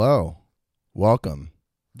Hello, welcome.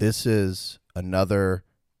 This is another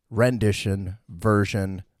rendition,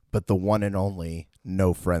 version, but the one and only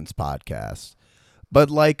No Friends podcast. But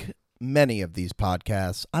like many of these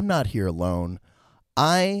podcasts, I'm not here alone.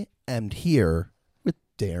 I am here with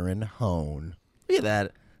Darren Hone. Look at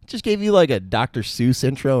that. Just gave you like a Dr. Seuss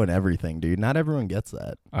intro and everything, dude. Not everyone gets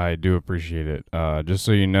that. I do appreciate it. Just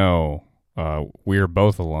so you know, we are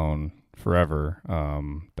both alone forever.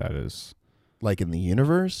 That is... Like in the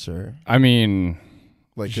universe, or I mean,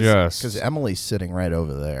 like just because Emily's sitting right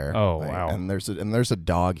over there. Oh, like, wow. And there's a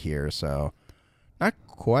dog here, so not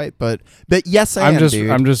quite, but yes, I'm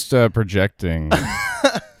dude. just projecting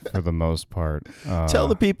for the most part. Tell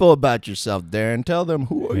the people about yourself, Darren. Tell them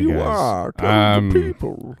who Hey, you guys. are. Tell the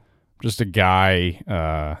people. Just a guy.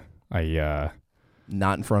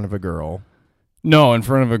 Not in front of a girl. No, in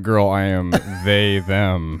front of a girl, I am they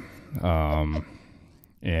them,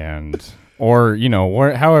 and. Or,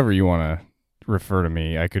 however you want to refer to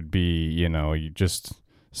me, I could be, I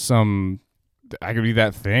could be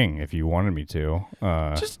that thing if you wanted me to.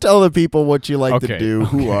 Just tell the people what you like to Okay, do. okay.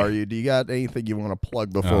 Who are you? Do you got anything you want to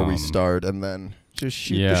plug before we start? And then just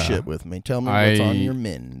shoot the shit with me. Tell me what's on your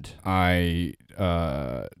mind. I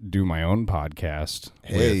do my own podcast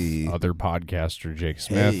with other podcaster Jake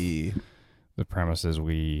Smith. Hey. The premise is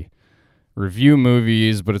we review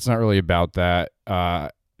movies, but it's not really about that.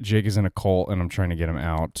 Jake is in a cult, and I'm trying to get him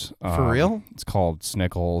out. For real? It's called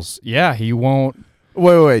Snickles. Yeah, he won't.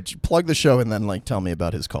 Wait. Plug the show and then tell me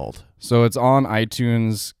about his cult. So it's on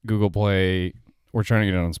iTunes, Google Play. We're trying to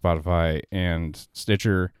get it on Spotify and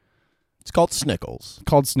Stitcher. It's called Snickles.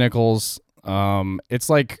 Called Snickles. It's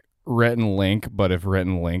like Rhett and Link, but if Rhett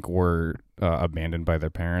and Link were abandoned by their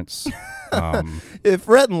parents. If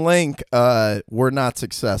Rhett and Link were not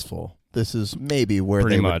successful, this is maybe where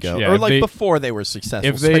Pretty they much, would go. yeah. Or like before they were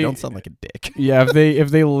successful, so I don't sound like a dick. Yeah, if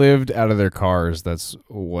they lived out of their cars, that's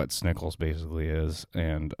what Snickles basically is.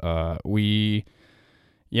 And we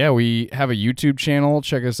have a YouTube channel.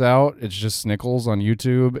 Check us out. It's just Snickles on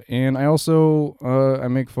YouTube. And I also I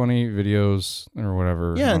make funny videos or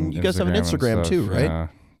whatever. Yeah, on and you guys have an and Instagram stuff. too, right? Yeah,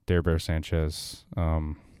 Dare Bear Sanchez.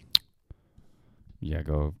 Yeah,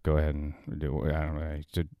 go ahead and do it. I don't know.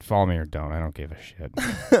 Follow me or don't. I don't give a shit.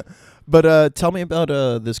 But tell me about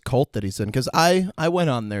this cult that he's in, because I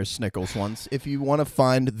went on their Snickles once. If you want to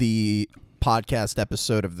find the podcast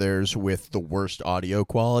episode of theirs with the worst audio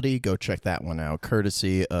quality, go check that one out,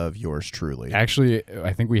 courtesy of yours truly. Actually,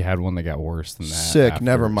 I think we had one that got worse than that. Sick. after.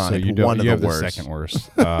 Never mind. So you One of have the the worst. second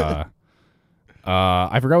worst.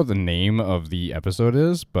 I forgot what the name of the episode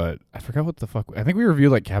is, but I forgot what the fuck. I think we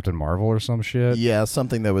reviewed like Captain Marvel or some shit. Yeah,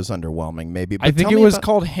 something that was underwhelming, maybe. But I think tell it me was about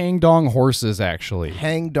called Hang Dong Horses. Actually,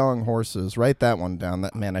 Hang Dong Horses. Write that one down.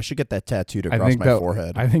 That man, I should get that tattooed I across think my that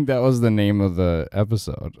forehead. I think that was the name of the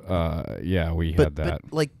episode. Yeah, we had that.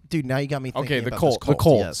 But like, dude, now you got me thinking Okay, the about cult. this The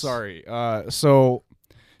cult. Yes. Sorry. So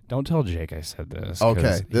don't tell Jake I said this.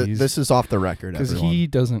 Okay, this is off the record, because everyone. he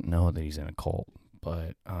doesn't know that he's in a cult.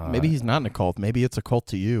 But Maybe he's not in a cult. Maybe it's a cult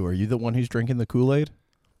to you. Are you the one who's drinking the Kool-Aid?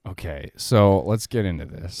 Okay, so let's get into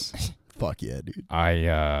this. Fuck yeah, dude.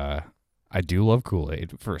 I do love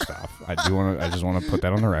Kool-Aid. First off, I just want to put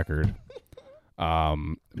that on the record.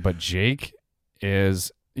 But Jake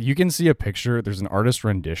is. You can see a picture. There's an artist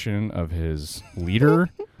rendition of his leader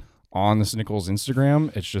on the Snickles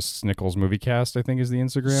Instagram. It's just Snickles Movie Cast, I think, is the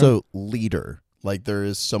Instagram. So leader, like there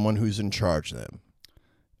is someone who's in charge of them.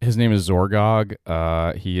 His name is Zorgog.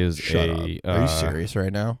 He is Shut up. Are you serious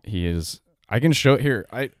right now? He is. I can show it here.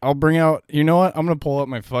 I'll bring out. You know what? I'm gonna pull up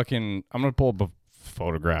I'm gonna pull up a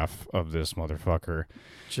photograph of this motherfucker.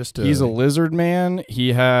 He's a lizard man.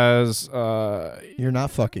 He has. You're not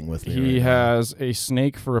fucking with me. He right has a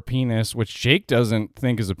snake for a penis, which Jake doesn't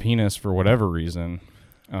think is a penis for whatever reason.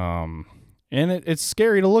 And it's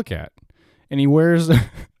scary to look at. And he wears.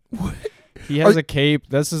 He has a cape.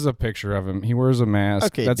 This is a picture of him. He wears a mask.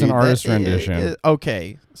 Okay, that's dude, an artist rendition.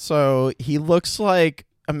 Okay, so he looks like,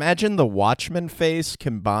 imagine the Watchmen face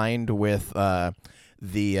combined with the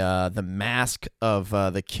mask of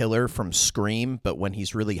the killer from Scream, but when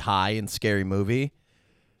he's really high in Scary Movie.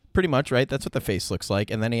 Pretty much, right? That's what the face looks like.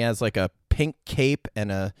 And then he has like a pink cape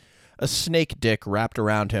and a snake dick wrapped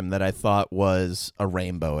around him that I thought was a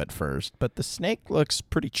rainbow at first. But the snake looks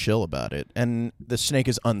pretty chill about it. And the snake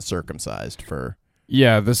is uncircumcised for...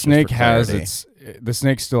 Yeah, the snake clarity. the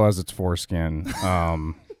snake still has its foreskin.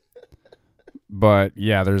 But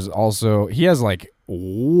yeah, there's also, he has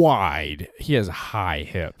high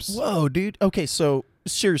hips. Whoa, dude. Okay, so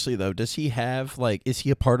seriously though, does he have is he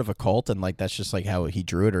a part of a cult and that's just how he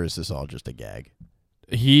drew it, or is this all just a gag?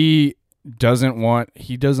 He doesn't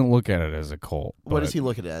look at it as a cult. What does he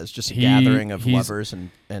look at it as? Just a he- gathering of he's- lovers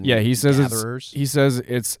and Yeah, he says gatherers?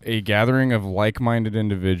 it's a gathering of like-minded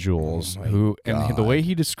individuals Oh my who, and the God. way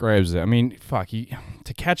he describes it, I mean, fuck,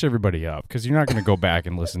 to catch everybody up, because you're not going to go back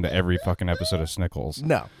and listen to every fucking episode of Snickles.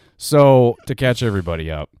 No. So to catch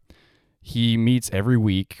everybody up, he meets every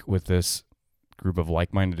week with this group of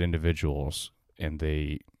like-minded individuals, and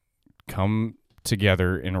they come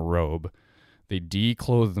together in a robe. They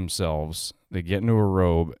declothe themselves. They get into a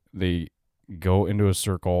robe. They go into a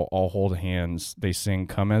circle, all hold hands. They sing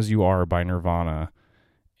 "Come As You Are" by Nirvana.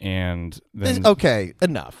 And then Okay,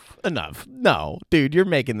 enough. No, dude, you're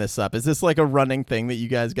making this up. Is this like a running thing that you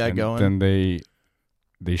guys got and going? then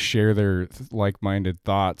they share their like-minded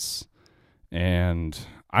thoughts. And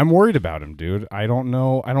I'm worried about him, dude. I don't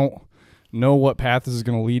know what path this is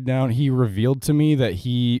going to lead down. He revealed to me that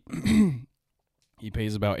he he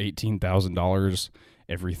pays about $18,000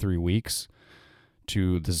 every 3 weeks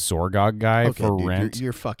to the Zorgog guy Okay, for dude, rent.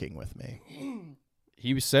 You're fucking with me.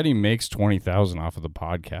 He said he makes $20,000 off of the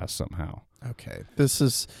podcast somehow. Okay. This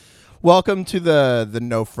is welcome to the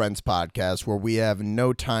No Friends podcast, where we have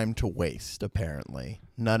no time to waste, apparently.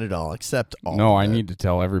 None at all, except all No, of I it. need to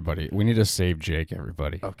tell everybody. We need to save Jake,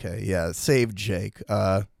 everybody. Okay, yeah, save Jake.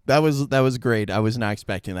 That was great. I was not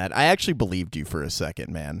expecting that. I actually believed you for a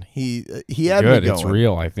second, man. He had Good, me going. it's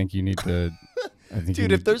real. I think you need to. I think you Dude,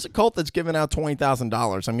 need- if there's a cult that's giving out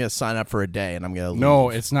 $20,000, I'm gonna sign up for a day and I'm gonna leave. No,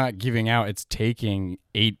 it's not giving out. It's taking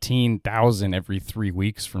 18,000 every 3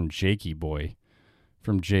 weeks from Jakey boy,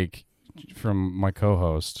 from my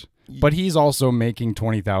co-host. But he's also making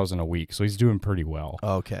 20,000 a week, so he's doing pretty well.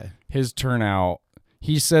 Okay. His turnout,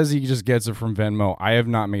 he says he just gets it from Venmo. I have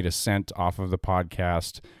not made a cent off of the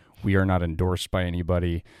podcast. We are not endorsed by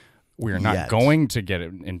anybody. We are not Yet. going to get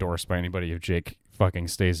it endorsed by anybody if Jake fucking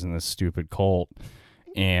stays in this stupid cult.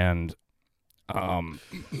 And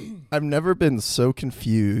I've never been so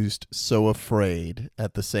confused, so afraid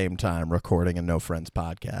at the same time recording a No Friends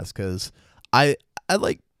podcast, because I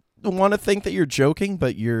like want to think that you're joking,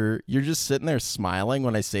 but you're just sitting there smiling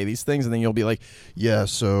when I say these things, and then you'll be like, yeah,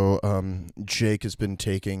 so Jake has been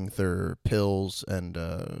taking their pills and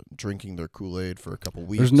drinking their Kool-Aid for a couple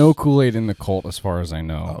weeks. there's no Kool-Aid in the cult as far as I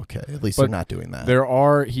know. Okay, at least But they're not doing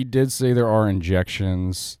that. He did say there are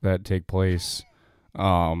injections that take place.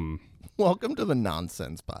 Welcome to the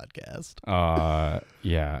Nonsense Podcast.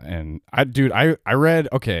 Yeah, and I read,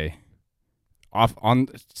 okay, off on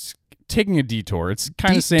taking a detour. It's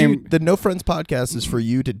kind of same. Dude, the No Friends Podcast is for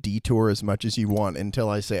you to detour as much as you want until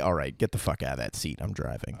I say, all right, get the fuck out of that seat. I'm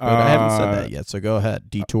driving. But I haven't said that yet, so go ahead.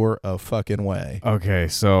 Detour a fucking way. Okay,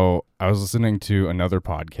 so I was listening to another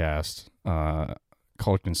podcast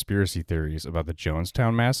called Conspiracy Theories about the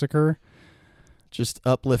Jonestown Massacre. Just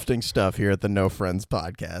uplifting stuff here at the No Friends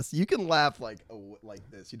Podcast. You can laugh like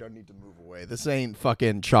this. You don't need to move away. This ain't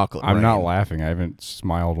fucking chocolate I'm not rain. laughing. I haven't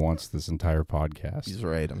smiled once this entire podcast. He's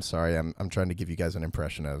right. I'm sorry. I'm trying to give you guys an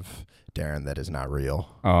impression of Darren that is not real.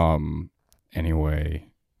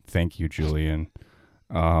 Anyway, thank you, Julian.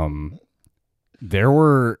 There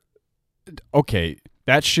were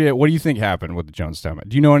that shit. What do you think happened with the Jonestown?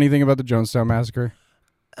 Do you know anything about the Jonestown Massacre?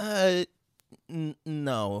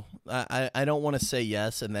 No. I don't want to say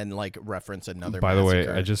yes and then like reference another By the way,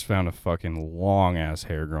 massacre. I just found a fucking long ass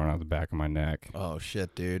hair growing out the back of my neck. Oh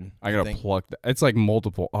shit, dude. I gotta pluck that. It's like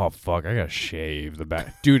multiple. Oh fuck! I gotta shave the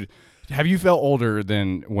back, dude. Have you felt older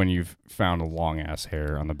than when you've found a long ass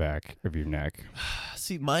hair on the back of your neck?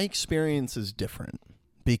 See, my experience is different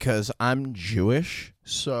because I'm Jewish,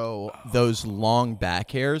 so those long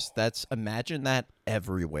back hairs, imagine that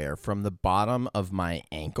everywhere from the bottom of my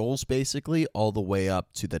ankles basically all the way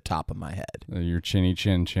up to the top of my head. Your chinny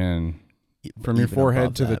chin, from your Even forehead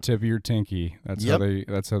above to the that. tip of your tinky. That's Yep.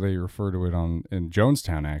 how they refer to it in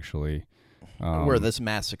Jonestown, actually. Where this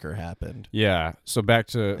massacre happened. Yeah. So back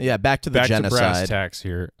to Back to the brass genocide. tacks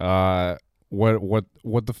here.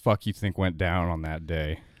 What the fuck you think went down on that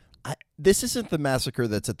day? This isn't the massacre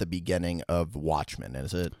that's at the beginning of Watchmen,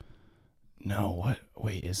 is it? No. What?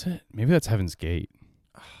 Wait, is it? Maybe that's Heaven's Gate.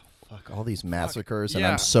 Fuck, all these massacres, and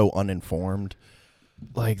yeah. I'm so uninformed.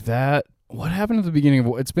 Like that. What happened at the beginning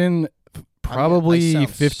of? It's been probably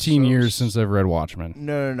sound 15 so years since I've read Watchmen.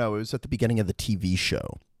 No. It was at the beginning of the TV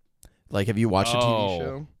show. Like, have you watched the TV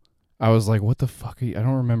show? I was like, what the fuck? I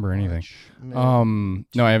don't remember anything. No,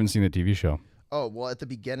 I haven't seen the TV show. Oh, well, at the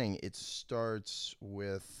beginning, it starts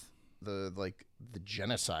with the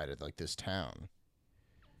genocide of like this town.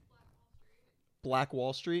 Black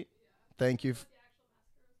Wall Street? Thank you.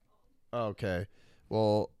 Okay.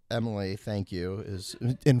 Well, Emily, thank you, is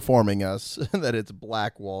informing us that it's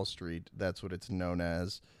Black Wall Street. That's what it's known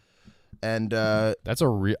as. And That's a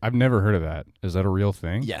real. I've never heard of that. Is that a real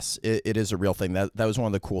thing? yes, it is a real thing. That was one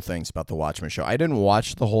of the cool things about the Watchmen show. I didn't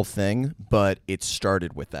watch the whole thing, but it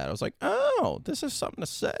started with that. I was like, oh, this is something to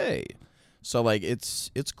say. So like, it's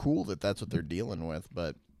cool that that's what they're dealing with,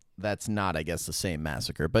 but that's not, I guess, the same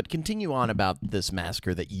massacre. But continue on about this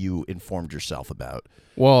massacre that you informed yourself about.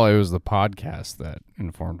 Well, it was the podcast that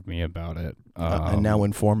informed me about it. I now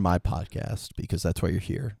inform my podcast because that's why you're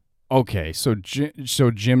here. Okay, so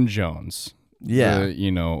Jim Jones. Yeah.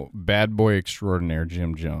 Bad boy extraordinaire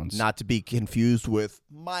Jim Jones. Not to be confused with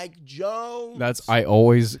Mike Jones. I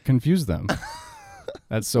always confuse them.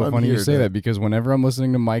 That's so funny you say that because whenever I'm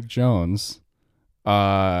listening to Mike Jones,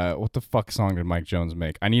 what the fuck song did Mike Jones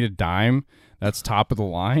make? I Need a Dime. That's top of the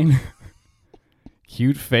line.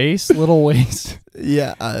 Cute face, little waist.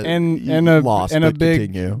 Yeah. and lost, a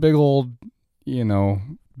big old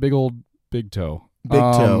big toe. Big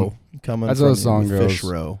toe coming that's from how the song the goes. fish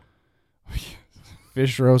row.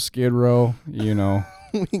 Fish row, skid row,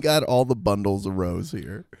 We got all the bundles of rows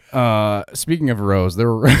here. Speaking of rows,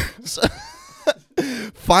 there were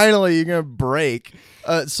finally you're gonna break.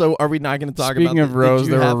 So are we not gonna talk about? Speaking of rows,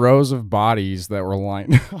 there were rows of bodies that were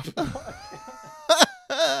lined up.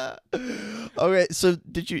 Okay, so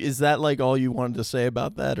is that like all you wanted to say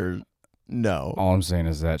about that, or no? All I'm saying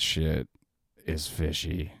is that shit is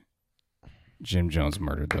fishy. Jim Jones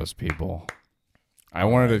murdered those people. I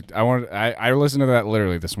listened to that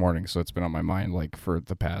literally this morning, so it's been on my mind like for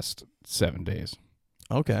the past 7 days.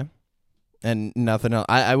 Okay. And nothing else.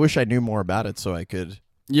 I wish I knew more about it so I could.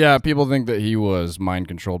 Yeah, people think that he was mind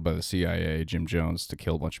controlled by the CIA, Jim Jones, to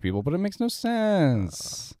kill a bunch of people, but it makes no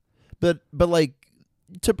sense. But like,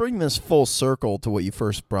 to bring this full circle to what you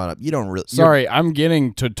first brought up, you don't really. Sorry, I'm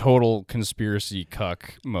getting to total conspiracy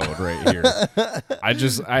cuck mode right here.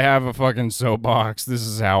 I have a fucking soapbox. This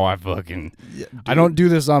is how I fucking. Yeah, I don't do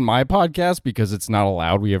this on my podcast because it's not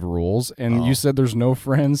allowed. We have rules, and you said there's no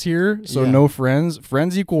friends here, so no friends.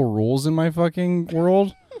 Friends equal rules in my fucking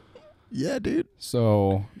world. Yeah, dude.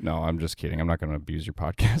 So, no, I'm just kidding. I'm not going to abuse your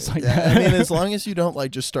podcast like that. I mean, as long as you don't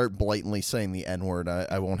like just start blatantly saying the N-word,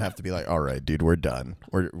 I won't have to be like, all right, dude, we're done.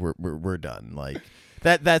 We're done. Like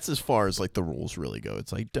that's as far as like the rules really go.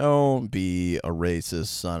 It's like, don't be a racist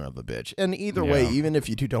son of a bitch. And either way, even if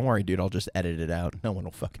you do, don't worry, dude, I'll just edit it out. No one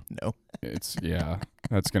will fucking know.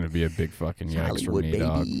 That's going to be a big fucking yikes Hollywood, for me,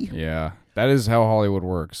 dog. baby. Yeah. That is how Hollywood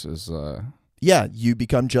works is yeah, you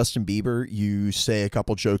become Justin Bieber, you say a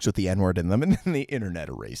couple jokes with the N-word in them, and then the internet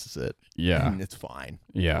erases it. Yeah. And it's fine.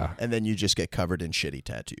 Yeah. And then you just get covered in shitty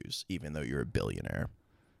tattoos, even though you're a billionaire.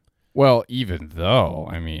 Well, even though,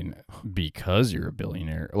 I mean, because you're a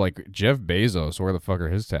billionaire. Like, Jeff Bezos, where the fuck are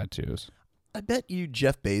his tattoos? I bet you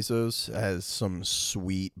Jeff Bezos has some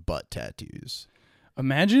sweet butt tattoos.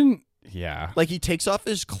 Imagine... Yeah. Like, he takes off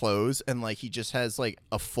his clothes, and, like, he just has, like,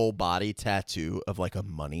 a full body tattoo of, like, a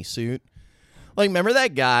money suit. Like, remember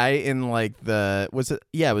that guy in, like, it was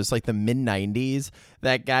like the mid-90s?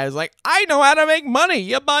 That guy was like, I know how to make money.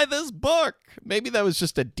 You buy this book. Maybe that was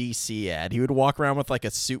just a DC ad. He would walk around with, like, a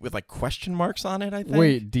suit with, like, question marks on it, I think.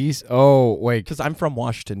 Wait, DC? Oh, wait. Because I'm from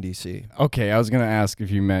Washington, D.C. Okay, I was going to ask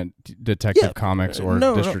if you meant Detective Comics or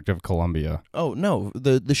District of Columbia. Oh, no,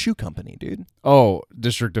 the shoe company, dude. Oh,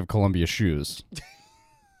 District of Columbia shoes.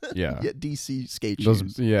 Yeah. Yeah, DC skate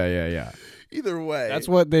shoes. Yeah. Either way. That's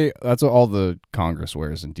what all the Congress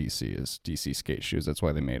wears in DC is DC skate shoes. That's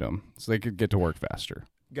why they made them. So they could get to work faster.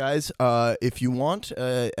 Guys, if you want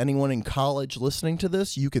anyone in college listening to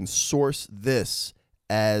this, you can source this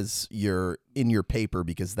as in your paper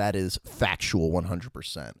because that is factual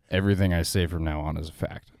 100%. Everything I say from now on is a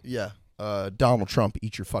fact. Yeah. Donald Trump,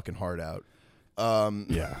 eat your fucking heart out.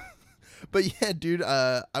 Yeah. But yeah, dude,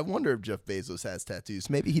 I wonder if Jeff Bezos has tattoos.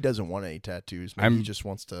 Maybe he doesn't want any tattoos. Maybe he just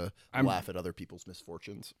wants to laugh at other people's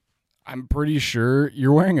misfortunes. I'm pretty sure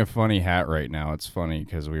you're wearing a funny hat right now. It's funny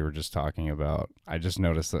because we were just talking about. I just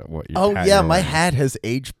noticed that what you. Oh yeah, my hat has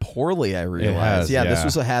aged poorly. I realized. It has, yeah, this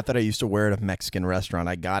was a hat that I used to wear at a Mexican restaurant.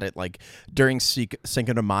 I got it like during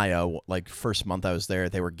Cinco de Mayo, like first month I was there.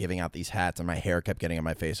 They were giving out these hats, and my hair kept getting in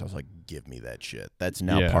my face. I was like, "Give me that shit." That's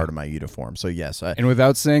now part of my uniform. So yes, and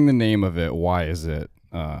without saying the name of it, why is it?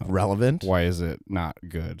 Relevant? Why is it not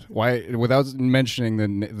good? Why, without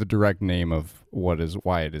mentioning the direct name of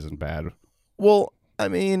why it isn't bad? Well, I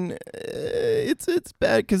mean, it's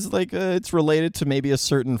bad because like it's related to maybe a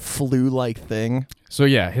certain flu-like thing. So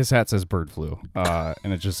yeah, his hat says bird flu,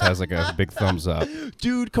 and it just has like a big thumbs up.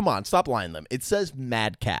 Dude, come on, stop lying to them. It says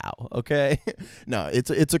Mad Cow, okay? No,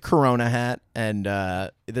 it's a Corona hat, and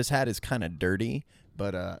this hat is kind of dirty,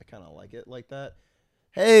 but I kind of like it like that.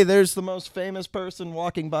 Hey, there's the most famous person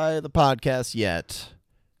walking by the podcast yet.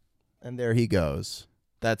 And there he goes.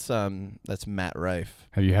 That's Matt Rife.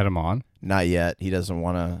 Have you had him on? Not yet. He doesn't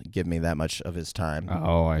want to give me that much of his time.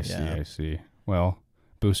 Oh, I see. Well,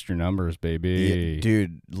 boost your numbers, baby. Yeah,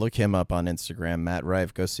 dude, look him up on Instagram. Matt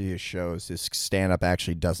Rife. Go see his shows. His stand-up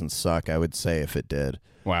actually doesn't suck, I would say, if it did.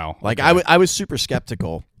 Wow. Like, okay. I was super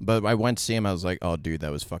skeptical, but I went to see him. I was like, oh, dude,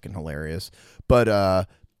 that was fucking hilarious. But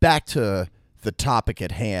back to the topic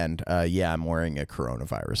at hand. Yeah, I'm wearing a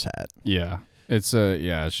coronavirus hat. Yeah. It's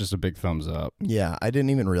just a big thumbs up. Yeah, I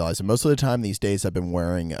didn't even realize it. Most of the time these days I've been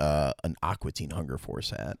wearing an Aqua Teen Hunger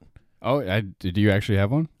Force hat. Oh, did you actually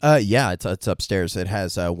have one? Yeah, it's upstairs. It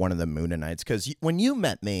has one of the Moonanites. Because when you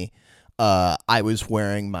met me, I was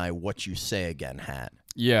wearing my What You Say Again hat.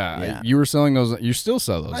 Yeah. You were selling those. You still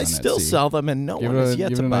sell those. I on still Etsy. sell them, and no one has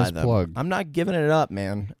yet to buy nice them. Plug. I'm not giving it up,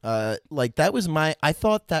 man. Like that was I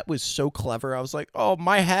thought that was so clever. I was like, oh,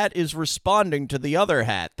 my hat is responding to the other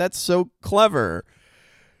hat. That's so clever.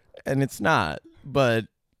 And it's not, but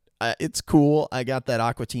it's cool. I got that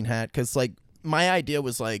Aqua Teen hat because, like, my idea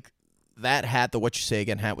was like that hat, the What You Say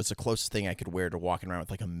Again hat, was the closest thing I could wear to walking around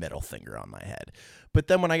with like a middle finger on my head. But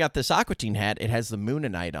then when I got this Aqua Teen hat, it has the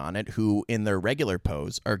Moonanite on it, who in their regular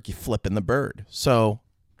pose are flipping the bird. So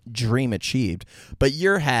dream achieved. But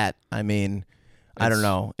your hat, I mean, I don't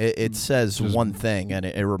know. It says one thing, and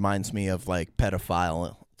it reminds me of like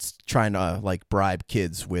pedophile trying to like bribe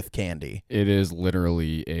kids with candy. It is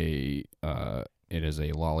literally a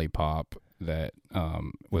lollipop that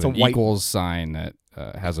with an equals sign that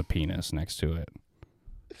has a penis next to it.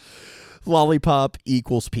 Lollipop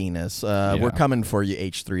equals penis. We're coming for you,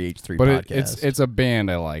 H3H3 but podcast. it's a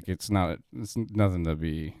band I like. It's nothing to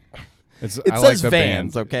be. It I says like the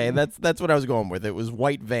Vans, band. okay? That's what I was going with. It was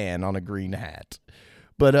white van on a green hat.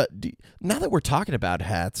 But now that we're talking about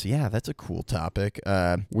hats, yeah, that's a cool topic.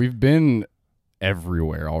 We've been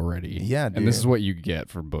everywhere already. Yeah, dude. And this is what you get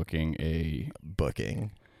for booking a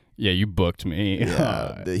booking. Yeah, you booked me.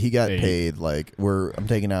 Yeah, he got paid. Like I'm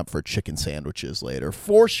taking out for chicken sandwiches later.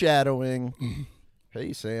 Foreshadowing.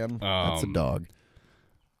 Hey, Sam. That's a dog.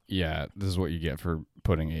 Yeah, this is what you get for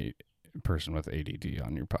putting a person with ADD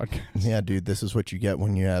on your podcast. Yeah, dude, this is what you get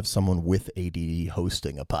when you have someone with ADD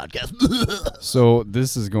hosting a podcast. So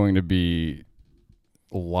this is going to be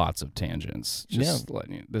lots of tangents. Just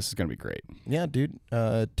letting you. This is going to be great. Yeah, dude.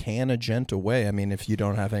 Tangent away. I mean, if you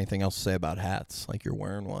don't have anything else to say about hats, like you're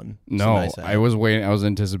wearing one. No, nice I was waiting. I was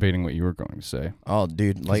anticipating what you were going to say. Oh,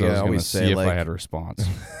 dude, like I always say, see if like, I had a response.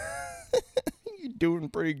 You're doing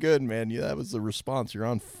pretty good, man. Yeah, that was the response. You're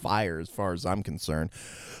on fire as far as I'm concerned.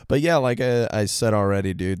 But yeah, like I said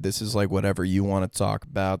already, dude, this is like whatever you want to talk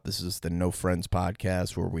about. This is the No Friends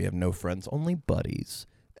podcast where we have no friends, only buddies.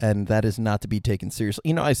 And that is not to be taken seriously.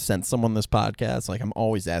 You know, I sent someone this podcast. Like, I'm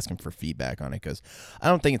always asking for feedback on it because I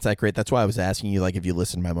don't think it's that great. That's why I was asking you, like, if you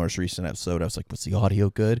listened to my most recent episode, I was like, was the audio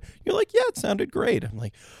good? You're like, yeah, it sounded great. I'm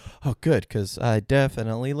like, oh, good, because I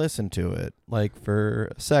definitely listened to it, like,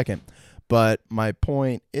 for a second. But my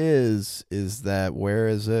point is that where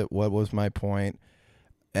is it? What was my point?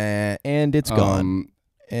 And it's gone.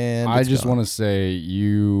 And I just want to say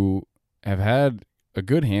you have had a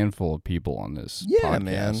good handful of people on this podcast.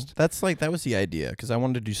 Man. That was the idea, because I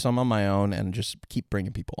wanted to do some on my own and just keep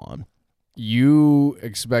bringing people on. You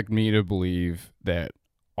expect me to believe that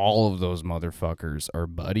all of those motherfuckers are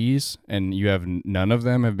buddies and you have none of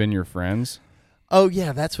them have been your friends? Oh,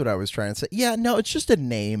 yeah, that's what I was trying to say. Yeah, no, it's just a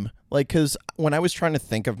name. Like, because when I was trying to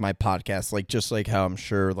think of my podcast, like, just like how I'm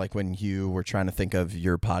sure, like, when you were trying to think of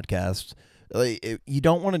your podcast, like, you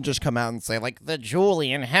don't want to just come out and say, like, the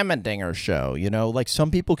Julian Hemmendinger show, you know? Like,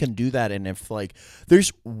 some people can do that, and if, like,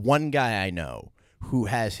 there's one guy I know who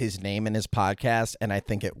has his name in his podcast, and I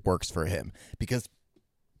think it works for him. Because,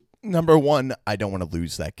 number one, I don't want to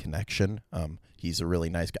lose that connection. He's a really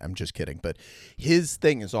nice guy. I'm just kidding. But his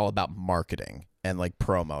thing is all about marketing and like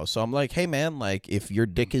promo. So I'm like, hey man, like if your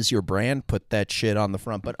dick is your brand, put that shit on the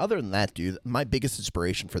front. But other than that, dude, my biggest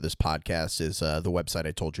inspiration for this podcast is the website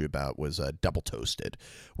I told you about was Double Toasted,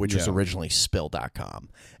 which was originally spill.com.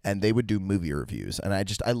 And they would do movie reviews. And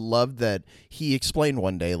I loved that he explained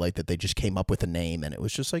one day like that they just came up with a name and it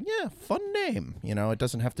was just like, yeah, fun name. You know, it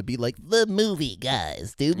doesn't have to be like the movie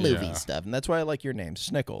guys do movie stuff. And that's why I like your name,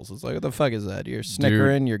 Snickles. It's like, what the fuck is that? You're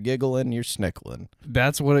snickering, you're giggling, you're snickling.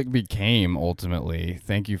 That's what it became ultimately.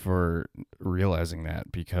 Thank you for realizing that,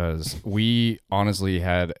 because we honestly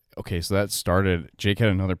had, so that started, Jake had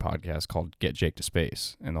another podcast called Get Jake to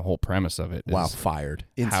Space, and the whole premise of it is fired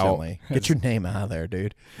instantly. Get your name out of there,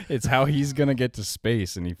 dude. It's how he's gonna get to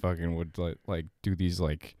space, and he fucking would like do these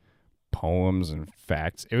like poems and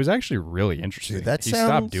facts. It was actually really interesting. Dude, he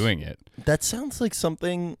stopped doing it. That sounds like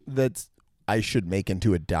something that's I should make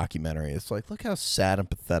into a documentary. It's like, look how sad and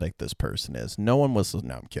pathetic this person is. No one was.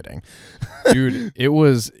 No, I'm kidding. Dude, it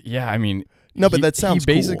was. Yeah, I mean, No, but that sounds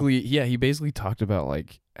he basically, cool. Yeah, he basically talked about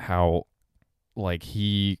like how, like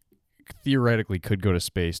he theoretically could go to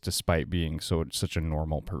space despite being such a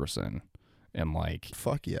normal person. And like,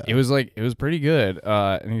 fuck yeah, it was pretty good.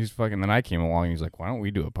 And he's fucking. Then I came along. And he's like, "Why don't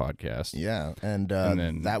we do a podcast?" Yeah, and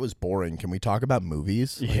then that was boring. Can we talk about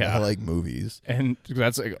movies? Yeah, I like movies. And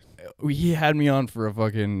that's like, he had me on for a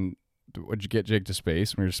fucking. What'd you get, Jake, to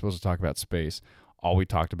space? We were supposed to talk about space. All we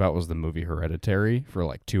talked about was the movie Hereditary for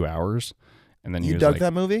like 2 hours, and then you dug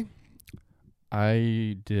that movie.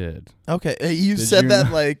 I did. Okay, you said that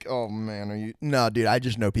like, oh man, are you? No, dude, I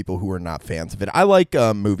just know people who are not fans of it. I like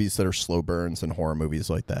movies that are slow burns and horror movies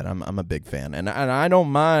like that. I'm a big fan, and I don't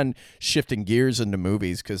mind shifting gears into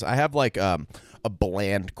movies because I have like a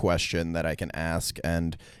bland question that I can ask,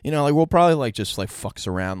 and like we'll probably like just like fucks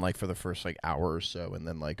around like for the first like hour or so, and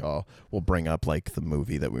then like we'll bring up like the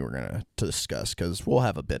movie that we were gonna discuss because we'll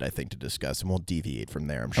have a bit I think to discuss, and we'll deviate from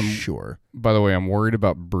there. I'm sure. By the way, I'm worried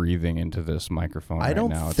about breathing into this microphone. I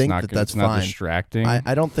don't right now. think it's not, that's it's not fine. Distracting.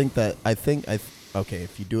 I don't think that. Okay,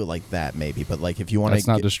 if you do it like that, maybe. But like if you want to, that's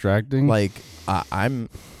not distracting. Like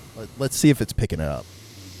let's see if it's picking it up.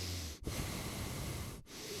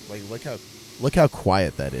 Like look how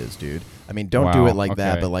quiet that is, dude. I mean, don't do it like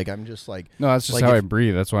that. But like I'm just like. No, that's just like how I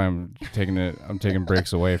breathe. That's why I'm taking it. I'm taking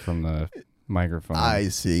breaks away from the microphone. I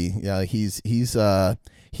see. Yeah, he's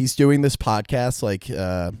doing this podcast like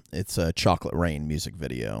it's a Chocolate Rain music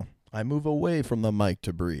video. I move away from the mic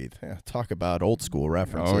to breathe. Yeah, talk about old school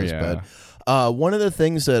references. Oh, yeah. But one of the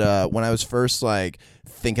things that when I was first like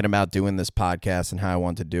thinking about doing this podcast and how I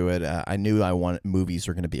wanted to do it, I knew movies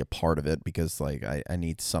were going to be a part of it because like I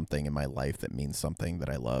need something in my life that means something that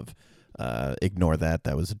I love. Ignore that.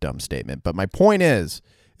 That was a dumb statement. But my point is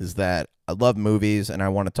that I love movies and I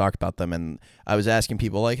want to talk about them. And I was asking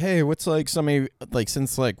people like, hey, what's like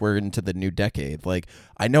since like we're into the new decade, like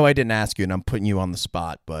I know I didn't ask you and I'm putting you on the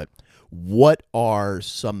spot, but what are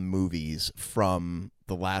some movies from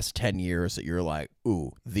the last 10 years that you're like,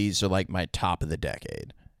 ooh, these are like my top of the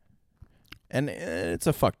decade? And it's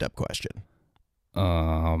a fucked up question.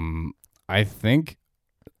 I think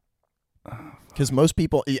because most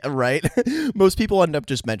people, right? Most people end up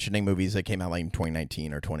just mentioning movies that came out like in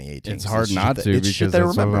 2019 or 2018. It's hard not to because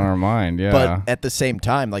that's on our mind. Yeah. But at the same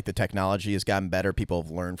time, like the technology has gotten better. People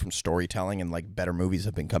have learned from storytelling and like better movies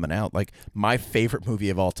have been coming out. Like my favorite movie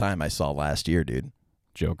of all time I saw last year, dude.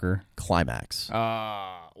 Joker. Climax.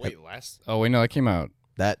 Last. Oh, wait, no, that came out.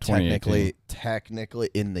 That technically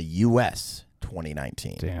in the U.S.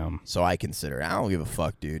 2019. Damn. So I consider, I don't give a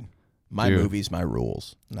fuck, dude. My movies, my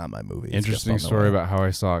rules, not my movie. Interesting story about how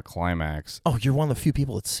I saw Climax. Oh, you're one of the few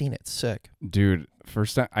people that's seen it. Sick. Dude,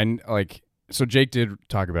 first time, so Jake did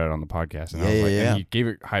talk about it on the podcast, and I was like, and he gave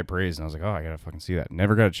it high praise, and I was like, oh, I gotta fucking see that.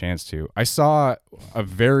 Never got a chance to. I saw a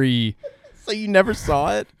very... So you never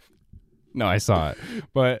saw it? No, I saw it,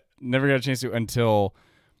 but never got a chance to until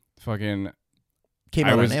fucking... Came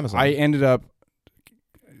out on Amazon. I ended up...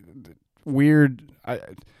 Weird...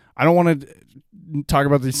 I don't want to talk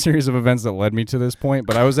about the series of events that led me to this point,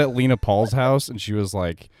 but I was at Lena Paul's house and she was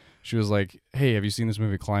like, hey, have you seen this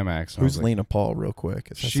movie Climax? And who's Lena Paul real quick?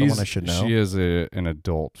 Is that someone I should know? She is an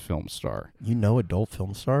adult film star. You know adult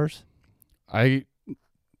film stars?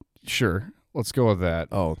 Sure. Let's go with that.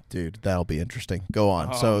 Oh, dude, that'll be interesting. Go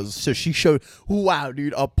on. So she showed, wow,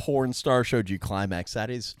 dude, a porn star showed you Climax. That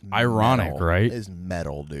is ironic, metal. Right? It is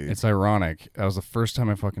metal, dude. It's ironic. That was the first time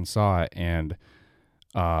I fucking saw it, and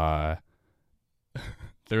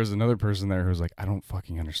there was another person there who was like, I don't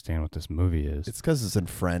fucking understand what this movie is. It's because it's in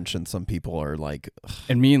French, and some people are like... Ugh.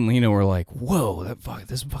 And me and Lena were like, whoa,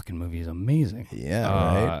 this fucking movie is amazing. Yeah,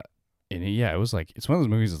 right? And it was like, it's one of those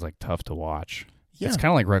movies that's like tough to watch. Yeah. It's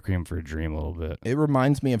kind of like Requiem for a Dream a little bit. It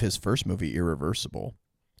reminds me of his first movie, Irreversible.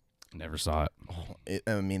 Never saw it.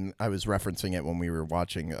 I was referencing it when we were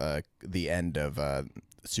watching the end of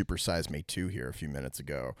Super Size Me 2 here a few minutes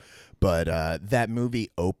ago. But that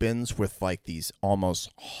movie opens with like these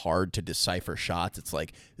almost hard to decipher shots. It's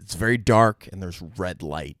like, it's very dark and there's red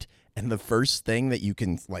light. And the first thing that you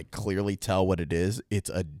can like clearly tell what it is,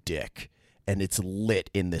 it's a dick. And it's lit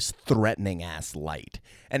in this threatening ass light.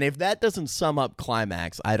 And if that doesn't sum up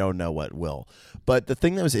Climax, I don't know what will. But the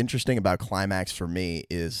thing that was interesting about Climax for me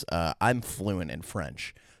is I'm fluent in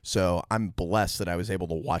French. So I'm blessed that I was able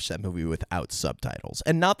to watch that movie without subtitles.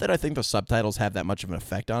 And not that I think the subtitles have that much of an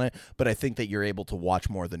effect on it, but I think that you're able to watch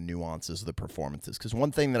more of the nuances of the performances. Because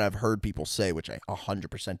one thing that I've heard people say, which I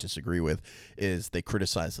 100% disagree with, is they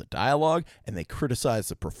criticize the dialogue and they criticize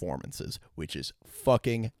the performances, which is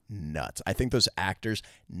fucking nuts. I think those actors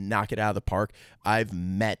knock it out of the park. I've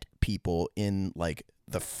met people in like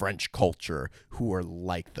the French culture who are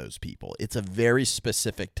like those people. It's a very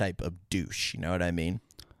specific type of douche, you know what I mean?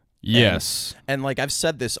 Yes. And like I've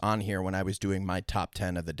said this on here when I was doing my top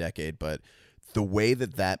 10 of the decade, but the way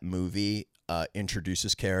that movie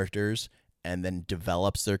introduces characters and then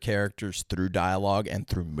develops their characters through dialogue and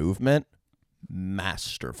through movement,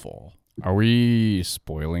 masterful. Are we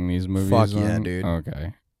spoiling these movies? Fuck yeah, then? dude.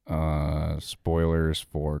 Okay. Spoilers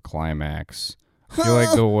for Climax. I feel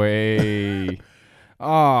like the way...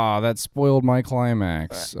 that spoiled my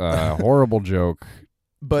climax. Horrible joke.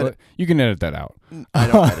 But you can edit that out. I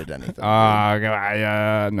don't edit anything.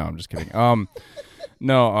 No, I'm just kidding.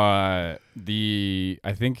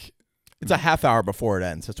 I think it's a half hour before it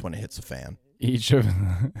ends. That's when it hits the fan. each of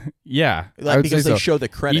yeah, Like, I would because say they so. show the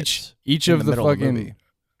credits. Each in of the middle of the fucking movie.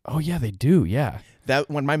 Oh yeah, they do. Yeah. That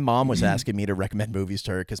when my mom was asking me to recommend movies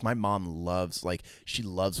to her, because my mom loves she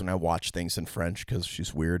loves when I watch things in French because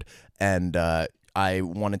she's weird, and I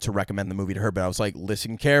wanted to recommend the movie to her, but I was like,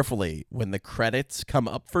 listen carefully. When the credits come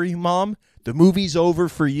up for you, Mom, the movie's over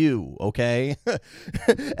for you, okay?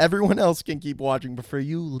 Everyone else can keep watching, but for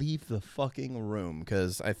you, leave the fucking room,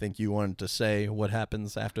 because I think you wanted to say what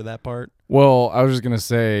happens after that part. Well, I was just gonna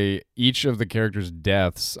say each of the characters'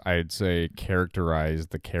 deaths, I'd say, characterize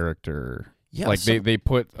the character. Yeah, like they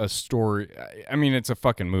put a story. I mean, it's a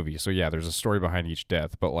fucking movie, so yeah, there's a story behind each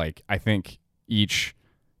death. But like, I think each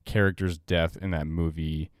character's death in that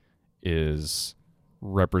movie is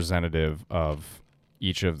representative of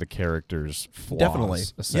each of the characters' flaws. Definitely.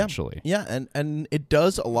 Essentially. Yeah, and it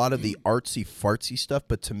does a lot of the artsy fartsy stuff,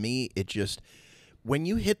 but to me, it just when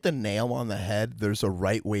you hit the nail on the head, there's a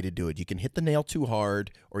right way to do it. You can hit the nail too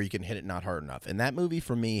hard or you can hit it not hard enough. And that movie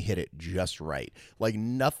for me hit it just right. Like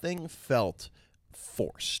nothing felt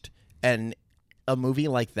forced. And a movie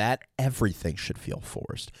like that, everything should feel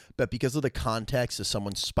forced. But because of the context of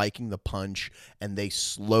someone spiking the punch and they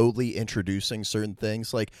slowly introducing certain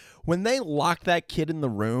things, like when they lock that kid in the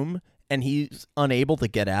room and he's unable to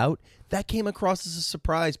get out, that came across as a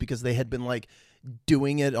surprise because they had been like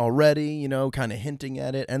doing it already, you know, kind of hinting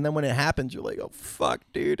at it. And then when it happens, you're like, oh, fuck,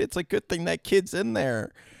 dude, it's a good thing that kid's in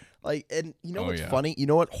there. Like, and you know what's funny? You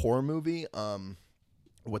know what horror movie,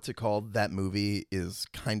 what's it called? That movie is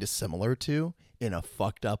kind of similar to in a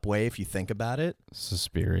fucked up way if you think about it.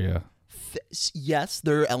 Suspiria. Yes,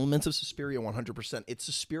 there are elements of Suspiria 100%. It's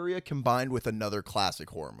Suspiria combined with another classic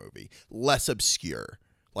horror movie. Less obscure.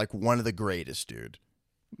 Like one of the greatest, dude.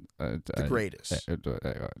 The greatest.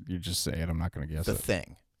 You just say it. I'm not going to guess The it.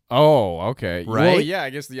 Thing. Oh, okay. Right? Well, yeah, I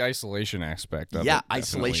guess the isolation aspect of it. Yeah,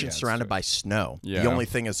 isolation surrounded by snow. Yeah. The only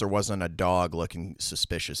thing is there wasn't a dog looking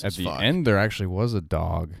suspicious as fuck. fuck. At the end, there actually was a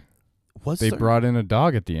dog. They brought in a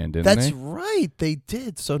dog at the end, didn't That's they? right. They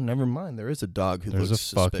did. So never mind. There is a dog who There's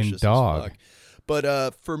looks a fucking suspicious dog. as fuck.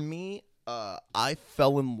 But for me, I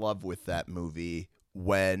fell in love with that movie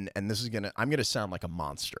when, and this is I'm gonna sound like a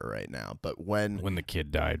monster right now, but when the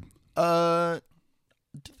kid died.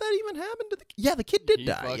 Did that even happen to the kid did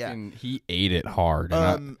die? He ate it hard.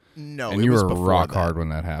 No, and it you was were before rock that. hard when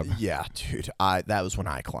that happened. Yeah, dude. That was when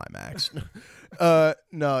I climaxed.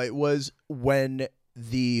 No, it was when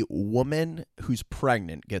the woman who's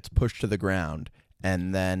pregnant gets pushed to the ground,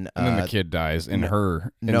 and then the kid dies in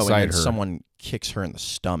her and inside then her. someone kicks her in the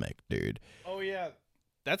stomach, dude. Oh yeah,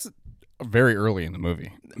 that's very early in the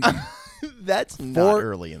movie. That's not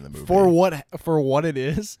early in the movie. For what it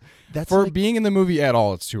is. That's for like, being in the movie at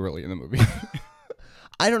all, it's too early in the movie.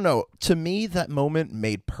 I don't know. To me, that moment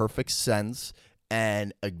made perfect sense.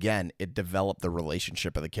 And again, it developed the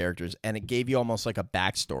relationship of the characters, and it gave you almost like a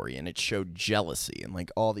backstory, and it showed jealousy and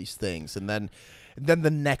like all these things. And then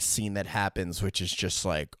the next scene that happens, which is just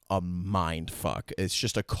like a mind fuck. It's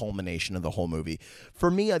just a culmination of the whole movie.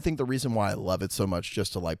 For me, I think the reason why I love it so much,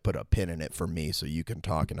 just to like put a pin in it for me so you can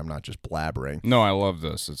talk and I'm not just blabbering. No, I love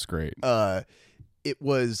this. It's great. It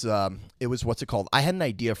was what's it called? I had an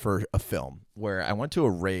idea for a film where I went to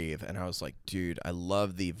a rave and I was like, dude, I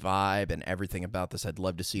love the vibe and everything about this. I'd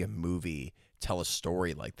love to see a movie tell a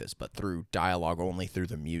story like this, but through dialogue, only through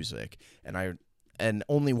the music. And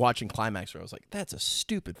only watching Climax where I was like, that's a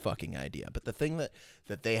stupid fucking idea. But the thing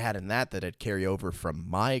that they had in that had carry over from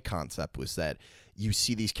my concept was that you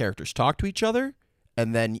see these characters talk to each other,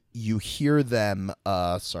 and then you hear them.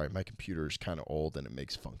 Sorry, my computer is kind of old and it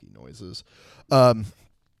makes funky noises.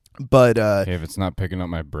 But Okay, if it's not picking up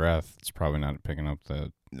my breath, it's probably not picking up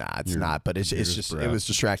the. nah, it's your not. But it's computer's just breath. it was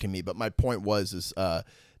distracting me. But my point was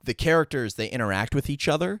the characters, they interact with each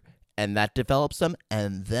other, and that develops them,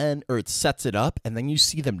 and then or it sets it up, and then you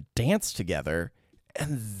see them dance together,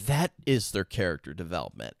 and that is their character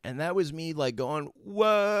development. And that was me like going,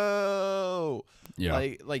 whoa.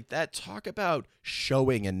 Yeah. Like that, talk about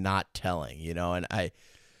showing and not telling, you know. And I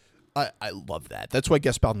love that. That's why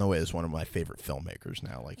Gaspar Noé is one of my favorite filmmakers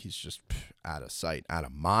now. Like, he's just out of sight, out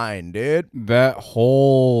of mind, dude. That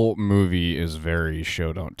whole movie is very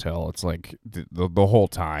show don't tell. It's like the whole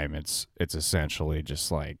time it's essentially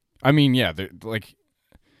just like, I mean, yeah, like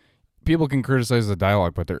people can criticize the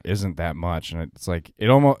dialogue, but there isn't that much, and it's like it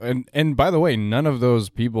almost. And by the way, none of those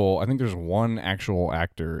people. I think there's one actual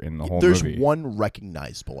actor in the whole There's movie. one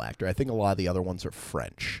recognizable actor. I think a lot of the other ones are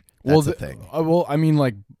French. That's the thing. Well, I mean,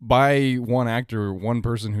 like by one actor, one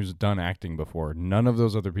person who's done acting before. None of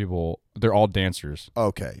those other people. They're all dancers.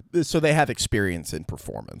 Okay, so they have experience in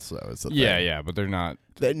performance, though. Is the thing. Yeah, but they're not.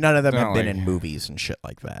 None of them They're have not been like- in movies and shit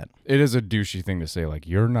like that. It is a douchey thing to say, like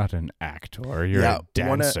you're not an actor, you're a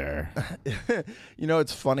wanna- dancer. You know,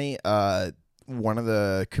 it's funny. One of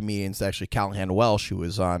the comedians, actually, Callahan Welsh, who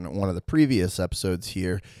was on one of the previous episodes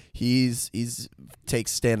here, he's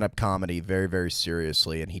takes stand-up comedy very, very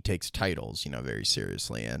seriously, and he takes titles, you know, very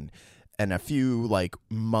seriously. And a few like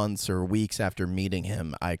months or weeks after meeting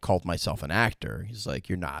him, I called myself an actor. He's like,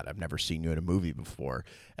 "You're not. I've never seen you in a movie before."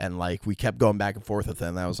 And like we kept going back and forth with him.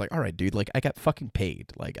 And I was like, "All right, dude. Like I got fucking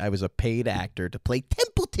paid. Like I was a paid actor to play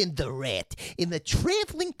Templeton the Rat in the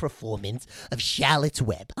traveling performance of Charlotte's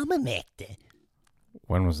Web. I'm an actor.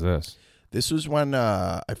 When was this? This was when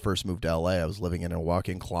I first moved to LA. I was living in a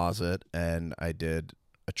walk-in closet, and I did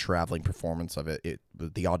a traveling performance of it.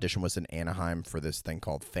 The audition was in Anaheim for this thing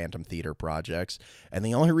called Phantom Theater Projects, and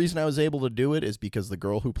the only reason I was able to do it is because the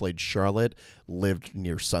girl who played Charlotte lived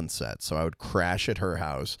near Sunset, so I would crash at her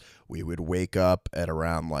house. We would wake up at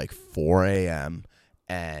around like 4 a.m.,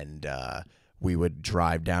 and we would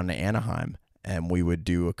drive down to Anaheim, and we would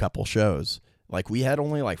do a couple shows. Like, we had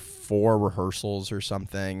only like 4 rehearsals or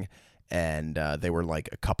something, and they were like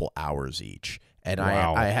a couple hours each. And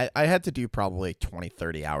Wow. I had to do probably 20,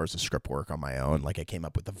 30 hours of script work on my own. Like, I came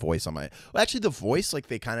up with the voice on my... Well, actually, the voice, like,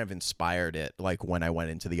 they kind of inspired it, like, when I went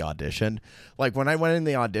into the audition. Like, when I went in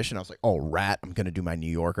the audition, I was like, oh, rat, I'm going to do my New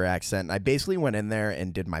Yorker accent. And I basically went in there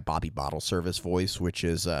and did my Bobby Bottle Service voice, which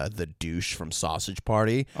is the douche from Sausage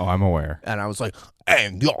Party. Oh, I'm aware. And I was like, hey,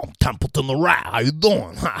 yo, I'm Templeton the Rat. How you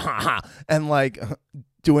doing? Ha, ha, ha. And, like,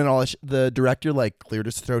 doing all this, the director, like, cleared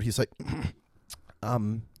his throat. He's like,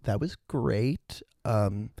 that was great,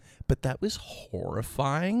 but that was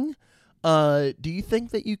horrifying. Do you think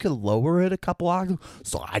that you could lower it a couple octaves?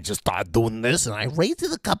 So I just started doing this, and I raised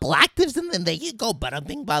it a couple octaves, and then there you go, bada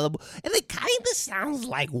bing, bada boom. And it kind of sounds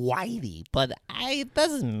like Whitey, but it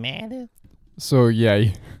doesn't matter. So yeah,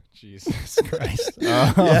 Jesus Christ.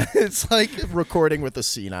 Yeah, it's like recording with a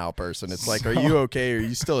senile person. It's like, are you okay? Are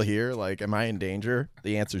you still here? Like, am I in danger?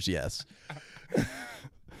 The answer's yes.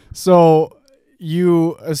 So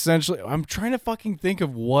you essentially, I'm trying to fucking think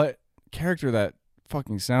of what character that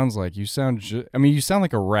fucking sounds like. You sound, I mean, you sound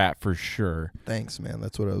like a rat for sure. Thanks, man.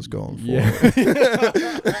 That's what I was going for. Yeah.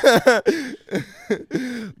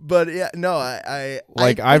 But yeah, no, I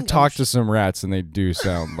Like I I've think talked to some rats and they do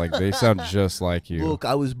sound like they sound just like you. Look,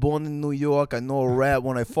 I was born in New York. I know a rat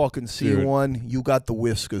when I fucking see Dude. one. You got the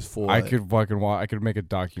whiskers for I it. could fucking I could make a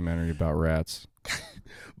documentary about rats.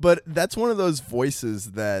 But that's one of those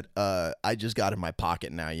voices that I just got in my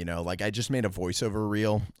pocket now, you know. Like, I just made a voiceover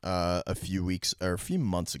reel a few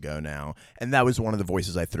months ago now, and that was one of the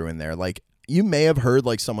voices I threw in there. Like, you may have heard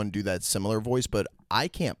like someone do that similar voice, but I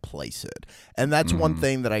can't place it. And that's one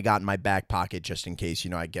thing that I got in my back pocket just in case, you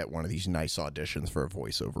know, I get one of these nice auditions for a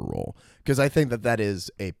voiceover role, because I think that is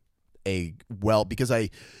because I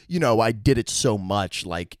did it so much.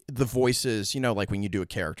 Like, the voices, you know, like when you do a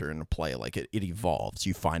character in a play, like it evolves.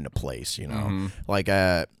 You find a place, you know, like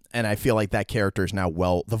and I feel like that character is now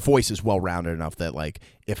the voice is well rounded enough that, like,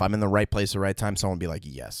 if I'm in the right place at the right time, someone will be like,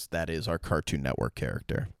 yes, that is our Cartoon Network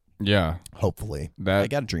character. Yeah. Hopefully, That I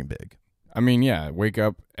gotta dream big. I mean, yeah, wake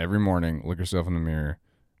up every morning, look yourself in the mirror,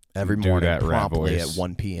 Every do morning, that rat promptly voice. at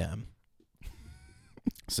 1 p.m.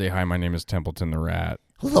 say hi, my name is Templeton the Rat.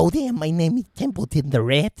 Hello there, my name is Templeton the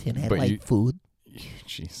Rat, and I But like you- food.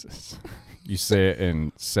 Jesus. You say it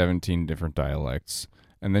in 17 different dialects,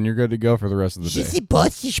 and then you're good to go for the rest of the Je day. sais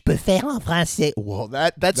pas si je peux faire en français. Well,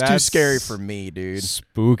 that's too That's- scary for me, dude.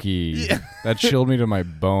 Spooky. That chilled me to my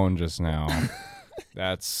bone just now.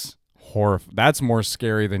 That's That's more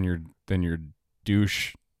scary than your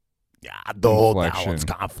douche Yeah, though that inflection. one's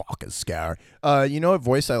kind of fucking scary. You know what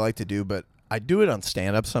voice I like to do, but I do it on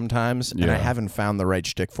stand-up sometimes, and I Yeah. haven't found the right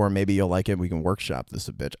shtick for it. Maybe you'll like it. We can workshop this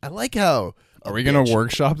a bitch. I like how... Are we going to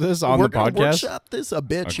workshop this on we're the gonna podcast? workshop this a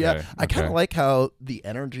bitch, Okay, yeah. I kind of okay. like how the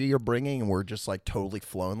energy you're bringing, and we're just like totally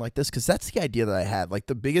flowing like this, because that's the idea that I had. Like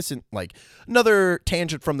the biggest, like another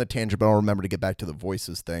tangent from the tangent, but I'll remember to get back to the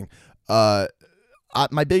voices thing.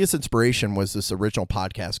 My biggest inspiration was this original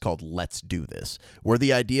podcast called Let's Do This, where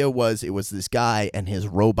the idea was it was this guy and his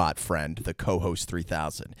robot friend, the co-host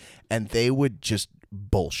 3000, and they would just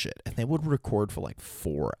bullshit, and they would record for like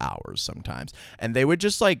 4 hours sometimes, and they would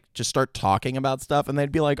just start talking about stuff, and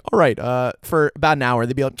they'd be like, all right, for about an hour,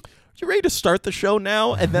 they'd be like, you ready to start the show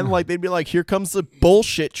now? And then like they'd be like, here comes the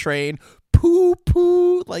bullshit train, poo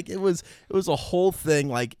poo. Like it was a whole thing.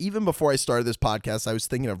 Like even before I started this podcast, I was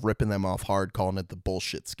thinking of ripping them off hard, calling it the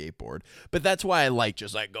bullshit skateboard. But that's why I like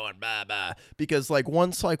just like going bah bah, because like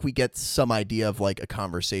once like we get some idea of like a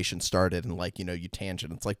conversation started and like, you know, you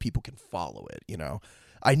tangent, it's like people can follow it, you know.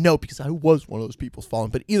 I know because I was one of those people following.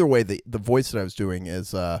 But either way, the voice that I was doing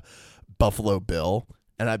is Buffalo Bill.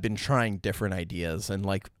 And I've been trying different ideas. And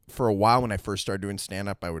like for a while when I first started doing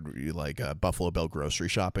stand-up, I would be like Buffalo Bill grocery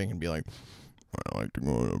shopping and be like, I like to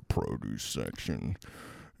go to the produce section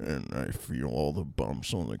and I feel all the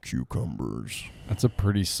bumps on the cucumbers. That's a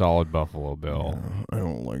pretty solid Buffalo Bill. I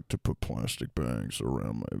don't like to put plastic bags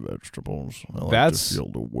around my vegetables. I like That's- to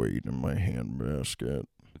feel the weight in my handbasket.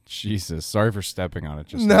 Jesus, sorry for stepping on it.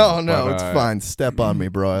 Just No, now, but, it's fine. Step on me,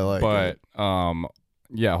 bro. I like it. But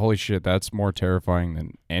yeah, holy shit, that's more terrifying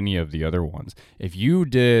than any of the other ones. If you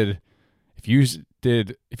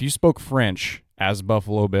spoke French as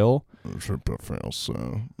Buffalo Bill, Je peux faire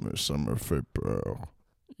ça, mais ça me fait peur.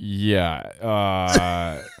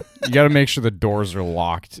 yeah, you got to make sure the doors are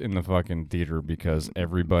locked in the fucking theater because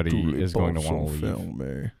everybody is going to want to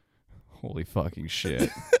leave. Holy fucking shit.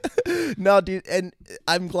 No, dude, and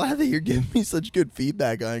I'm glad that you're giving me such good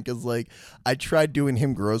feedback on it, because like I tried doing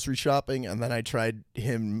him grocery shopping, and then I tried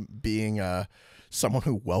him being someone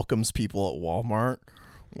who welcomes people at Walmart.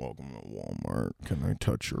 Welcome to Walmart. Can I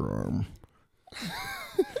touch your arm?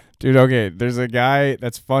 Dude, okay, there's a guy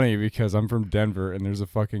that's funny because I'm from Denver, and there's a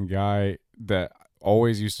fucking guy that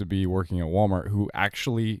always used to be working at Walmart who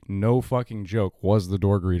actually, no fucking joke, was the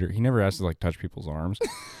door greeter. He never has to like touch people's arms,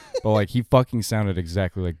 but like he fucking sounded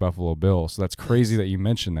exactly like Buffalo Bill. So that's crazy that you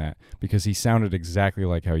mentioned that because he sounded exactly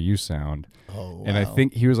like how you sound. Oh, wow. And I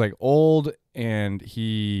think he was like old and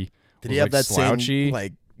he did was, he have like, that slouchy. same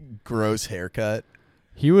like gross haircut?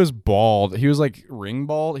 He was bald. He was like ring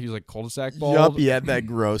bald. He was like cul-de-sac bald. Yup, he had that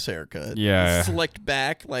gross haircut. Yeah. Slicked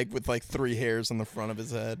back, like with like 3 hairs on the front of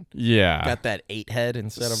his head. Yeah. Got that 8 head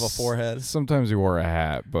instead of a 4 head. Sometimes he wore a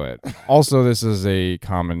hat, but also this is a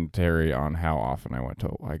commentary on how often I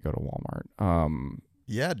go to Walmart.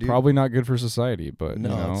 Yeah, dude. Probably not good for society, but No,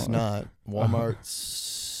 you know, it's not. Walmart's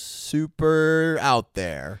super out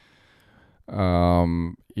there.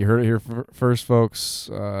 You heard it here first, folks.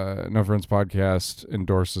 No Friends Podcast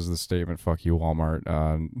endorses the statement "Fuck you, Walmart."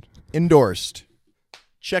 Endorsed.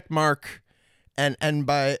 Check mark. And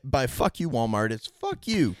by fuck you, Walmart, it's fuck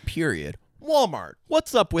you, period. Walmart.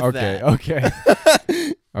 What's up with that? Okay.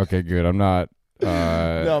 Okay, good. I'm not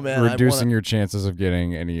No, man, I reducing wanna- your chances of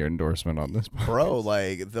getting any endorsement on this. Bro,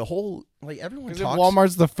 like the whole like everyone Because if talks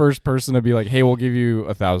Walmart's the first person to be like, "Hey, we'll give you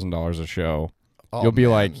 $1,000 a show," Oh, you'll be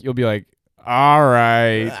man. like, "All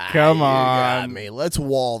right, come You got on." me. Let's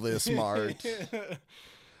wall this, Mart.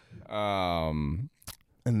 And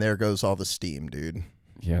there goes all the steam, dude.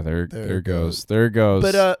 Yeah, there There goes. There goes.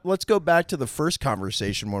 But let's go back to the first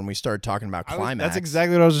conversation when we started talking about climax. That's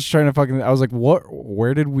exactly what I was just trying to fucking. I was like, "What?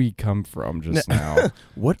 Where did we come from just now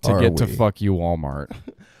what to are get to we? fuck you, Walmart?"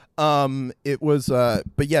 It was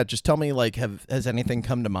but yeah, just tell me like has anything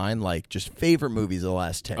come to mind, like just favorite movies of the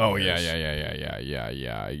last 10 Oh years? yeah.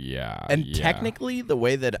 And yeah. technically the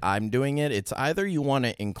way that I'm doing it, it's either you want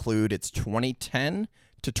to include it's 2010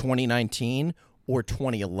 to 2019 or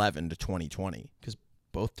 2011 to 2020 because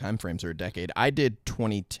both time frames are a decade. I did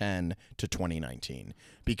 2010 to 2019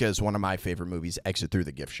 because one of my favorite movies, Exit Through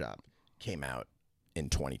the Gift Shop, came out in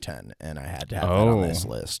 2010 and I had to have that on this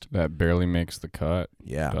list. That barely makes the cut,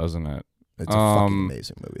 Yeah. doesn't it? It's a fucking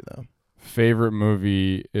amazing movie though. Favorite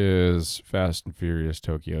movie is Fast and Furious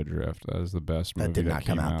Tokyo Drift. That is the best movie That did not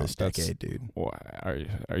came come out this decade, dude.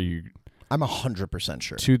 Are you I'm 100%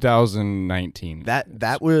 sure. 2019?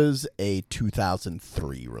 That was a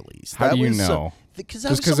 2003 release. How that do you was know? Because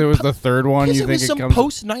Just because it was the third one, you it think was it some comes?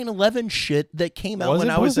 post 9/11 shit that came out Was when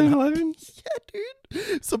it I was in 9/11? Yeah,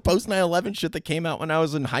 dude. Some post 9/11 shit that came out when I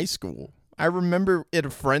was in high school. I remember at a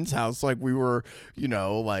friend's house, like we were,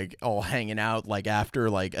 like all hanging out, like after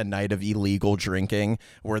like a night of illegal drinking.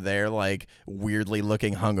 We're there, like weirdly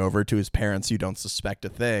looking hungover to his parents. You don't suspect a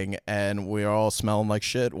thing, and we're all smelling like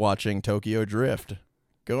shit watching Tokyo Drift.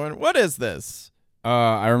 Going, what is this?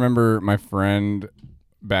 I remember my friend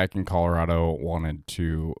back in Colorado wanted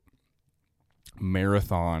to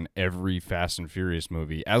marathon every Fast and Furious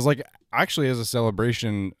movie as a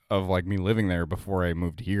celebration of like me living there before I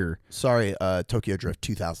moved here. Sorry, Tokyo Drift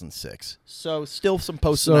 2006. So still some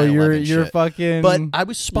post. So you're shit. fucking. But I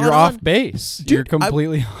was spot you're on. off base. Dude, you're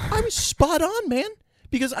completely. I was spot on, man.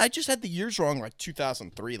 Because I just had the years wrong, like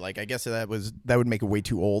 2003. Like I guess that would make it way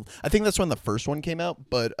too old. I think that's when the first one came out.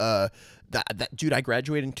 But that dude, I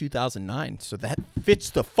graduated in 2009, so that fits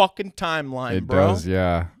the fucking timeline, It bro. does,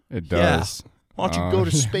 yeah. It does. Why don't you go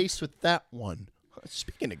to space with that one?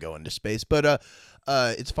 Speaking of going to space, but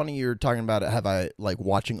it's funny you're talking about it. Have I like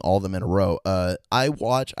watching all of them in a row? I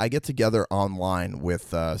get together online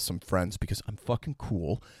with some friends because I'm fucking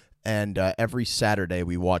cool. And every Saturday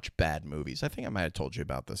we watch bad movies. I think I might have told you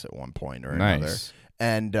about this at one point or another. Nice.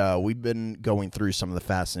 And we've been going through some of the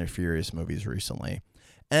Fast and Furious movies recently.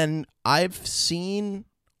 And I've seen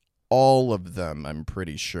all of them, I'm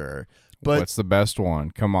pretty sure. But what's the best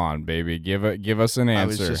one? Come on, baby. Give us an answer. I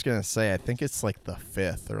was just going to say, I think it's like the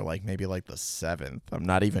 5th or like maybe like the 7th. I'm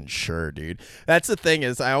not even sure, dude. That's the thing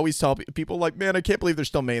is I always tell people like, man, I can't believe they're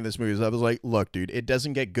still making this movie. I was like, look, dude, it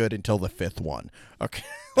doesn't get good until the 5th one. Okay.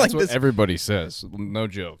 That's what everybody says. No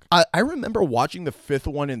joke. I remember watching the 5th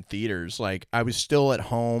one in theaters. Like I was still at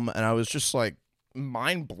home and I was just like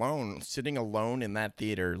mind blown sitting alone in that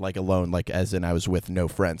theater, like alone, like as in I was with no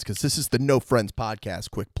friends, because this is the No Friends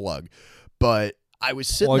podcast, quick plug. But I was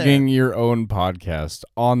sitting plugging there. your own podcast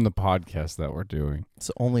on the podcast that we're doing. It's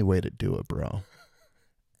the only way to do it, bro.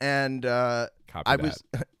 And Copy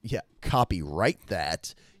that. Copyright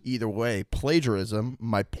that. Either way, plagiarism.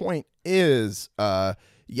 My point is, I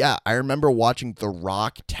remember watching The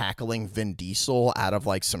Rock tackling Vin Diesel out of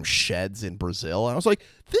like some sheds in Brazil. And I was like,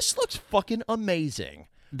 this looks fucking amazing.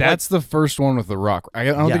 That's the first one with The Rock. I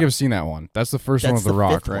don't think I've seen that one. That's the first one with The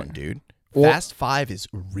Rock, 5th right? one, dude. Well, Fast 5 is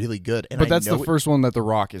really good. And but that's the first one that The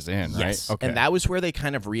Rock is in, right? Yes. Okay. And that was where they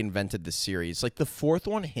kind of reinvented the series. Like the 4th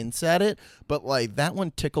one hints at it, but like that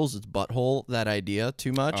one tickles its butthole, that idea,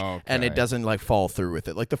 too much. Okay. And it doesn't like follow through with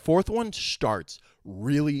it. Like the 4th one starts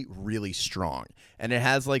really, really strong. And it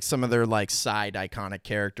has like some of their like side iconic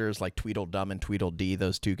characters like Tweedledum and Tweedledee,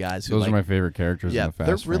 those two guys. Those are my favorite characters in the Fast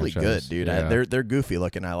they're really franchise. good, dude. Yeah. They're goofy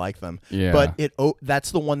looking. I like them. Yeah. But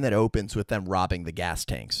that's the one that opens with them robbing the gas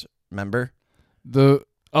tanks. Remember? Yeah.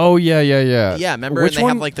 Yeah, remember? Which and they one?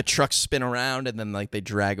 have like the trucks spin around and then like they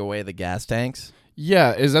drag away the gas tanks.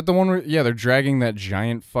 Yeah, is that the one where they're dragging that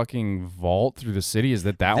giant fucking vault through the city? Is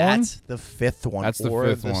that one? That's the 5th one. That's the or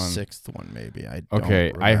 5th the one. 6th one, maybe. I don't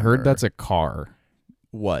I heard remember. that's a car.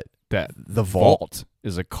 What? That The vault?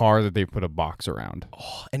 is a car that they put a box around.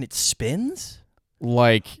 Oh, and it spins?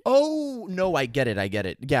 Like, Oh, no, I get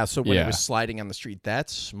it. Yeah, so when Yeah. it was sliding on the street,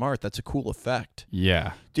 that's smart. That's a cool effect.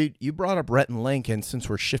 yeah. Dude, you brought up Rhett and Link, and since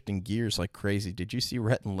we're shifting gears like crazy, did you see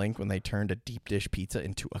Rhett and Link when they turned a deep dish pizza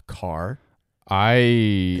into a car? They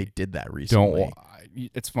I did that recently.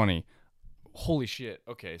 it's funny. Holy shit.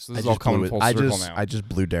 Okay, so I this is all just blew coming it- full I circle just, now. I just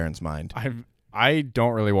blew Darren's mind. I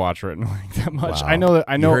don't really watch Written Link that much. Wow. I know that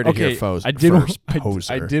I You know. heard it here Okay, first, I did. I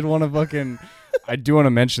poser. did want to fucking. I do want to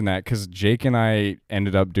mention that because Jake and I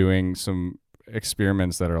ended up doing some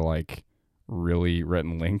experiments that are like really Rhett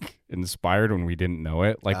and Link inspired when we didn't know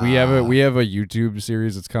it. Like we have a YouTube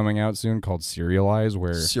series that's coming out soon called Serialize,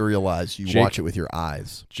 where Serialize. You Jake- watch it with your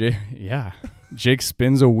eyes. Jake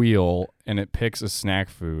spins a wheel and it picks a snack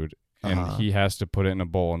food, and Uh-huh. he has to put it in a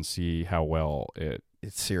bowl and see how well it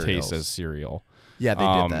It's cereal. tastes as cereal. Yeah, they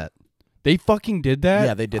did that. They fucking did that?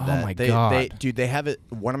 Yeah, they did that. Oh my they, god. They have it.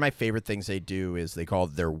 One of my favorite things they do is they call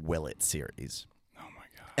it their Will It series. Oh my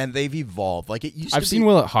god. And they've evolved. Like it used I've to seen be,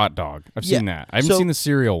 Will It Hot Dog. I've Yeah, seen that. I haven't so seen the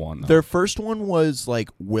cereal one though. Their first one was like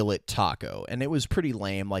Will It Taco, and it was pretty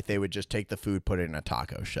lame. Like they would just take the food, put it in a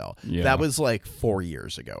taco shell. Yeah. That was like 4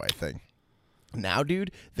 years ago, I think. Now,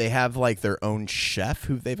 dude, they have like their own chef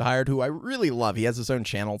who they've hired, who I really love. He has his own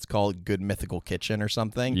channel. It's called Good Mythical Kitchen or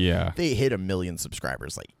something. Yeah. They hit 1 million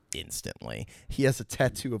subscribers like instantly. He has a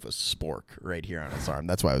tattoo of a spork right here on his arm.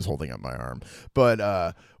 That's why I was holding up my arm.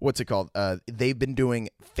 But what's it called? They've been doing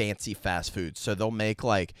fancy fast food. So they'll make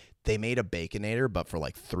like, they made a Baconator, but for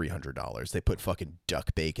like $300. They put fucking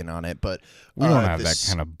duck bacon on it. But We don't have that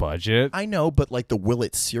kind of budget. I know, but like the Will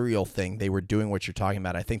It cereal thing, they were doing what you're talking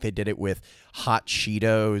about. I think they did it with hot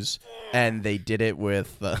Cheetos, and they did it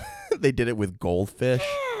with they did it with Goldfish.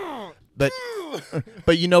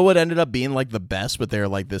 But you know what ended up being like the best? But they're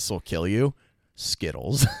like, this will kill you.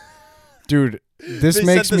 Skittles. Dude, this They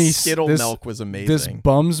makes said the me Skittle this, milk was This amazing.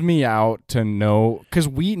 bums me out to know because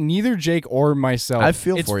neither Jake or myself. I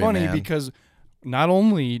feel it's for you, funny man. because not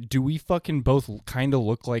only do we fucking both kind of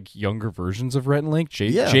look like younger versions of Rhett and Link.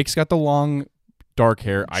 Yeah. Jake's got the long dark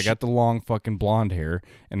hair. I got the long fucking blonde hair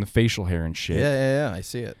and the facial hair and shit. Yeah. I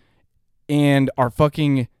see it. And our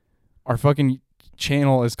fucking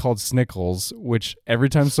channel is called Snickles, which every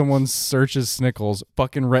time someone searches Snickles,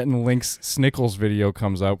 fucking Rhett and Link's Snickles video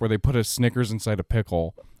comes up where they put a Snickers inside a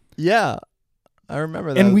pickle. Yeah, I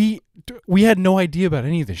remember that. And we had no idea about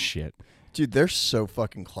any of this shit. Dude, they're so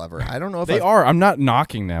fucking clever. I don't know if They are. I'm not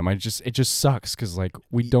knocking them. It just sucks because like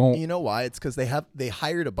we don't. You know why? It's because they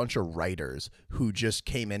hired a bunch of writers who just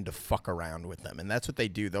came in to fuck around with them, and that's what they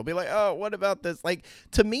do. They'll be like, "Oh, what about this?" Like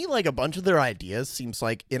to me, like a bunch of their ideas seems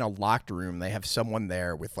like in a locked room they have someone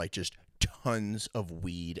there with like just tons of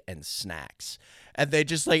weed and snacks, and they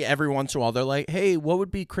just like every once in a while they're like, "Hey, what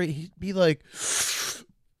would be crazy?" He'd be like,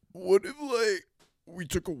 "What if like we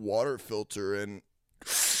took a water filter and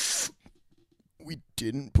we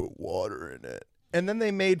didn't put water in it?" And then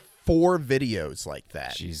they made 4 videos like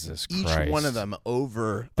that. Jesus Each Christ. one of them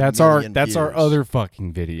over. That's a our million our views. other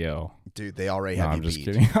fucking video. Dude, they already No, have I'm you just beat.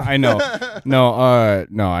 kidding. I know. No,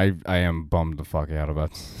 I am bummed the fuck out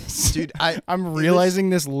about this. Dude, I'm realizing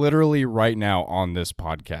this literally right now on this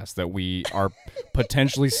podcast that we are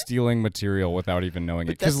potentially stealing material without even knowing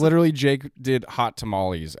it. Because literally Jake did hot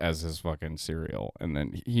tamales as his fucking cereal, and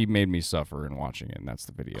then he made me suffer in watching it, and that's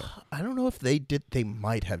the video. I don't know if they did. They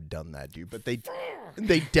might have done that, dude. But they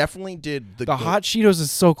definitely did The hot Cheetos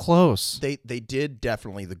is so close. They did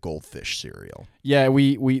definitely the goldfish cereal. Yeah,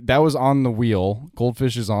 we that was on the wheel.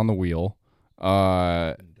 Goldfish is on the wheel.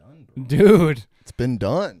 Dude, It's been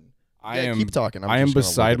done. I keep talking. I am just gonna look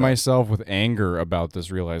beside it up. myself with anger about this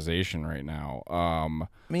realization right now. I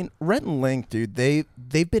mean, Rhett and Link, dude, they've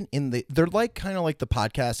been in they're like kind of like the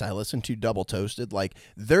podcast I listen to, Double Toasted. Like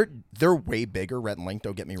they're way bigger, Rhett and Link,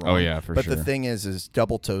 don't get me wrong. Oh, yeah, for but sure. the thing is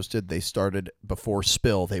Double Toasted, they started before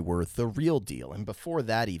Spill, they were the real deal. And before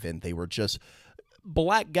that even, they were just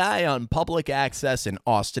black guy on public access in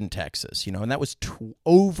Austin, Texas, you know, and that was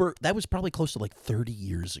that was probably close to like 30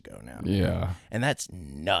 years ago now. Yeah. And that's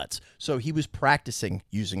nuts. So he was practicing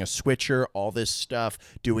using a switcher, all this stuff,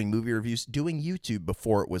 doing movie reviews, doing YouTube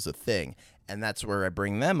before it was a thing. And that's where I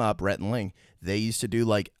bring them up, Rhett and Link. They used to do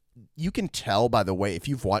like, you can tell by the way, if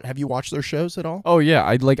have you watched their shows at all? Oh yeah,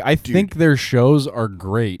 I think their shows are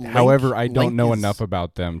great. However, I don't Link know is- enough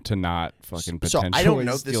about them to not fucking So potentially I don't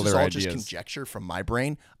know. This steal is their all ideas. just conjecture from my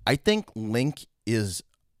brain. I think Link is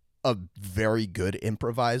a very good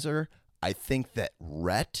improviser. I think that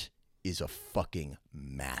Rhett is a fucking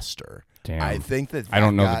master. Damn. I think that I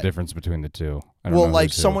don't know guy- the difference between the two. I don't Well, know like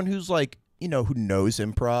the two. someone who's like, you know, who knows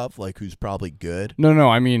improv, like who's probably good. No,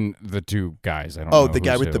 I mean the two guys. I don't know. Oh, the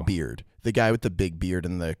guy who's with the who. beard. The guy with the big beard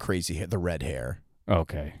and the crazy hair, the red hair.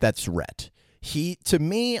 Okay. That's Rhett. To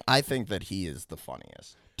me, I think that he is the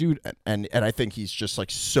funniest. Dude, And I think he's just like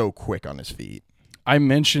so quick on his feet. I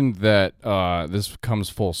mentioned that this comes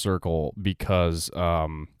full circle because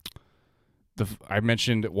I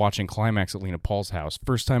mentioned watching Climax at Lena Paul's house.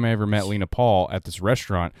 First time I ever met Lena Paul at this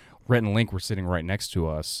restaurant, Rhett and Link were sitting right next to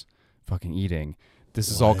us, fucking eating. This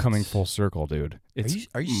is all What? coming full circle, dude. It's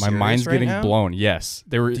Are you my serious mind's right getting now? blown. Yes,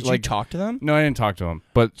 they were Did like you talk to them? No, I didn't talk to him,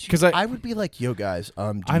 but because I would be like, yo, guys, do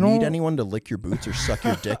I you don't- need anyone to lick your boots or suck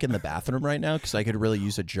your dick in the bathroom right now? Because I could really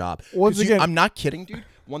use a job. Once 'Cause again- I'm not kidding, dude.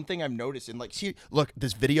 One thing I've noticed, and like, see, look,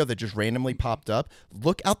 this video that just randomly popped up,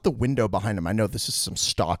 look out the window behind him. I know this is some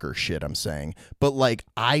stalker shit I'm saying, but like,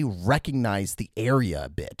 I recognize the area a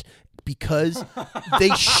bit because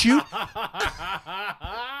they shoot.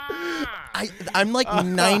 I'm like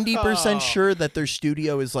 90% sure that their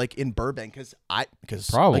studio is like in Burbank because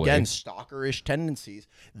Probably. again, stalkerish tendencies.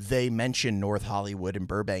 They mention North Hollywood and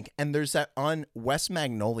Burbank, and there's that on West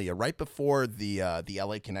Magnolia right before the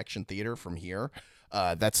LA Connection Theater from here.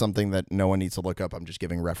 That's something that no one needs to look up. I'm just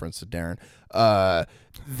giving reference to Darren.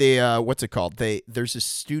 What's it called? There's a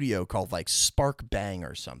studio called like Spark Bang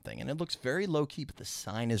or something, and it looks very low key, but the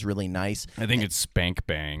sign is really nice. I think it's Spank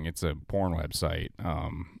Bang. It's a porn website.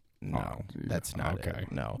 No, that's not okay.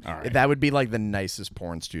 it. No, All right. that would be like the nicest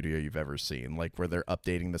porn studio you've ever seen, like where they're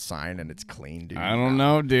updating the sign and it's clean, dude. I don't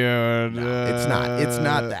know, dude. No, it's not. It's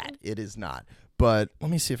not that. It is not. But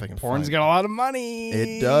let me see if I can. Porn's find got a lot of money.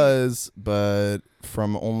 It does, but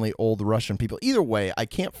from only old Russian people. Either way, I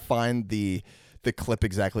can't find the clip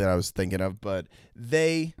exactly that I was thinking of, but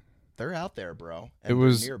they're out there, bro. And It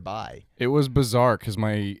was- they're nearby. It was bizarre because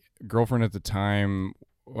my girlfriend at the time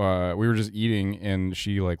we were just eating, and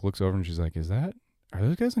she like looks over and she's like, are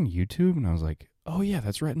those guys on YouTube? And I was like, oh yeah,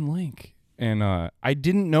 that's Rhett and Link. And I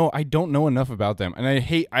don't know enough about them.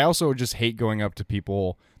 And I also just hate going up to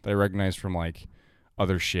people that I recognize from like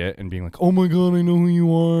other shit and being like, oh my God, I know who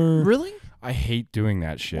you are. Really? I hate doing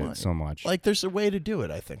that shit Why? so much. Like, there's a way to do it,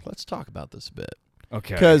 I think. Let's talk about this a bit.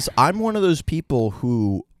 Okay. Because I'm one of those people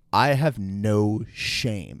who I have no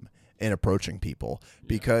shame in approaching people,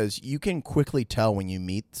 because you can quickly tell when you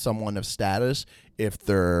meet someone of status if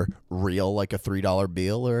they're real, like a $3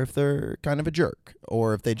 bill, or if they're kind of a jerk,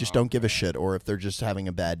 or if they just don't give a shit, or if they're just having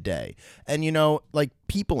a bad day. And, like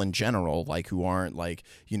people in general, like who aren't like,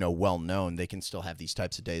 well known, they can still have these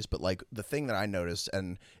types of days. But like the thing that I noticed,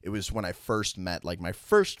 and it was when I first met like my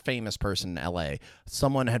first famous person in LA,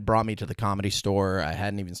 someone had brought me to the Comedy Store. I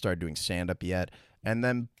hadn't even started doing stand-up yet. And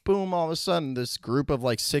then, boom, all of a sudden, this group of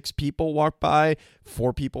like 6 people walk by,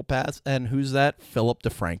 4 people pass, and who's that? Philip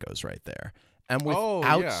DeFranco's right there. And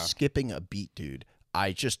without skipping a beat, dude,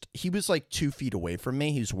 he was like 2 feet away from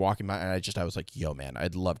me. He was walking by, and I was like, yo, man,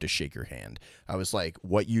 I'd love to shake your hand. I was like,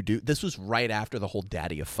 what you do? This was right after the whole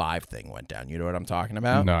Daddy of 5 thing went down. You know what I'm talking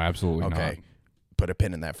about? No, absolutely not. Okay. Put a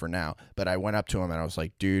pin in that for now. But I went up to him and I was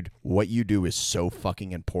like, dude, what you do is so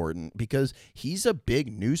fucking important, because he's a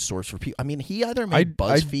big news source for people. I mean, he either made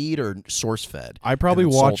BuzzFeed or SourceFed. I probably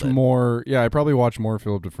watch more. Yeah, I probably watch more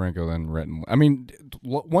Philip DeFranco than Rhett and Link. I mean,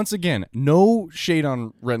 once again, no shade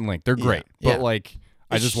on Rhett and Link. They're great. Yeah. But like,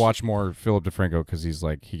 I just watch more Philip DeFranco because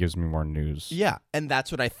he gives me more news. Yeah. And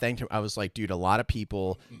that's what I thanked him. I was like, dude, a lot of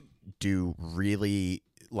people do really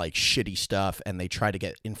like shitty stuff, and they try to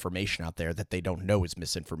get information out there that they don't know is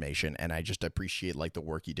misinformation, and I just appreciate like the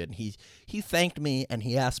work he did. And he thanked me, and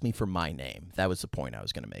he asked me for my name. That was the point I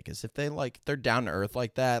was gonna make, is if they're down to earth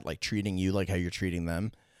like that, like treating you like how you're treating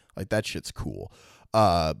them, like that shit's cool.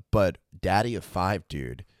 But Daddy of 5,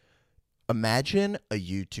 dude, imagine a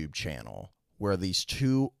YouTube channel where these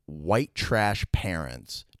 2 white trash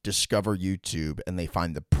parents discover YouTube and they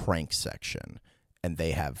find the prank section, and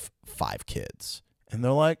they have 5 kids. And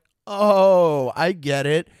they're like, oh, I get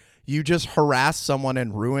it. You just harass someone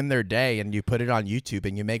and ruin their day, and you put it on YouTube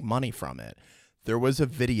and you make money from it. There was a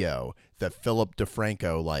video that Philip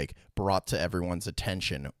DeFranco like brought to everyone's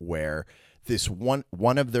attention where this one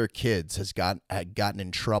of their kids had gotten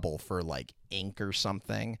in trouble for like ink or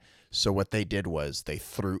something. So what they did was they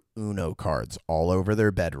threw Uno cards all over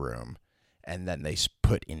their bedroom, and then they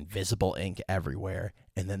put invisible ink everywhere.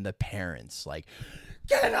 And then the parents like,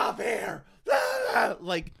 get up here.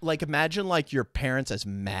 Like imagine like your parents as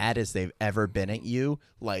mad as they've ever been at you,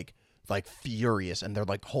 like furious, and they're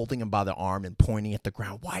like holding him by the arm and pointing at the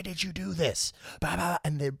ground. Why did you do this? Blah, blah,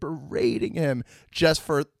 and they're berating him, just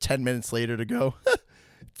for 10 minutes later to go,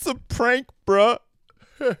 it's a prank, bruh.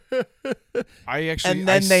 And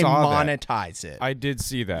then they monetize it. I did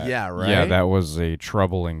see that. Yeah, right? Yeah, that was a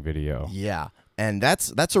troubling video. Yeah. And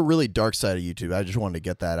that's a really dark side of YouTube. I just wanted to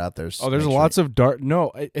get that out there. Oh, there's lots of dark.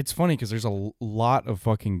 No, it's funny because there's a lot of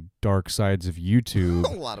fucking dark sides of YouTube. A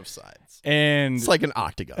lot of sides. And it's like an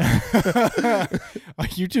octagon.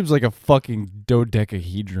 YouTube's like a fucking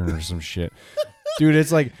dodecahedron or some shit. Dude,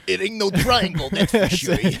 it's like... It ain't no triangle, that's for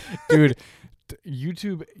sure. Dude,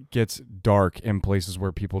 YouTube gets dark in places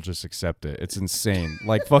where people just accept it. It's insane.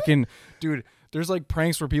 Like fucking... Dude, there's like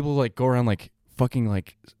pranks where people like go around like... fucking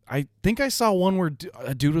like, I think I saw one where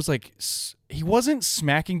a dude was like, he wasn't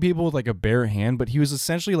smacking people with like a bare hand, but he was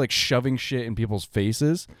essentially like shoving shit in people's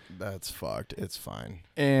faces. That's fucked. It's fine.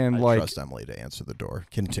 And I like, trust Emily to answer the door.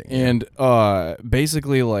 Continue. And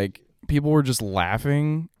basically like people were just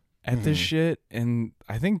laughing at this shit, and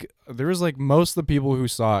I think there was like most of the people who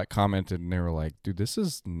saw it commented, and they were like, dude, this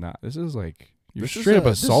is like, you're straight up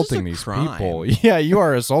assaulting these people. Yeah, you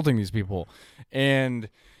are assaulting these people.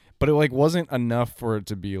 But it like wasn't enough for it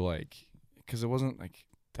to be like, because it wasn't like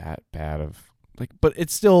that bad of like, but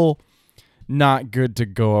it's still not good to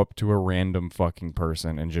go up to a random fucking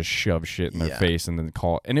person and just shove shit in their face and then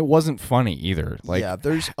call. And it wasn't funny either. Like, yeah,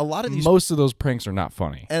 there's a lot of these. Most of those pranks are not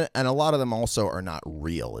funny, and a lot of them also are not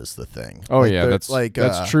real. Is the thing. Oh like, yeah,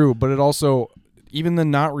 that's true. But it also, even the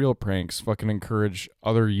not real pranks fucking encourage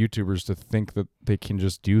other YouTubers to think that they can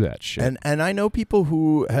just do that shit. And I know people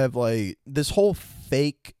who have like this whole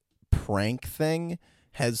fake prank thing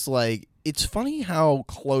has like, it's funny how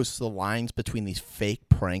close the lines between these fake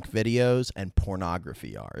prank videos and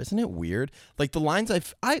pornography are. Isn't it weird? Like the lines I'm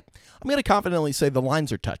going to confidently say the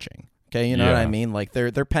lines are touching, Okay, you know what I Yeah. mean? Like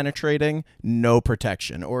they're penetrating, no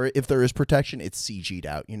protection, or if there is protection, it's CG'd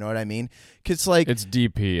out. You know what I mean? Because like It's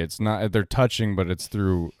DP. It's not. They're touching, but it's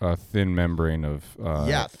through a thin membrane of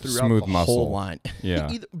throughout smooth the muscle. whole line.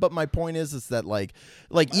 Yeah. But my point is that like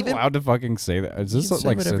Am I even allowed to fucking say that? Is you this can say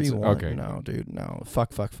like whatever you want. Okay. No, dude, no.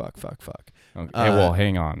 Fuck. Okay. Well,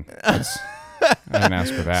 hang on. I didn't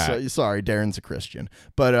ask for that. So, sorry, Darren's a Christian,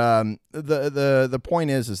 but the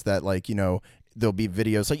point is that like there'll be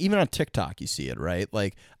videos like even on TikTok you see it, right?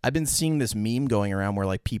 Like I've been seeing this meme going around where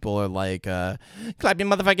like people are like clap your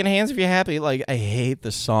motherfucking hands if you're happy. Like I hate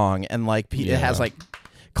the song and like it has like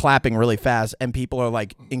clapping really fast and people are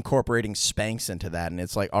like incorporating Spanx into that and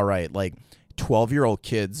it's like all right, like 12-year-old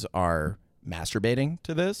kids are masturbating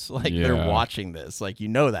to this, like they're watching this, like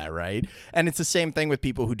that, right? And it's the same thing with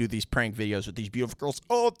people who do these prank videos with these beautiful girls.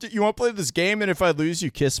 Oh, you want to play this game and if I lose you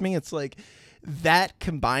kiss me? It's like that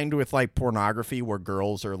combined with like pornography where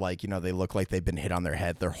girls are like they look like they've been hit on their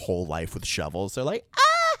head their whole life with shovels. They're like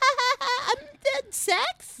I'm dead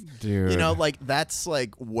sex, dude. Like that's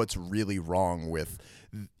like what's really wrong with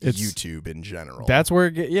YouTube in general. That's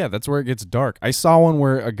where that's where it gets dark. I saw one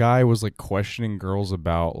where a guy was like questioning girls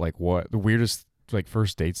about like what the weirdest like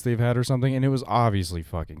first dates they've had or something, and it was obviously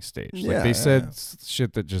fucking staged. Like they said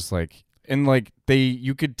shit that just like and like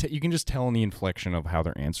you can just tell in the inflection of how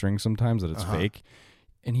they're answering sometimes that it's fake.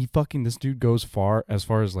 And this dude goes as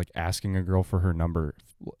far as like asking a girl for her number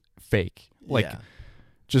fake. Like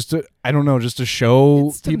just to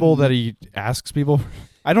show people that he asks people.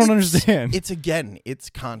 I don't understand. It's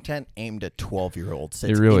content aimed at 12-year-olds.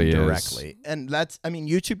 It really indirectly. is. And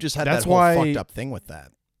YouTube just had That's that whole why, fucked up thing with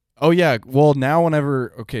that. Oh yeah. Well, now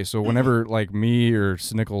whenever like me or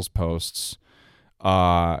Snickles posts,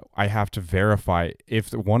 I have to verify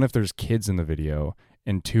if there's kids in the video,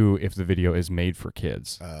 and 2, if the video is made for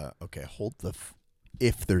kids. Okay, hold the.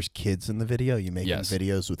 If there's kids in the video, you making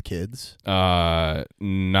videos with kids? No,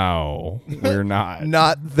 we're not.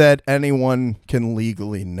 Not that anyone can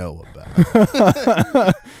legally know about.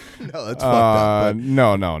 No, that's fucked up.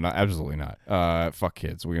 No, absolutely not. Fuck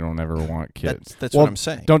kids. We don't ever want kids. That's what I'm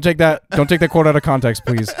saying. Don't take that quote out of context,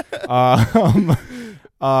 please.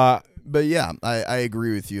 But yeah, I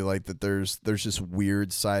agree with you. Like that, there's this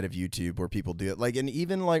weird side of YouTube where people do it. Like, and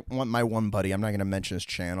even like my one buddy, I'm not gonna mention his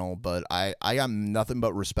channel, but I got nothing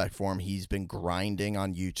but respect for him. He's been grinding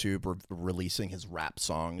on YouTube, releasing his rap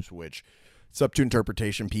songs, which it's up to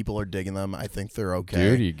interpretation. People are digging them. I think they're okay.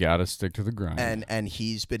 Dude, you gotta stick to the grind. And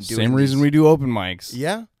he's been doing same reason we do open mics.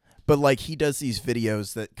 Yeah. But like he does these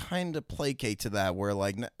videos that kind of placate to that where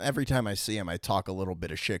like every time I see him, I talk a little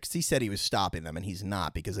bit of shit because he said he was stopping them and he's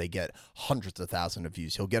not because they get hundreds of thousands of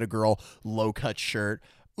views. He'll get a girl, low cut shirt,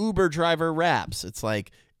 Uber driver raps. It's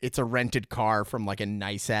like it's a rented car from like a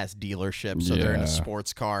nice ass dealership. So they're in a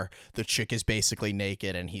sports car. The chick is basically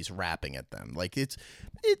naked and he's rapping at them. Like it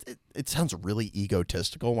sounds really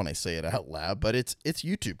egotistical when I say it out loud, but it's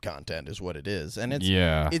YouTube content is what it is. And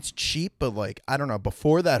it's cheap, but like, I don't know,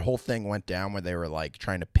 before that whole thing went down where they were like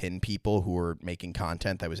trying to pin people who were making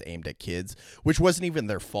content that was aimed at kids, which wasn't even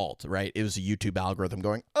their fault, right? It was a YouTube algorithm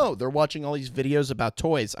going, oh, they're watching all these videos about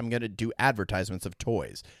toys. I'm going to do advertisements of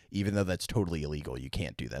toys, even though that's totally illegal. You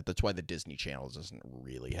can't do that. That's why the Disney Channel doesn't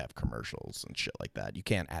really have commercials and shit like that. You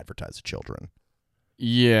can't advertise to children.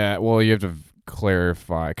 Yeah, well, you have to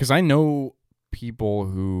clarify because I know people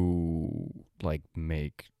who like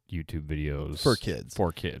make YouTube videos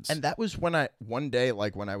for kids. And that was when one day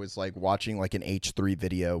when I was like watching like an H3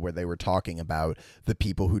 video where they were talking about the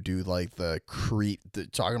people who do like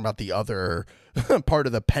talking about the other part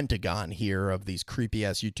of the Pentagon here of these creepy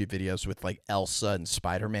ass YouTube videos with like Elsa and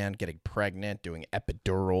Spider-Man getting pregnant, doing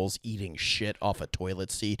epidurals, eating shit off a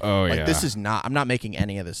toilet seat. Oh, like, yeah. This is not, I'm not making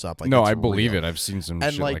any of this up. Like, no, it's I believe real. it. I've seen some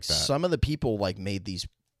and shit like that. Some of the people like made these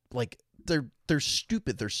like they're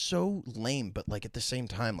stupid, they're so lame, but like at the same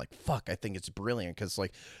time, like fuck, I think it's brilliant because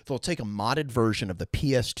like they'll take a modded version of the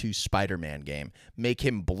PS2 Spider-Man game, make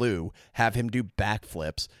him blue, have him do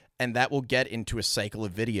backflips, and that will get into a cycle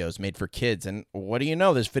of videos made for kids. And what do you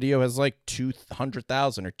know, this video has like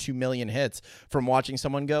 200,000 or 2 million hits from watching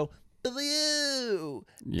someone go blue,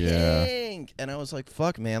 pink. And I was like,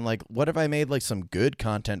 fuck, man, like what if I made like some good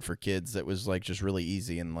content for kids that was like just really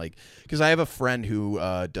easy? And like, because I have a friend who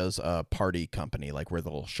does a party company, like where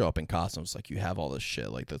they'll show up in costumes, like you have all this shit,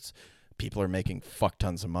 like that's people are making fuck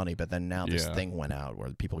tons of money, but then now this thing went out where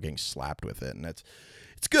people are getting slapped with it, and it's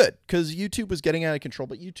good because YouTube was getting out of control,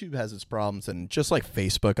 but YouTube has its problems. And just like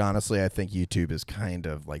Facebook, honestly, I think YouTube is kind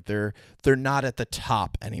of like they're not at the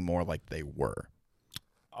top anymore like they were.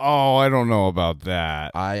 Oh, I don't know about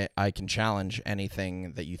that. I can challenge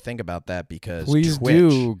anything that you think about that because Please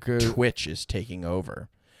do, 'cause- Twitch is taking over.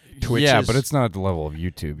 Twitch yeah, is, but it's not at the level of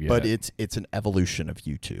YouTube yet. But it's an evolution of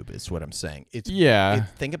YouTube, is what I'm saying.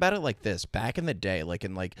 Think about it like this. Back in the day,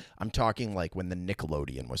 I'm talking like when the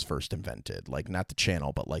Nickelodeon was first invented, like not the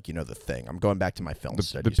channel, but like the thing. I'm going back to my film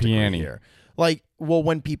studies degree piano. here.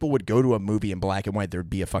 When people would go to a movie in black and white, there'd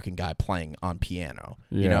be a fucking guy playing on piano.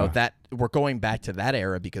 Yeah. That we're going back to that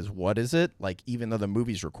era because what is it? Like, even though the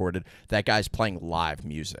movie's recorded, that guy's playing live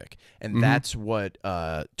music. And that's what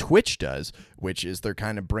Twitch does, which is they're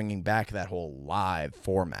kind of bringing back that whole live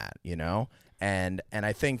format, And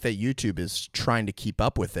I think that YouTube is trying to keep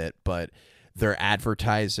up with it, but their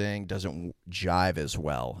advertising doesn't jive as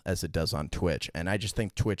well as it does on Twitch. And I just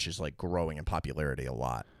think Twitch is like growing in popularity a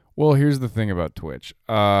lot. Well, here's the thing about Twitch.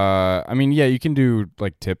 I mean, yeah, you can do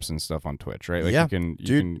like tips and stuff on Twitch, right? Like yeah,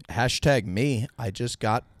 you can hashtag me. I just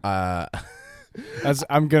got I'm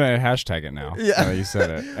gonna hashtag it now. Yeah. You said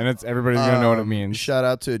it, and it's everybody's gonna know what it means. Shout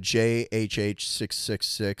out to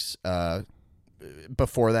JHH666.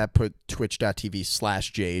 Before that, put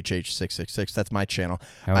twitch.tv/JHH666. That's my channel.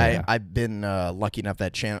 Hell yeah. I've been lucky enough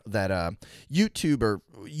that YouTubers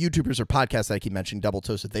or podcasts that I keep mentioning, Double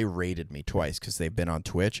Toasted, they rated me twice because they've been on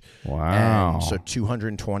Twitch. Wow. And so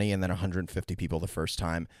 220 and then 150 people the first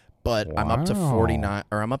time. But I'm up to 49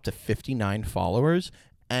 or I'm up to 59 followers.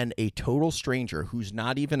 And a total stranger who's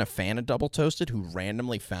not even a fan of Double Toasted who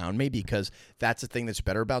randomly found me, because that's the thing that's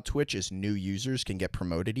better about Twitch is new users can get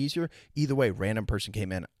promoted easier. Either way, random person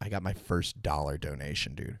came in. I got my first $1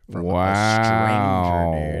 donation, dude. From a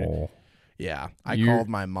stranger, dude. Yeah. I called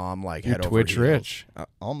my mom like you're head over Twitch heels. rich.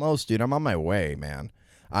 Almost, dude. I'm on my way, man.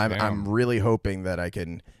 I'm really hoping that I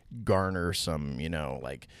can garner some,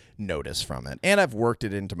 notice from it. And I've worked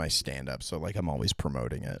it into my stand-up, so I'm always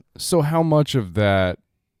promoting it. So how much of that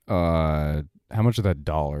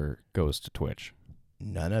dollar goes to Twitch?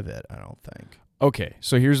 None of it, I don't think. Okay,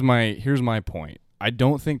 so here's my point. I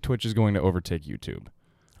don't think Twitch is going to overtake YouTube.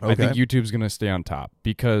 Okay. I think YouTube's going to stay on top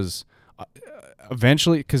because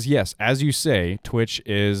eventually, because yes, as you say, Twitch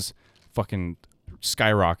is fucking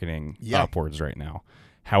skyrocketing upwards right now.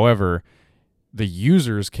 However, the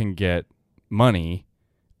users can get money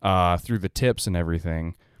through the tips and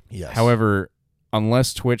everything. Yes. However,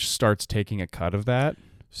 unless Twitch starts taking a cut of that,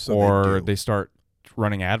 they start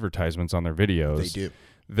running advertisements on their videos. They do.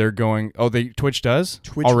 They're going. Oh, Twitch does.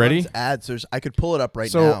 Twitch already runs ads. I could pull it up now.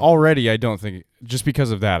 So already, I don't think just because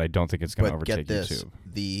of that, I don't think it's going to overtake YouTube.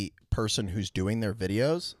 The person who's doing their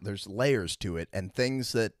videos, there's layers to it, and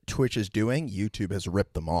things that Twitch is doing, YouTube has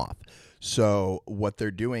ripped them off. So what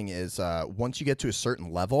they're doing is once you get to a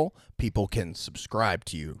certain level, people can subscribe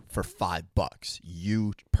to you for $5.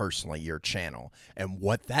 You personally, your channel. And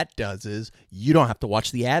what that does is you don't have to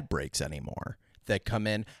watch the ad breaks anymore that come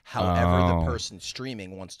in however the person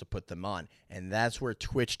streaming wants to put them on. And that's where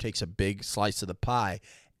Twitch takes a big slice of the pie.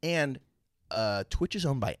 And Twitch is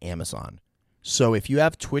owned by Amazon. So if you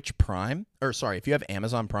have if you have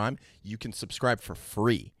Amazon Prime, you can subscribe for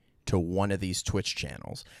free to one of these Twitch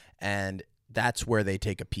channels. And that's where they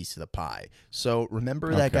take a piece of the pie. So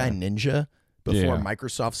remember that guy Ninja before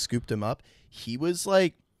Microsoft scooped him up? He was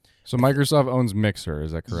like... So Microsoft owns Mixer,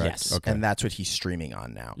 is that correct? Yes, and that's what he's streaming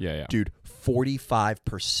on now. Yeah. Dude,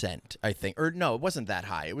 45%, I think. Or no, it wasn't that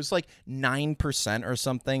high. It was like 9% or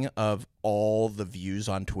something of all the views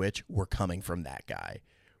on Twitch were coming from that guy.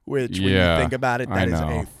 Which, when you think about it, that is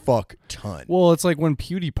a fuck ton. Well, it's like when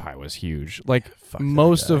PewDiePie was huge. Like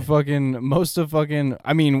most of fucking.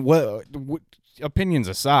 I mean, what opinions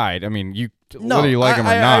aside? I mean, whether you like him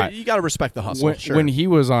or not, you got to respect the hustle. When he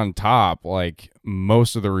was on top, like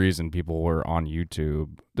most of the reason people were on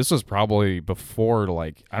YouTube. This was probably before,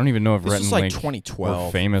 like, I don't even know if Rhett and Link 2012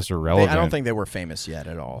 were famous or relevant. I don't think they were famous yet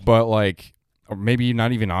at all. But like, or maybe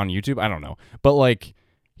not even on YouTube. I don't know. But like.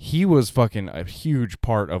 He was fucking a huge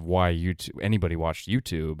part of why anybody watched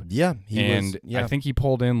YouTube. Yeah, I think he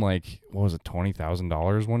pulled in like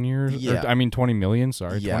 $20,000 one year. Yeah, $20 million.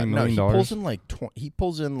 Sorry, $20 million. He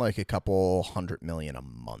pulls in like a couple $100 million a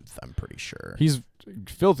month. I'm pretty sure he's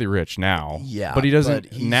filthy rich now. Yeah, but he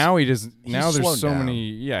doesn't. Now he does. Now there's so down. many.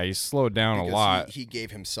 Yeah, he's slowed down a lot. He gave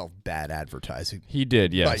himself bad advertising. He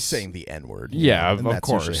did, yes, by saying the N-word. Yeah, of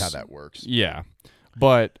course. That's usually how that works. Yeah,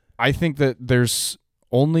 but I think that there's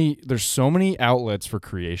so many outlets for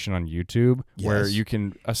creation on YouTube where you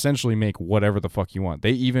can essentially make whatever the fuck you want.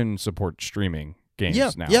 They even support streaming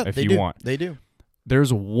games now if you want. They do.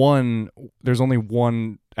 There's only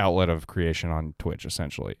one outlet of creation on Twitch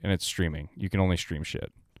essentially, and it's streaming. You can only stream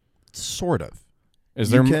shit. Sort of.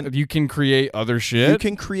 You can create other shit? You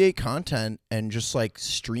can create content and just like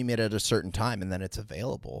stream it at a certain time and then it's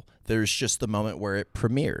available. There's just the moment where it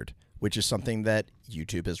premiered, which is something that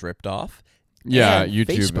YouTube has ripped off. Yeah, and YouTube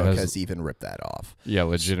Facebook has even ripped that off. Yeah,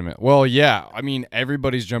 legitimate. Well, yeah. I mean,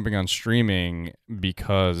 everybody's jumping on streaming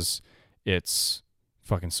because it's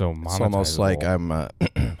fucking so monetizable. It's almost like I'm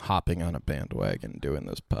hopping on a bandwagon doing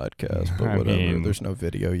this podcast, but I whatever. mean, There's no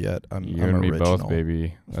video yet. I'm you and me original. both,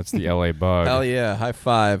 baby. That's the LA bug. Hell yeah, high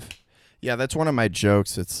five. Yeah, that's one of my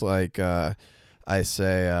jokes. It's like I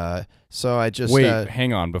say, so I just... Wait,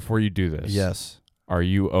 hang on. Before you do this. Yes. Are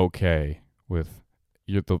you okay with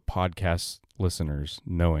the podcast listeners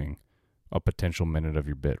knowing a potential minute of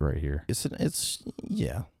your bit right here? It's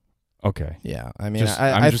yeah. Okay. Yeah, I mean, Just-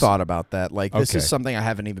 I just- thought about that. Like, this Okay. is something I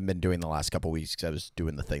haven't even been doing the last couple weeks because I was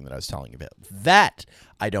doing the thing that I was telling you about. That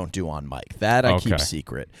I don't do on mic. That I keep Okay.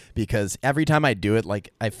 secret because every time I do it, like,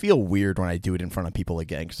 I feel weird when I do it in front of people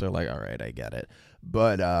again because they're like, all right, I get it.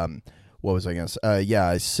 But what was I going to say? Yeah,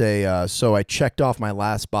 I say, so I checked off my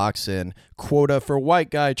last box in quota for white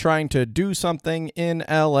guy trying to do something in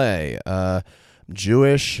L.A. I'm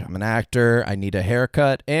Jewish. I'm an actor. I need a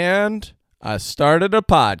haircut. And I started a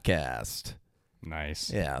podcast.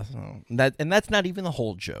 Nice. Yeah, so that's not even the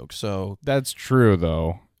whole joke. So That's true,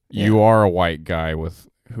 though. Yeah. You are a white guy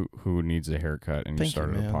who needs a haircut, and you thank you,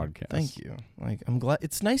 started man. a podcast. Thank you. Like, I'm glad.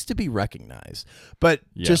 It's nice to be recognized. But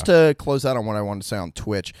Yeah. just to close out on what I wanted to say on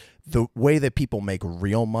Twitch, the way that people make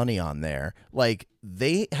real money on there, like,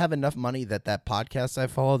 they have enough money that podcast I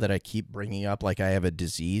follow that I keep bringing up, like, I have a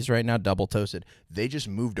disease right now, Double Toasted. They just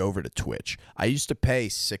moved over to Twitch. I used to pay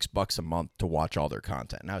 $6 a month to watch all their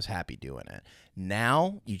content, and I was happy doing it.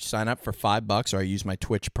 Now you sign up for $5, or I use my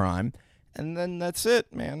Twitch Prime. And then that's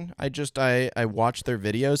it, man. I watch their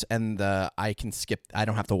videos and I can skip. I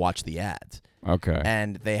don't have to watch the ads. Okay.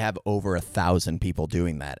 And they have over 1,000 people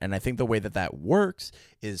doing that. And I think the way that works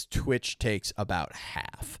is Twitch takes about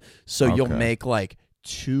half. So you'll Okay. make like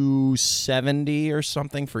 $270 or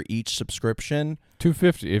something for each subscription.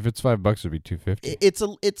 $250. If it's $5, it'd be $250.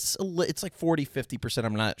 It's like 40-50%.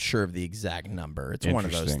 I'm not sure of the exact number. It's one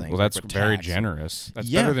of those Interesting. things. Well, that's with very tax. generous. That's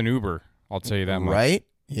Yeah. better than Uber. I'll tell you that much. Right?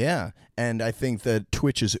 Yeah. And I think that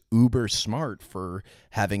Twitch is uber smart for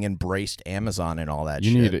having embraced Amazon and all that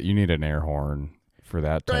shit. You need an air horn for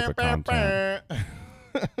that type of content.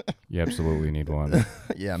 You absolutely need one.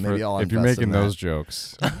 Yeah, maybe I'll if you're invest in making that. those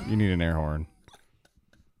jokes, you need an air horn.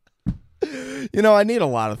 You know, I need a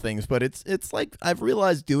lot of things, but it's like I've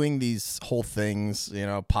realized doing these whole things, you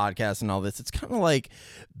know, podcasts and all this, it's kind of like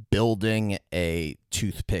building a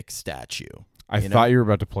toothpick statue. I You know? thought you were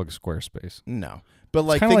about to plug Squarespace. No. But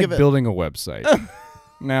like It's kind think of of like it building a website.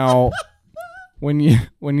 Now, when you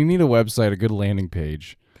need a website, a good landing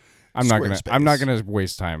page, I'm not gonna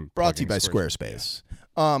waste time. brought to you by plugging Squarespace.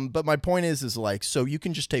 But my point is like, so you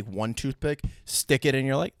can just take one toothpick, stick it, and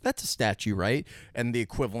you're like, that's a statue, right? And the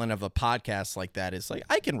equivalent of a podcast like that is like,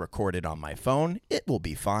 I can record it on my phone. It will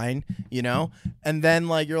be fine, you know? And then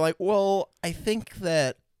like, you're like, well, I think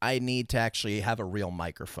that I need to actually have a real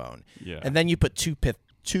microphone. Yeah. And then you put two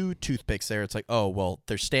toothpicks there. It's like, oh, well,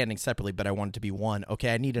 they're standing separately, but I want it to be one.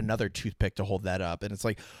 Okay, I need another toothpick to hold that up. And it's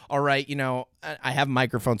like, all right, you know, I have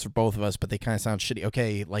microphones for both of us, but they kind of sound shitty.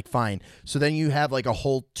 Okay, like, fine. So then you have like a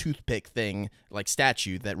whole toothpick thing, like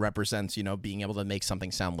statue that represents, you know, being able to make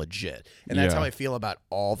something sound legit. And that's Yeah. how I feel about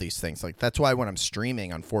all these things. Like, that's why when I'm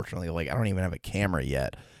streaming, unfortunately, like, I don't even have a camera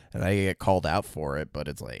yet. And I get called out for it, but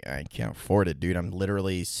it's like, I can't afford it, dude. I'm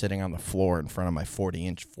literally sitting on the floor in front of my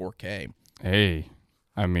 40-inch 4K. Hey,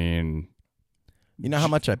 I mean, You know how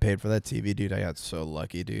much I paid for that TV, dude? I got so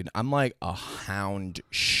lucky, dude. I'm like a hound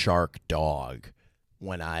shark dog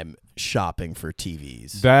when I'm shopping for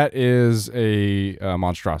TVs. that is a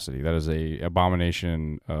monstrosity. That is a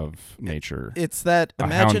abomination of nature. It's that A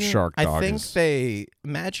imagine hound shark I dog think is- they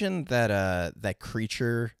imagine that that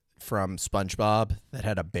creature from SpongeBob that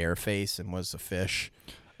had a bear face and was a fish.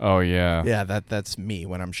 Oh yeah. Yeah, that's me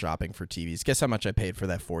when I'm shopping for TVs. Guess how much I paid for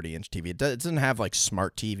that 40-inch TV? It doesn't have like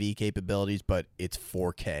smart TV capabilities, but it's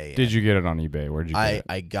 4K. Did you get it on eBay? Where'd you get it?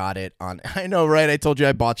 I got it on. I know, right? I told you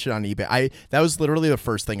I bought shit on eBay. That was literally the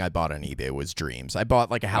first thing I bought on eBay was Dreams. I bought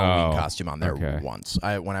like a Halloween costume on there okay. once.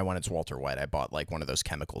 When I went to Walter White, I bought like one of those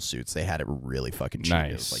chemical suits. They had it really fucking cheap.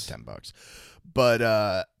 It was Nice. like $10.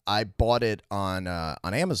 But I bought it on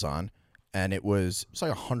Amazon. and it's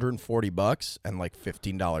like $140 and like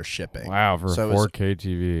 $15 shipping. Wow, for So a it was 4K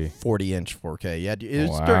TV. 40-inch 4K. Yeah, it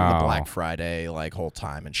was during the Wow. Black Friday like whole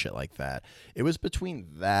time and shit like that. It was between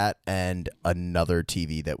that and another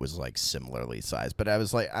TV that was like similarly sized. But I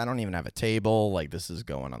was like, I don't even have a table. Like this is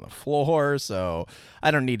going on the floor, so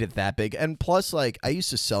I don't need it that big. And plus, like I used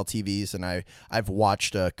to sell TVs, and I've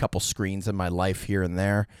watched a couple screens in my life here and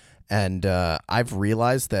there, and I've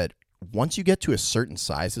realized that once you get to a certain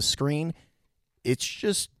size of screen, it's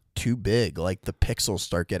just too big. Like the pixels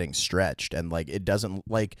start getting stretched, and like it doesn't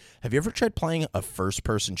like. Have you ever tried playing a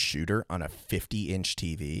first-person shooter on a 50-inch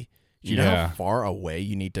TV? You know Yeah. how far away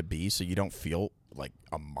you need to be so you don't feel like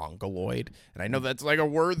a mongoloid? And I know that's like a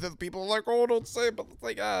word that people are like, oh, don't say it, but it's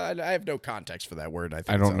like I have no context for that word. I think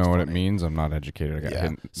I it don't sounds know what it funny. means. I'm not educated. I got hit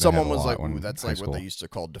in the Someone head a was lot like, when ooh, in that's high like what school. they used to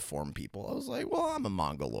call deformed people. I was like, well, I'm a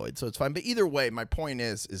mongoloid, so it's fine. But either way, my point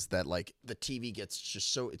is that like the TV gets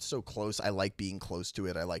just it's so close. I like being close to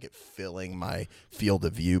it. I like it filling my field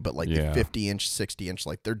of view. But like the Yeah. 50-inch, 60-inch,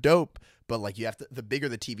 like they're dope. But like you have to, the bigger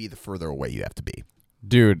the TV, the further away you have to be.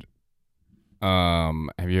 Dude,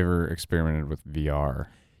 have you ever experimented with VR?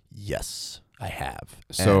 Yes, I have.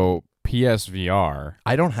 And So PSVR,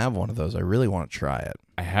 I don't have one of those. I really want to try it.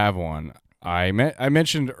 I have one. I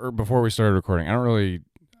mentioned before we started recording.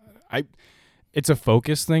 It's a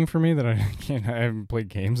focus thing for me that I haven't played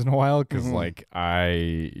games in a while because Mhm. like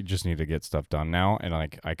I just need to get stuff done now, and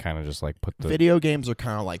like I kind of just like put the. Video games are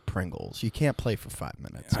kind of like Pringles. You can't play for 5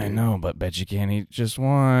 minutes. I dude. know, but bet you can't eat just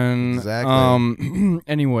one. Exactly.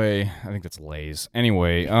 Anyway, I think that's Lay's.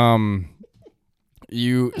 Anyway,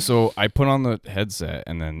 so I put on the headset,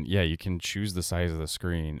 and then you can choose the size of the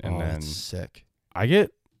screen, and Oh, then that's sick. I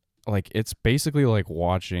get like it's basically like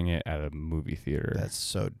watching it at a movie theater. That's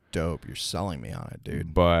so dope. You're selling me on it,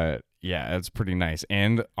 dude. But yeah, it's pretty nice.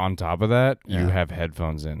 And on top of that, you Yeah. have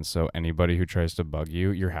headphones in, so anybody who tries to bug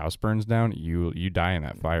you, your house burns down. You die in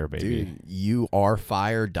that fire, baby. Dude, you are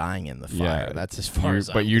fire dying in the fire. Yeah, That's as far as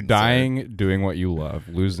I'm But you're concerned. dying doing what you love,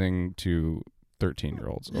 losing to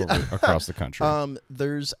 13-year-olds across the country.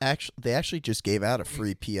 They actually just gave out a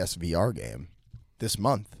free PSVR game this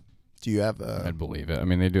month. Do you have a? I'd believe it. I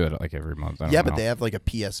mean, they do it like every month. I don't Yeah, know. but they have like a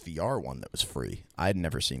PSVR one that was free. I had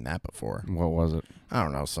never seen that before. What was it? I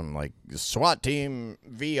don't know, some like SWAT team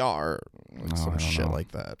VR, like I some don't shit know.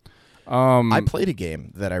 like that. Um, I played a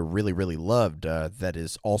game that I really, really loved that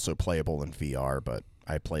is also playable in VR, but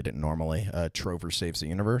I played it normally. Trover Saves the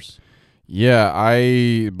Universe. yeah,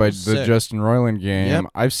 by the Sick. Justin Roiland game. Yep.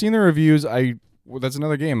 I've seen the reviews. That's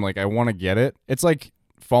another game. Like I want to get it. It's like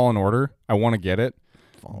Fallen Order. I want to get it.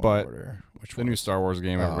 Fallen But Order. Which The one? new Star Wars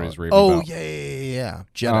game everybody's raving Oh, about. yeah.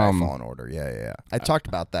 Jedi Fallen Order. Yeah. I talked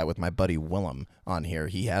about that with my buddy Willem on here.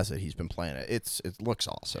 He has it. He's been playing it. It looks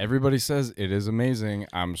awesome. Everybody says it is amazing.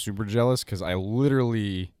 I'm super jealous because I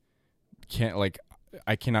literally can't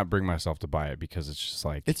I cannot bring myself to buy it because it's just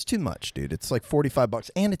like It's too much, dude. It's like $45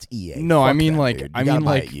 and it's EA. no. I Fuck mean that, like dude. You I gotta mean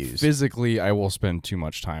buy like it used. physically, I will spend too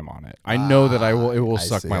much time on it. I know that it will I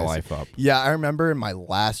suck see, my I see. life up. Yeah, I remember in my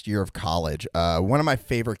last year of college, one of my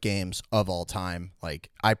favorite games of all time, like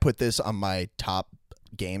I put this on my top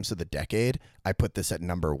games of the decade. I put this at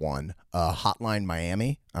number 1, Hotline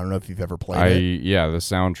Miami. I don't know if you've ever played it. The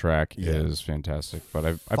soundtrack Yeah. is fantastic, but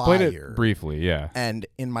I played it Fire. briefly. Yeah, And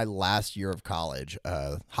in my last year of college,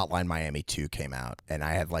 Hotline Miami 2 came out, and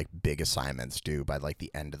I had like big assignments due by like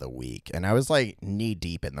the end of the week, and I was like knee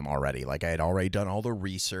deep in them already. Like I had already done all the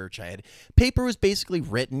research. Paper was basically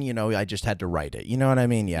written, I just had to write it. You know what I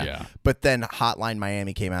mean? Yeah. But then Hotline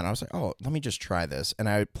Miami came out, and I was like, oh, let me just try this. And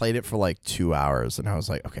I played it for like 2 hours, and I was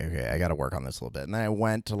like, okay, I got to work on this a little bit. And then I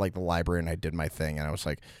went to like the library and I did my thing, and I was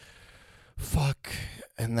like, fuck.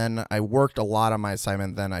 And then I worked a lot on my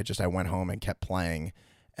assignment. Then I went home and kept playing.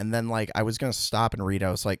 And then like I was gonna stop and read. I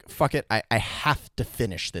was like, fuck it. I have to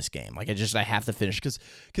finish this game. Like I have to finish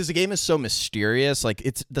because the game is so mysterious. Like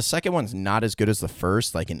the second one's not as good as the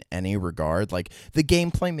first, like in any regard. Like the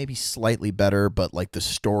gameplay may be slightly better, but like the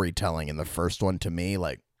storytelling in the first one to me,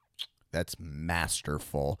 like that's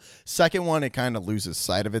masterful. Second one, it kind of loses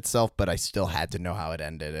sight of itself, but I still had to know how it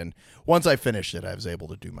ended. And once I finished it, I was able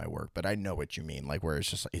to do my work. But I know what you mean, like where it's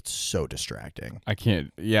just it's so distracting. I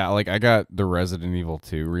can't. Yeah, like I got the Resident Evil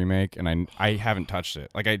 2 remake, and I haven't touched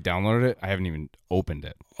it. Like I downloaded it, I haven't even opened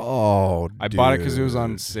it. Oh, I bought it because it was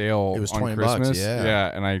on sale. It was on $20, Christmas.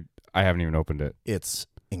 yeah. and I haven't even opened it. It's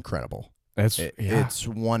incredible. That's It's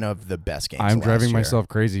one of the best games. I'm last driving year. myself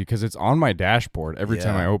crazy because it's on my dashboard every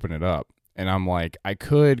time Yeah. I open it up, and I'm like, I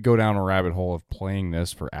could go down a rabbit hole of playing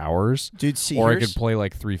this for hours, Dude, see, or I could play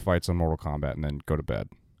like 3 fights on Mortal Kombat and then go to bed.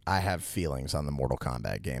 I have feelings on the Mortal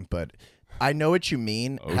Kombat game, but I know what you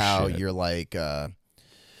mean. Oh, how shit. you're like,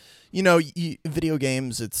 video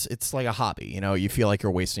games. It's like a hobby. You feel like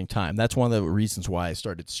you're wasting time. That's one of the reasons why I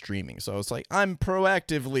started streaming. So it's like I'm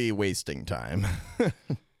proactively wasting time.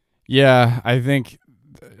 Yeah, I think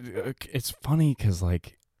it's funny because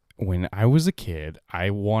like when I was a kid,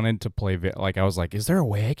 I wanted to play. I was like, is there a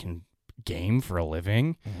way I can game for a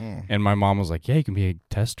living? And my mom was like, yeah, you can be a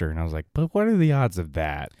tester. And I was like, but what are the odds of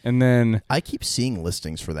that? And then I keep seeing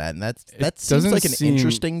listings for that, and that seems doesn't like an seem-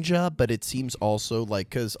 interesting job, but it seems also like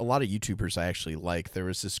because a lot of YouTubers I actually like. There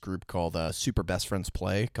was this group called Super Best Friends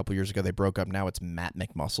Play a couple years ago. They broke up. Now it's Matt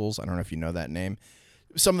McMuscles. I don't know if you know that name.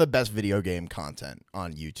 Some of the best video game content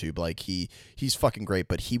on YouTube. Like he's fucking great,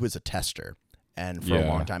 but he was a tester. And for a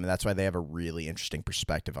long time, and that's why they have a really interesting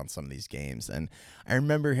perspective on some of these games. And I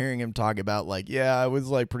remember hearing him talk about like, yeah, I was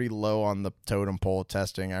like pretty low on the totem pole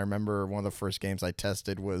testing. I remember one of the first games I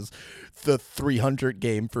tested was the 300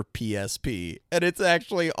 game for PSP, and it's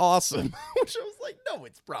actually awesome. Which I was like, no,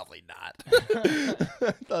 it's probably not.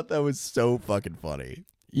 I thought that was so fucking funny.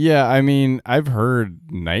 yeah, I mean, I've heard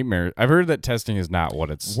nightmares. I've heard that testing is not what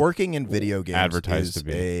it's. Working in video games advertised is to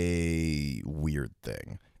be. a weird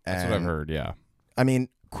thing. That's what I've heard. Yeah. I mean,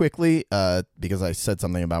 quickly, because I said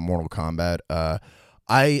something about Mortal Kombat,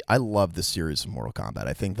 I love the series of Mortal Kombat.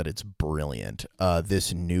 I think that it's brilliant.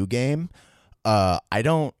 This new game, I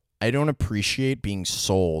don't appreciate being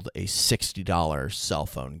sold a $60 cell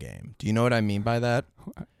phone game. Do you know what I mean by that?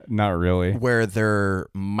 Not really. Where their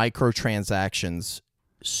microtransactions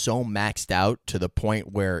so maxed out to the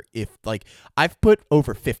point where if like I've put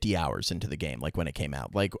over 50 hours into the game, like when it came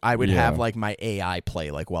out, like I would have like my AI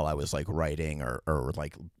play like while I was like writing or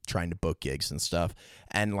like trying to book gigs and stuff,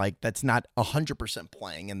 and like that's not 100%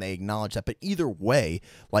 playing, and they acknowledge that. But either way,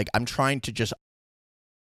 like I'm trying to just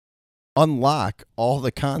unlock all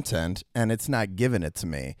the content and it's not giving it to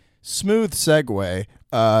me. Smooth segue.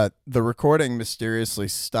 The recording mysteriously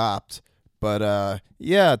stopped. But,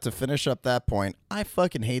 yeah, to finish up that point, I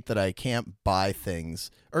fucking hate that I can't buy things.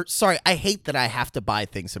 Or, sorry, I hate that I have to buy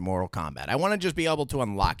things in Mortal Kombat. I want to just be able to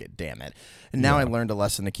unlock it, damn it. And now I learned a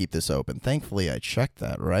lesson to keep this open. Thankfully, I checked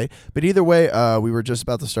that, right? But either way, we were just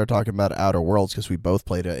about to start talking about Outer Worlds because we both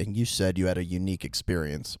played it, and you said you had a unique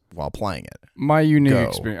experience while playing it. My unique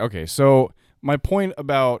experience. Okay, so my point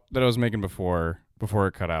about that I was making before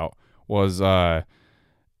it cut out was,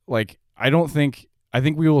 like, I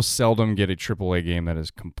think we will seldom get a AAA game that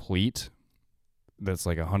is complete, that's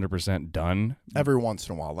like 100% done. Every once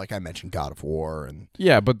in a while, like I mentioned, God of War. And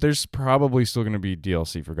yeah, but there's probably still going to be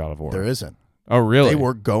DLC for God of War. there isn't. Oh, really? They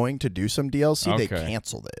were going to do some DLC. They Okay.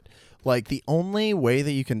 canceled it. Like, the only way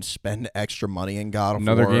that you can spend extra money in God of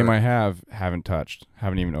Another War... game I haven't touched,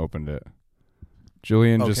 haven't even opened it.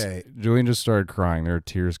 Julian just started crying. There are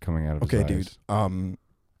tears coming out of his eyes. Dude.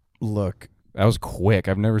 Look... That was quick.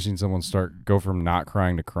 I've never seen someone go from not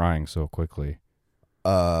crying to crying so quickly.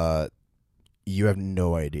 You have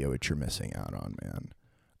no idea what you're missing out on,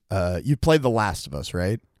 man. You played The Last of Us,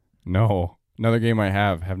 right? No. Another game I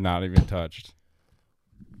have not even touched.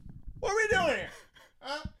 What are we doing here?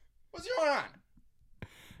 Huh? What's going on?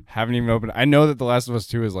 Haven't even opened. I know that The Last of Us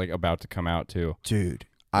 2 is like about to come out too. Dude,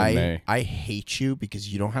 May. I hate you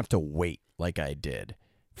because you don't have to wait like I did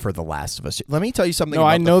for The Last of Us. Let me tell you something. No,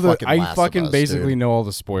 about I know the that. fucking I Last fucking of Us, basically dude. know all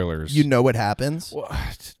the spoilers. You know what happens? Well,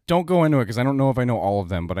 don't go into it because I don't know if I know all of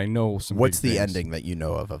them, but I know some. What's big the things. ending that you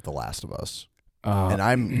know of The Last of Us?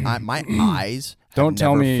 And My eyes have Don't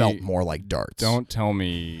tell never me- felt more like darts. Don't tell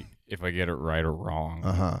me if I get it right or wrong.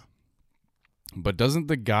 Uh-huh. But doesn't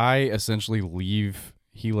the guy essentially leave?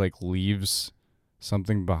 He like leaves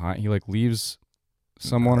something behind. He like leaves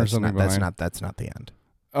someone or something behind. That's not the end.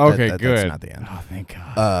 Okay, good. That's not the end. Oh, thank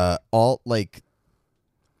God. All like,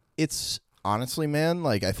 it's honestly, man,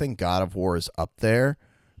 like I think God of War is up there,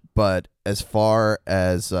 but as far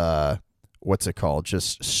as what's it called,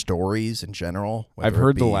 just stories in general, I've whether it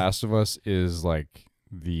heard The be- Last of Us is like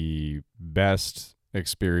the best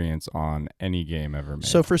experience on any game ever made.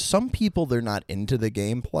 So for some people, they're not into the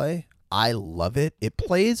gameplay. I love it. It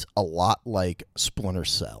plays a lot like Splinter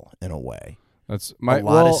Cell in a way. that's A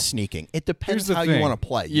lot of sneaking. It depends here's the how you thing. want to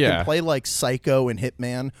play. You Yeah. can play like Psycho and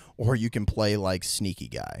Hitman, or you can play like Sneaky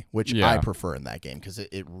Guy, which Yeah. I prefer in that game because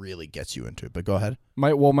it really gets you into it. But go ahead.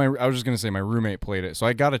 I was just gonna say my roommate played it, so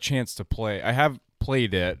I got a chance to play. I have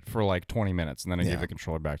played it for like 20 minutes, and then I Yeah. gave the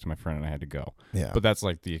controller back to my friend, and I had to go. Yeah. But that's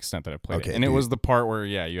like the extent that I played Okay, it, and it dude. was the part where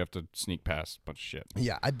you have to sneak past a bunch of shit.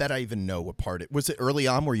 Yeah, I bet I even know what part it was. It early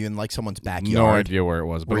on? Were you in like someone's backyard? No idea where it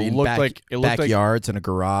was, but Were you it in looked like backyards in a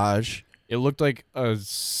garage. it looked like a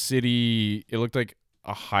city. It looked like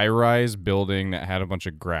a high-rise building that had a bunch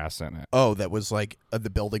of grass in it. Oh, that was like the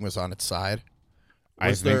building was on its side.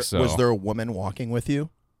 I think so. Was there a woman walking with you?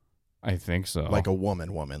 I think so. Like a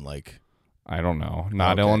woman, like I don't know.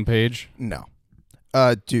 Not Okay. Ellen Page? no.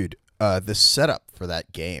 Dude, the setup for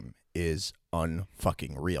that game is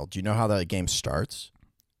unfucking real. Do you know how that game starts?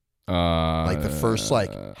 Like the first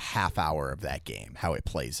half hour of that game, how it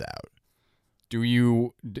plays out.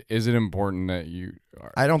 Is it important that you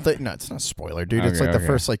are, I don't think it's not a spoiler, dude. It's like the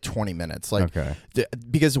first 20 minutes. Like okay.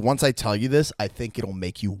 Because once I tell you this, I think it'll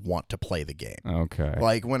make you want to play the game. Okay.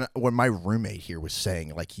 Like when my roommate here was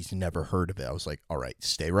saying like he's never heard of it, I was like, all right,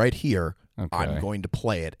 stay right here. Okay. I'm going to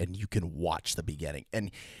play it and you can watch the beginning. And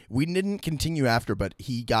we didn't continue after, but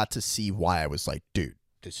he got to see why I was like, dude,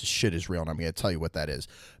 this shit is real and I'm going to tell you what that is.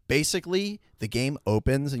 Basically, the game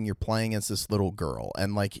opens and you're playing as this little girl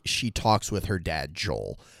and like she talks with her dad,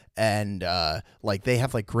 Joel. And like they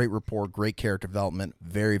have like great rapport, great character development,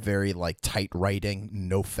 very, very like tight writing,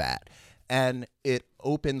 no fat. And it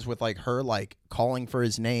opens with like her like calling for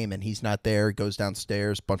his name and he's not there, goes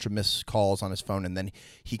downstairs, bunch of missed calls on his phone, and then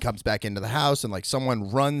he comes back into the house and like someone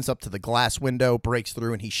runs up to the glass window, breaks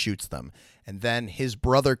through, and he shoots them. And then his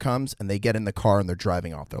brother comes and they get in the car and they're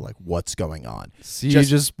driving off. They're like, what's going on? See, you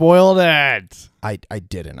just spoiled it. I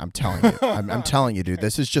didn't. I'm telling you. I'm telling you, dude.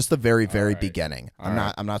 This is just the very, very beginning. I'm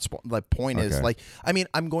not. The point is, Okay. like, I mean,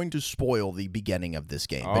 I'm going to spoil the beginning of this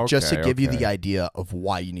game, but just to Okay, give you okay. the idea of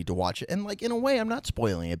why you need to watch it, and like in a way, I'm not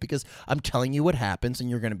spoiling it because I'm telling you what happens, and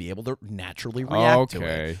you're going to be able to naturally react to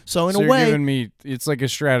it. So in a you're way, giving me, it's like a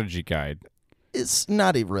strategy guide. it's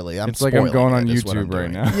not even really. It's like I'm going on is what I'm YouTube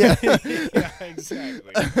right doing. now. Yeah.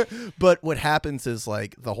 exactly. But what happens is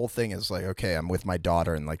like the whole thing is like, okay, I'm with my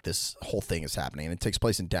daughter and like this whole thing is happening and it takes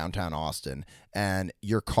place in downtown Austin and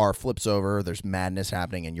your car flips over, there's madness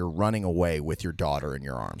happening and you're running away with your daughter in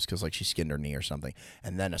your arms because like she skinned her knee or something.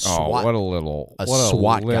 And then a SWAT, what a little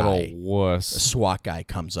SWAT little guy. wuss. a SWAT guy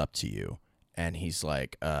comes up to you and he's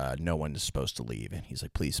like, no one is supposed to leave. And he's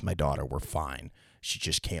like, please, my daughter, we're fine. She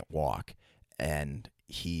just can't walk. And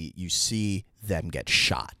you see them get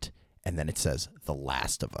shot. And then it says The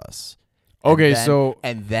Last of Us. Okay,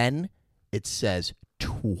 And then it says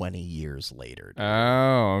 20 years later. Dude.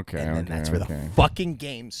 Oh, okay. And then okay, that's where okay. the fucking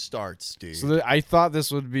game starts, dude. So I thought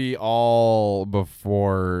this would be all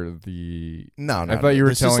before the. No, I thought you were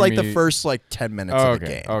this telling is like me. the first like 10 minutes Oh, of the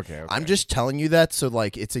okay, game. okay. I'm just telling you that so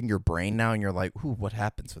like it's in your brain now and you're like, ooh, what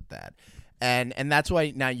happens with that? And that's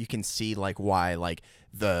why now you can see like why like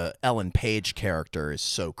the Ellen Page character is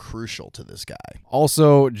so crucial to this guy.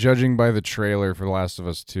 Also, judging by the trailer for The Last of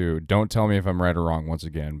Us 2, don't tell me if I'm right or wrong once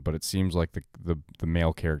again, but it seems like the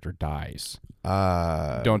male character dies.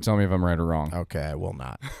 Don't tell me if I'm right or wrong. Okay, I will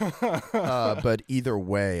not. But either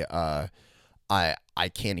way, I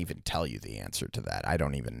can't even tell you the answer to that. I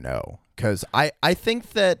don't even know because I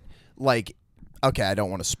think that like. Okay, I don't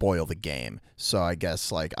want to spoil the game, so I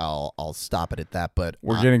guess like I'll stop it at that. But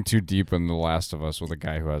We're getting too deep in The Last of Us with a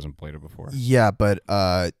guy who hasn't played it before. yeah, but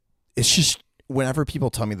it's just whenever people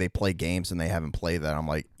tell me they play games and they haven't played that, I'm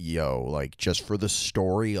like, yo, like just for the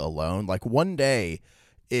story alone, like one day,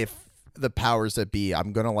 if the powers that be,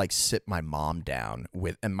 I'm gonna like sit my mom down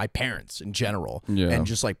with and my parents in general, Yeah. and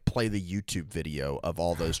just like play the YouTube video of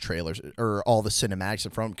all those trailers or all the cinematics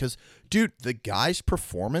in front. Because, dude, the guy's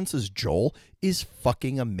performance as Joel is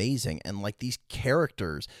fucking amazing, and like these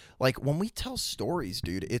characters, like when we tell stories,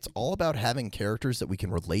 dude, it's all about having characters that we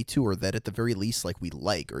can relate to, or that at the very least like we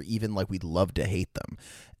like, or even like we'd love to hate them,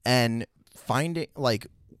 and finding like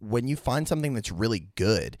when you find something that's really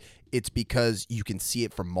good, it's because you can see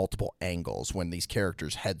it from multiple angles when these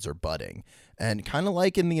characters' heads are butting. And kind of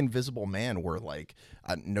like in The Invisible Man, where like,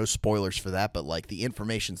 no spoilers for that, but like the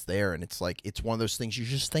information's there and it's like, it's one of those things you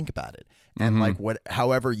just think about it. And like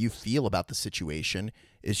however you feel about the situation,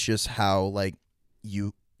 it's just how like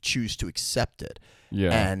you choose to accept it.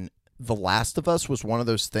 Yeah. And The Last of Us was one of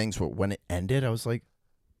those things where when it ended, I was like,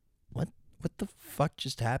 what the fuck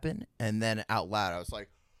just happened? And then out loud, I was like,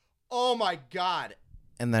 oh my God.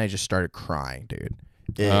 And then I just started crying, dude.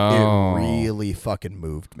 It really fucking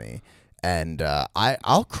moved me. And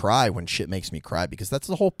I'll cry when shit makes me cry because that's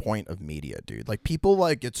the whole point of media, dude. Like people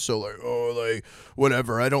like get so like, oh, like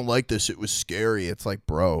whatever, I don't like this, it was scary. It's like,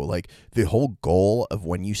 bro, like the whole goal of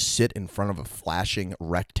when you sit in front of a flashing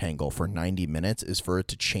rectangle for 90 minutes is for it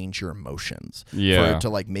to change your emotions. Yeah. For it to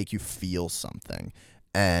like make you feel something.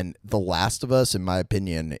 And The Last of Us, in my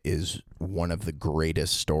opinion, is one of the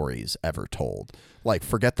greatest stories ever told. Like,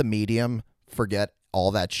 forget the medium, forget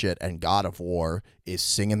all that shit, and God of War is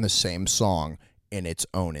singing the same song in its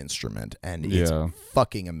own instrument, and it's Yeah.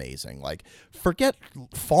 fucking amazing. Like, forget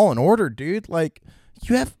Fallen Order, dude. Like,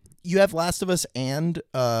 you have Last of Us and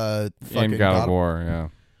fucking And God of War, yeah.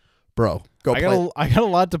 Bro, go play. I got a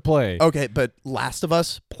lot to play. Okay, but Last of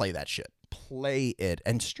Us, play that shit. Play it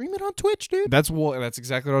and stream it on Twitch, dude. That's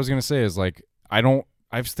exactly what I was gonna say. Is like I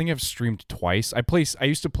think I've streamed twice. I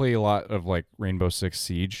used to play a lot of like Rainbow Six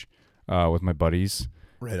Siege with my buddies.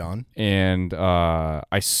 Right on. And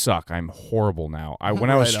I suck. I'm horrible now. When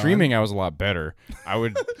I was streaming, I was a lot better. I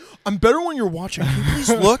would, I'm better when you're watching. Can you please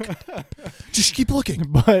look? Just keep looking.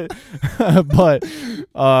 but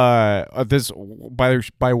this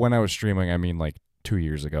by when I was streaming, I mean like 2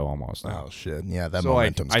 years ago almost. Now. Oh shit! Yeah, that So like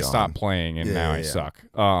momentum's I gone. stopped playing, and now I suck.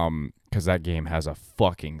 Because that game has a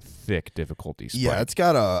fucking thick difficulty spike. Yeah, it's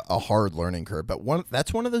got a hard learning curve, but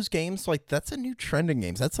that's one of those games, like, that's a new trend in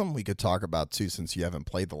games. That's something we could talk about, too, since you haven't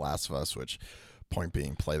played The Last of Us, which, point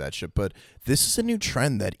being, play that shit. But this is a new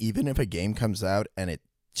trend that even if a game comes out and it's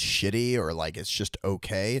shitty or, like, it's just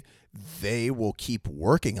okay, they will keep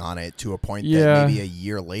working on it to a point that maybe a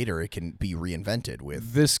year later it can be reinvented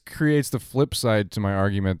with. This creates the flip side to my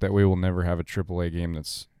argument that we will never have a AAA game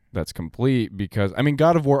that's complete, because I mean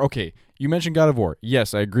God of War, okay, you mentioned God of War.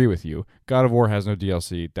 Yes, I agree with you. God of War has no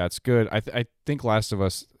DLC. That's good. I think Last of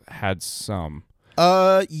Us had some.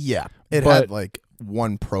 Yeah. It But- had like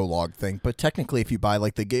one prologue thing, but technically if you buy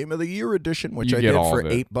like the Game of the Year edition, which You I get did all for of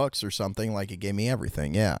it. $8 or something, like it gave me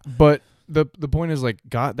everything. Yeah. But the point is, like,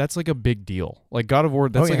 God, that's like a big deal. Like God of War,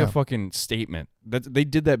 that's like yeah. a fucking statement. They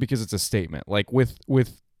did that because it's a statement. Like with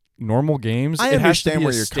normal games, I it has to understand be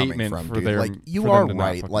where a you're coming statement from, for dude. their, Like, you for them are to not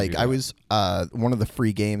right. fucking Like, do I that. was one of the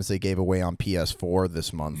free games they gave away on PS4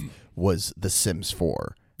 this month was The Sims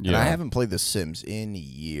 4. And I Yeah. haven't played The Sims in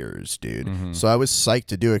years, dude. Mhm. So I was psyched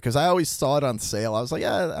to do it because I always saw it on sale. I was like,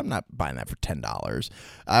 yeah, I'm not buying that for $10.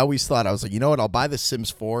 I always thought, I was like, you know what? I'll buy The Sims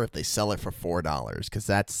 4 if they sell it for $4 because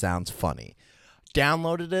that sounds funny.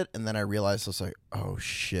 Downloaded it, and then I realized, I was like, oh,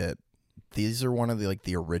 shit. These are one of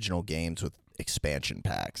the original games with expansion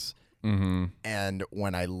packs. Mm-hmm. And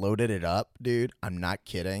when I loaded it up, dude, I'm not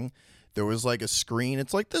kidding. There was like a screen.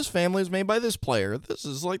 It's like, this family is made by this player. This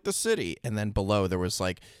is like the city. And then below there was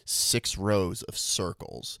like 6 rows of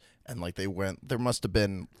circles. And like there must have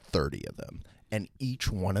been 30 of them. And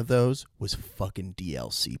each one of those was fucking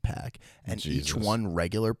DLC pack. And each Jesus. one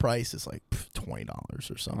regular price is like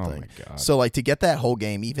 $20 or something. Oh my God. So like to get that whole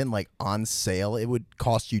game, even like on sale, it would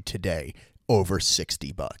cost you today over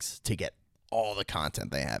 $60 to get all the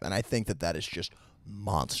content they have. And I think that is just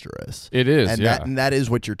monstrous. It is, and yeah. that is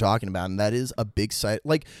what you're talking about, and that is a big site.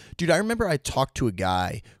 Like, dude, I remember I talked to a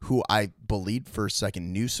guy who I believed for a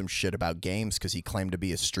second knew some shit about games because he claimed to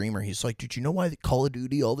be a streamer. He's like, dude, you know why the Call of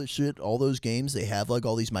Duty, all this shit, all those games, they have like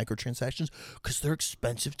all these microtransactions? Because they're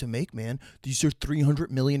expensive to make, man. These are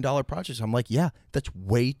 $300 million projects. I'm like, yeah, that's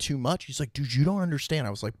way too much. He's like, dude, you don't understand.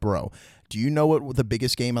 I was like, bro, do you know what the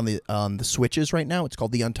biggest game on the Switch is right now? It's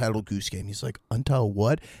called the Untitled Goose Game. He's like, Untitled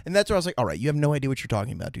what? And that's where I was like, all right, you have no idea what you're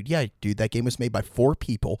talking about, dude. Yeah, dude, that game was made by 4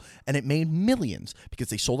 people, and it made millions because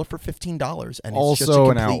they sold it for $15, and it's just a Also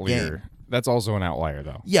complete an outlier. game. That's also an outlier,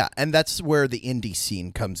 though. Yeah, and that's where the indie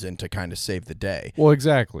scene comes in to kind of save the day. Well,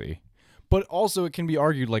 exactly. But also, it can be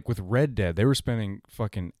argued, like with Red Dead, they were spending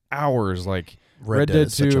fucking hours, like Red Dead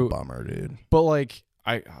is such a 2. bummer, dude. But like,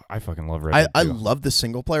 I fucking love Red Dead 2. I love the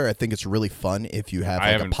single player. I think it's really fun if you have I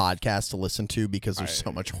like a haven't- podcast to listen to because there's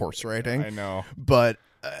so much horse riding. I know. But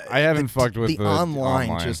I haven't fucked with the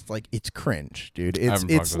online. Just like, it's cringe, dude. It's haven't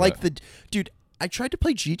fucked with like dude. I tried to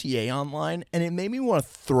play GTA Online, and it made me want to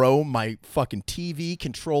throw my fucking TV,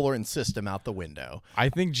 controller, and system out the window. I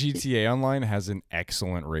think GTA Online has an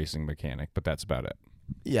excellent racing mechanic, but that's about it.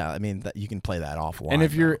 Yeah, I mean, you can play that offline. And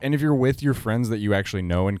if you're though. with your friends that you actually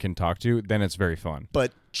know and can talk to, then it's very fun.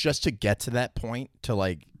 But just to get to that point, to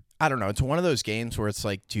like, I don't know, it's one of those games where it's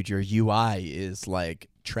like, dude, your UI is like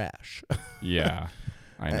trash. Yeah,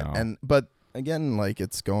 I know. But again, like,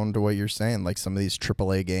 it's going to what you're saying. Like, some of these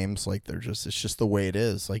AAA games, like, it's just the way it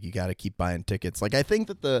is. Like, you got to keep buying tickets. Like, I think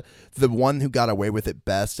that the one who got away with it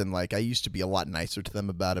best, and like, I used to be a lot nicer to them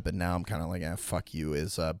about it, but now I'm kind of like, fuck you,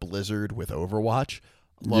 is Blizzard with Overwatch.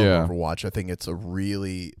 Love Yeah. Overwatch. I think it's a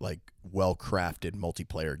really like well-crafted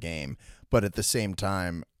multiplayer game, but at the same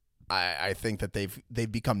time, I think that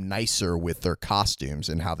they've become nicer with their costumes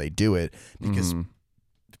and how they do it because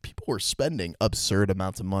people were spending absurd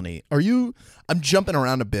amounts of money. I'm jumping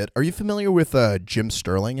around a bit. Are you familiar with Jim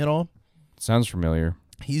Sterling at all? Sounds familiar.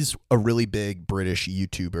 He's a really big British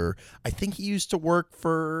YouTuber. I think he used to work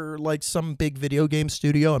for like some big video game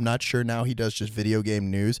studio. I'm not sure now. He does just video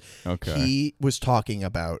game news. Okay. He was talking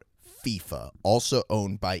about FIFA, also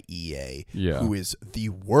owned by EA, Yeah. who is the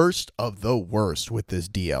worst of the worst with this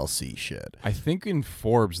DLC shit. I think in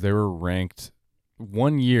Forbes they were ranked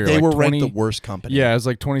one year They like were 20, ranked the worst company. Yeah, it was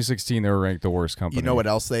like 2016. They were ranked the worst company. You know what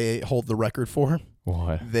else they hold the record for?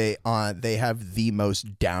 What? They have the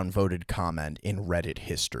most downvoted comment in Reddit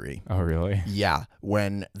history. Oh, really? Yeah,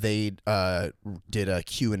 when they did a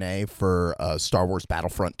Q&A for Star Wars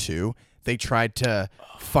Battlefront 2, they tried to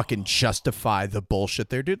fucking justify the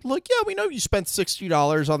bullshit there, dude. Look, yeah, we know you spent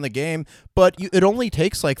 $60 on the game, but it only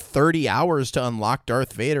takes like 30 hours to unlock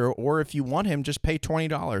Darth Vader, or if you want him, just pay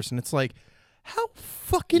 $20. And it's like, how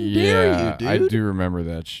fucking dare you, dude? I do remember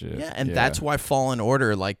that shit. Yeah, and that's why Fallen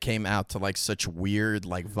Order like came out to like such weird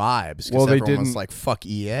like vibes. 'Cause Well, they everyone was didn't- like, fuck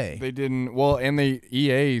EA. They didn't. Well, and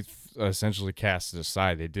EA essentially cast it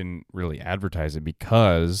aside. They didn't really advertise it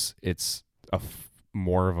because it's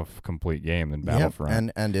more of a complete game than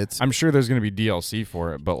Battlefront. and it's I'm sure there's going to be DLC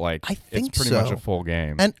for it, but like I think it's pretty much so. a full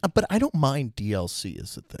game. and but I don't mind DLC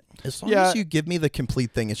is the thing. As long Yeah. as you give me the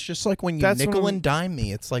complete thing, it's just like when you That's what nickel I'm- and dime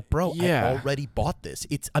me. It's like, bro, Yeah. I already bought this.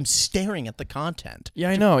 I'm staring at the content. Yeah,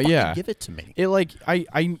 I Just know, fucking yeah. give it to me. It like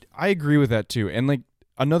I agree with that too. And like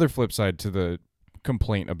another flip side to the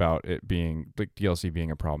complaint about it being like DLC being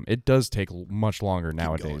a problem, it does take much longer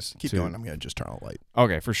nowadays. Keep going. I'm gonna just turn on a light.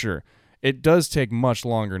 Okay, for sure. It does take much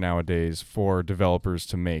longer nowadays for developers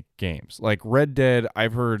to make games. Like Red Dead,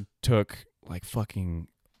 I've heard took like fucking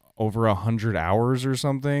over 100 hours or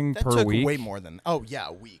something That per took week way more than. Oh yeah,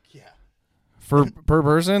 a week. Yeah. per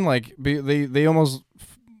person. Like they almost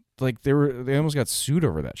like they almost got sued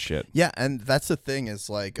over that shit. Yeah, and that's the thing is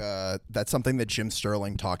like that's something that Jim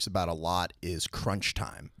Sterling talks about a lot is crunch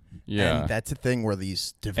time. Yeah, And that's the thing where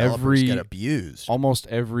these developers get abused. Almost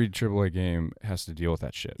every AAA game has to deal with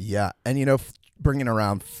that shit. Yeah, and bringing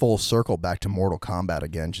around full circle back to Mortal Kombat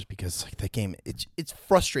again, just because like that game, it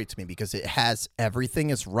frustrates me because it has everything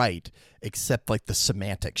is right except like the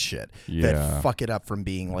semantic shit Yeah. that fuck it up from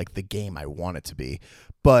being like the game I want it to be.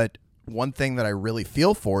 But one thing that I really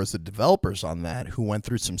feel for is the developers on that who went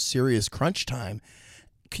through some serious crunch time.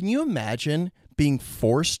 Can you imagine being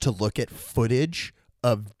forced to look at footage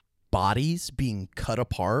of bodies being cut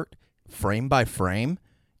apart frame by frame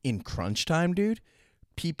in crunch time, dude?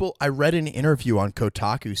 I read an interview on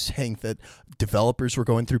Kotaku saying that developers were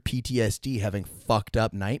going through PTSD, having fucked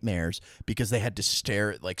up nightmares because they had to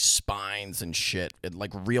stare at like spines and shit and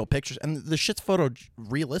like real pictures, and the shit's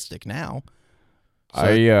photorealistic now. So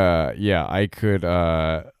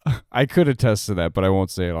I could attest to that, but I won't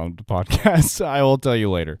say it on the podcast. I will tell you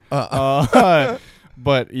later.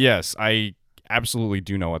 But yes, I absolutely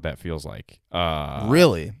do know what that feels like.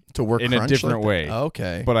 Really? To work in a crunch different like way. that?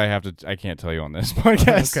 Okay. But I can't tell you on this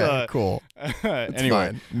podcast. Okay, cool. It's anyway,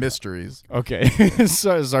 fine. Mysteries. okay.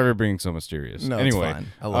 Sorry for being so mysterious. No, anyway, it's fine.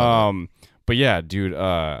 I love it. But yeah, dude,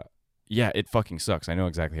 yeah, it fucking sucks. I know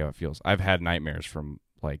exactly how it feels. I've had nightmares from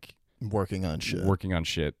like Working on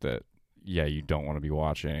shit that you don't want to be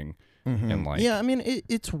watching. Mhm. And like yeah, I mean,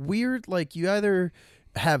 it's weird. Like you either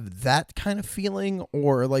have that kind of feeling,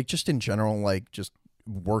 or like just in general, like just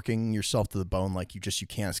working yourself to the bone, like you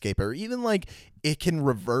can't escape it, or even like it can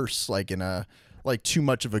reverse, like in a like too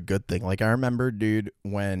much of a good thing. Like I remember, dude,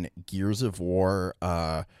 when Gears of War,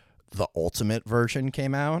 the Ultimate version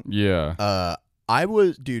came out. Yeah.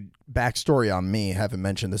 Backstory on me. Haven't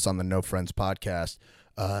mentioned this on the No Friends podcast.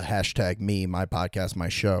 Hashtag me, my podcast, my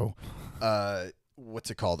show.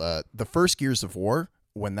 What's it called? The first Gears of War,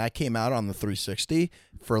 when that came out on the 360,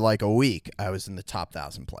 for like a week, I was in the top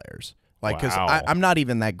 1,000 players. Like, because Wow. I'm not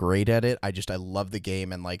even that great at it. I love the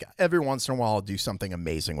game, and like every once in a while, I'll do something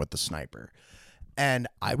amazing with the sniper. And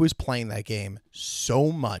I was playing that game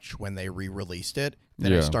so much when they re-released it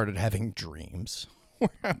that I Yeah. started having dreams where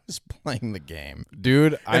I was playing the game.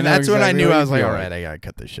 Dude, And that's when I knew I was like, all right, I gotta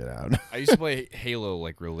cut this shit out. I used to play Halo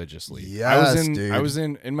like religiously. Yes, dude. I was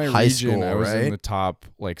in my High region. school, I was right? in the top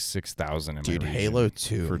like 6,000 in Dude, my region Halo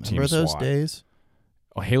 2. for Remember Team those SWAT. days?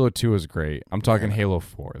 Oh, Halo 2 is great. I'm talking Halo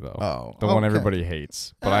 4 though. Oh, the one okay. everybody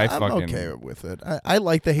hates. But I I'm fucking okay with it. I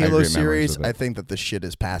like the have Halo great memories series. with it. I think that the shit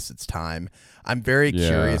is past its time. I'm very Yeah.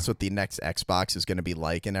 curious what the next Xbox is going to be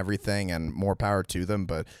like and everything, and more power to them.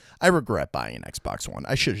 But I regret buying an Xbox One.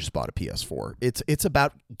 I should have just bought a PS4. It's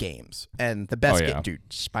about games, and the best Oh, yeah. game, dude.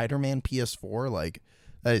 Spider-Man PS4, like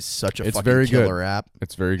that is such a It's fucking very good. killer app.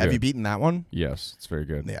 It's very good. Have you beaten that one? Yes, it's very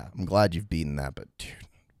good. Yeah, I'm glad you've beaten that. But dude,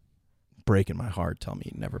 breaking my heart. Tell me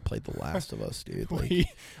you never played The Last of Us, dude. Like,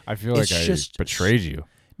 I feel like It's I just- betrayed you.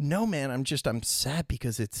 no, man, I'm sad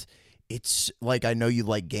because it's like I know you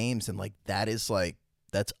like games, and like that is like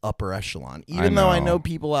that's upper echelon. Even though I know. know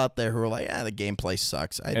people out there who are like, the gameplay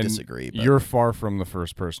sucks. I And disagree. But You're far from the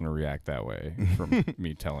first person to react that way from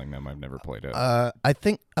me telling them I've never played it. I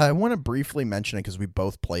think I want to briefly mention it because we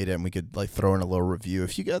both played it and we could like throw in a little review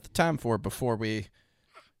if you got the time for it before we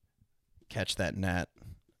catch that net.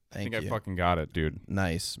 I Thank think you. I fucking got it, dude.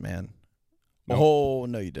 Nice, man. Nope. Oh,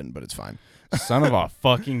 no, you didn't, but it's fine. Son of a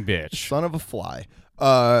fucking bitch. Son of a fly.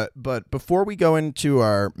 But before we go into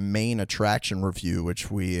our main attraction review, which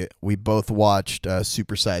we both watched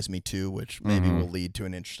Super Size Me 2, which maybe will lead to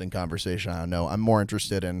an interesting conversation. I don't know. I'm more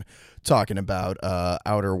interested in talking about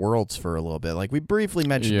Outer Worlds for a little bit. Like we briefly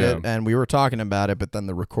mentioned it and we were talking about it, but then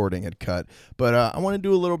the recording had cut. But I want to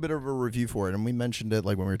do a little bit of a review for it. And we mentioned it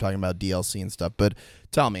like when we were talking about DLC and stuff. But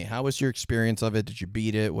tell me, how was your experience of it? Did you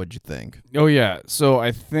beat it? What'd you think? Oh, yeah. So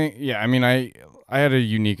I think, I mean, I had a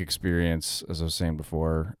unique experience, as I was saying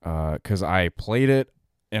before, because I played it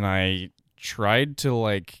and I tried to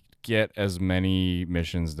like get as many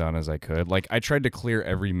missions done as I could. Like I tried to clear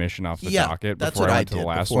every mission off the docket that's before what I went to the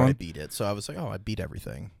last before one. I beat it. So I was like, I beat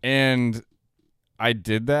everything. And I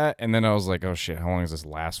did that, and then I was like, oh shit, how long is this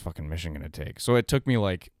last fucking mission gonna take? So it took me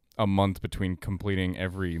like a month between completing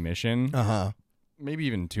every mission. Maybe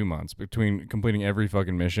even 2 months between completing every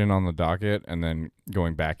fucking mission on the docket and then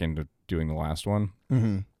going back into doing the last one.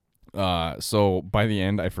 So by the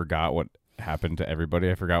end, I forgot what happened to everybody.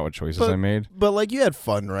 I forgot what choices I made. But like you had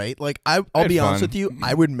fun, right? Like I'll had be honest fun. with you,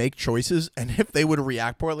 I would make choices, and if they would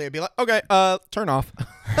react poorly, I'd be like, okay, turn off.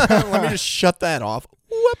 Let me just shut that off.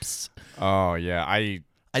 Whoops. Oh yeah, I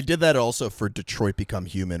did that also for Detroit Become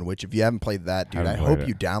Human, which if you haven't played that, dude, I Haven't hope played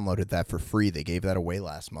you it. downloaded that for free. They gave that away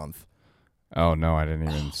last month. Oh no, I didn't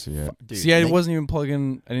even see it. dude, See, I they- wasn't even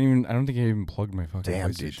plugging. I don't think I even plugged my fucking Damn,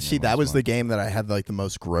 PlayStation dude. in See, that last was the month. game that I had like the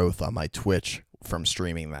most growth on my Twitch from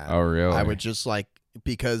streaming that. Oh really? I would just like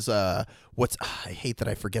because I hate that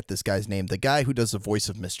I forget this guy's name. The guy who does the voice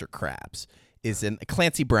of Mr. Krabs is in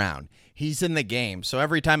Clancy Brown. He's in the game, so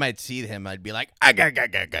every time I'd see him, I'd be like,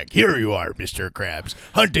 "Here you are, Mr. Krabs,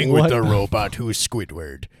 hunting with the robot who's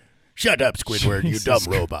Squidward. Shut up, Squidward, you dumb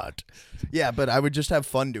robot." Yeah, but I would just have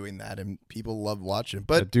fun doing that, and people loved watching.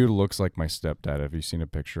 But That dude looks like my stepdad. Have you seen a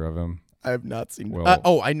picture of him? I have not seen.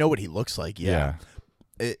 Well- I know what he looks like. Yeah,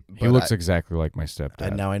 He but looks exactly like my stepdad.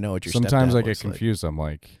 And now I know what your Sometimes stepdad I get looks like. confused. I'm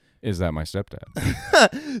like, is that my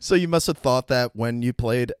stepdad? So you must have thought that when you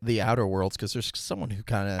played the Outer Worlds, because there's someone who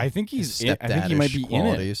kind of I think he's in- I think he might be in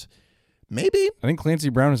it. Maybe I think Clancy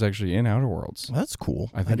Brown is actually in Outer Worlds. well, that's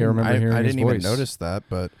cool. I think I didn't- remember hearing I his didn't even voice. notice that,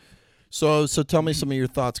 but so tell me some of your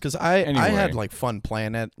thoughts because I Anyway. had like fun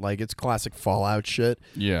playing it. Like it's classic Fallout shit.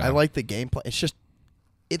 Yeah. I like the gameplay. It's just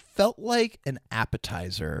it felt like an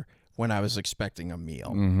appetizer when I was expecting a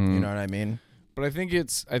meal. Mhm. You know what I mean? But I think it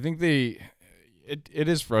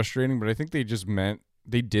is frustrating, but I think they just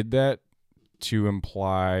they did that to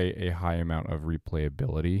imply a high amount of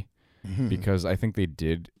replayability because I think they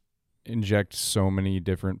did inject so many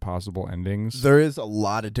different possible endings. There is a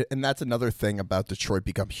lot of, and that's another thing about Detroit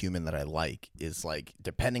Become Human that I like is like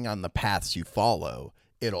depending on the paths you follow,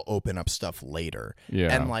 it'll open up stuff later.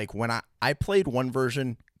 Yeah. And like when I played one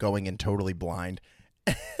version going in totally blind,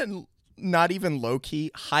 and not even low key,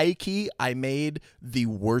 high key, I made the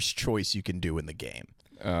worst choice you can do in the game.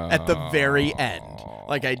 At the very end,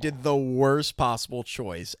 like I did the worst possible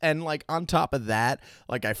choice, and like on top of that,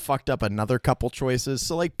 like I fucked up another couple choices.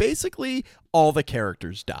 So like basically all the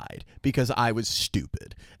characters died because I was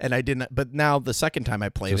stupid and I didn't. But now the second time I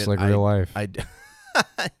played Just it, like real life.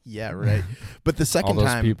 yeah, right. But the All second those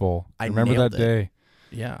time, people. I Remember nailed that it. day?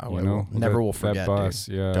 yeah, I You will- know, never that- will forget. that bus.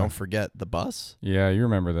 Dude. Yeah. Don't forget the bus. Yeah, you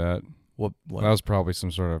remember that. What? That was probably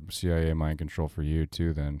some sort of CIA mind control for you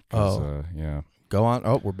too. Then. 'Cause, yeah. Go on.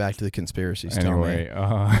 Oh, we're back to the conspiracies. Tell me.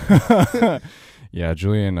 Anyway, yeah,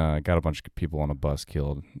 Julian got a bunch of people on a bus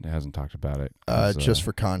killed. Hasn't talked about it. 'cause, Just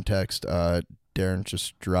for context, Darren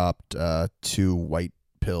just dropped 2 white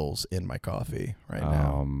pills in my coffee right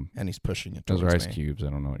now, and he's pushing it those towards are ice me. cubes. I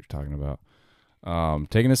don't know what you're talking about.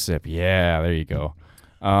 Taking a sip. Yeah, there you go.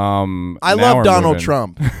 I now love we're Donald moving.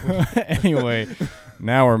 Trump. Anyway,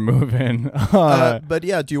 now we're moving. But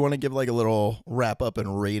yeah, do you want to give like a little wrap up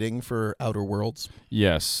and rating for Outer Worlds?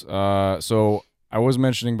 Yes. So I was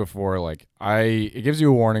mentioning before, like it gives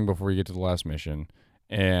you a warning before you get to the last mission,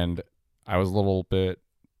 and I was a little bit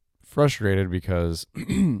frustrated because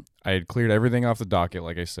I had cleared everything off the docket,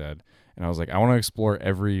 like I said, and I was like, I want to explore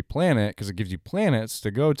every planet because it gives you planets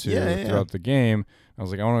to go to Yeah. throughout the game. I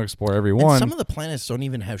was like, I want to explore every And one. some of the planets don't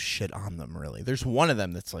even have shit on them, really. There's one of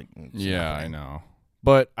them that's like, it's Yeah, nothing. I know.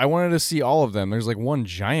 But I wanted to see all of them. There's like one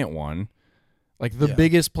giant one. Like the Yeah.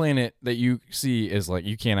 biggest planet that you see is like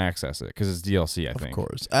you can't access it because it's DLC. I think. Of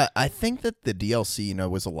course. I think that the DLC,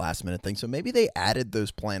 was a last minute thing. So maybe they added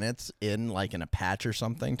those planets in like in a patch or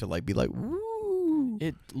something to like be like, woo.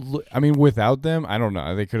 I mean, without them, I don't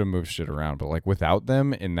know. They could have moved shit around, but like without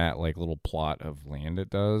them in that like little plot of land it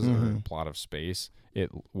does or plot of space, it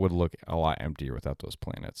would look a lot emptier without those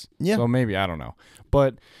planets. Yeah. So maybe I don't know,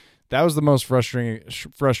 but that was the most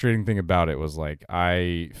frustrating thing about it was like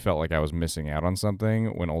I felt like I was missing out on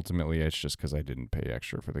something when ultimately it's just because I didn't pay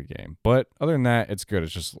extra for the game. But other than that, it's good.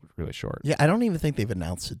 It's just really short. Yeah, I don't even think they've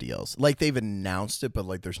announced the DLC. Like they've announced it, but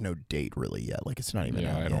like there's no date really yet. Like it's not even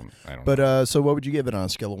out I yet. don't. But so what would you give it on a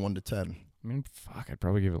scale of 1 to 10? I mean, fuck, I'd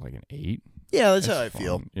probably give it like an 8. Yeah, that's It's how I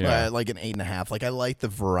feel. fun. Yeah. Like an 8.5. Like I like the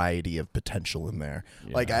variety of potential in there.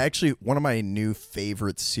 Yeah. Like I actually, one of my new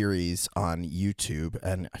favorite series on YouTube,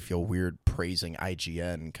 and I feel weird praising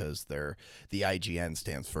IGN because the IGN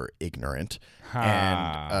stands for ignorant,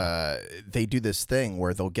 and they do this thing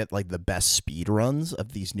where they'll get like the best speed runs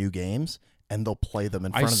of these new games, and they'll play them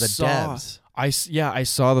in front of the devs. I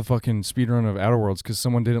saw the fucking speedrun of Outer Worlds because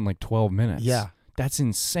someone did it in like 12 minutes. Yeah. That's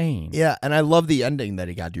insane. Yeah, and I love the ending that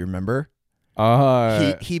he got. Do you remember?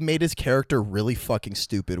 He made his character really fucking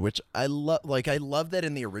stupid, which I love. Like I love that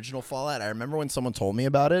in the original Fallout. I remember when someone told me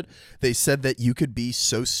about it. They said that you could be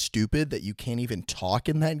so stupid that you can't even talk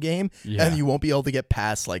in that game, and you won't be able to get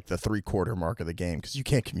past like the 3/4 mark of the game because you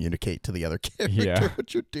can't communicate to the other character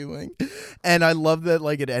what you're doing. And I love that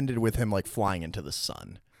like it ended with him like flying into the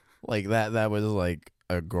sun, like that. That was like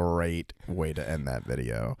a great way to end that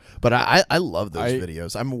video. But I love those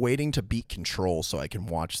videos. I'm waiting to beat Control so I can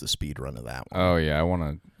watch the speed run of that one. Oh yeah,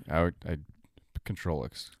 I Control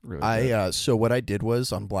looks really good. So what I did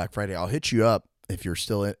was on Black Friday, I'll hit you up if you're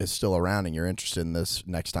still around and you're interested in this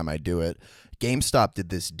next time I do it. GameStop did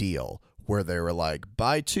this deal where they were like,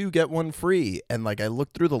 buy 2 get 1 free, and like I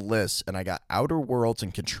looked through the list and I got Outer Worlds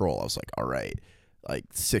and Control. I was like, all right,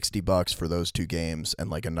 like $60 for those 2 games,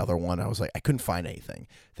 and like another one I was like, I couldn't find anything.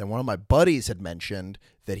 Then one of my buddies had mentioned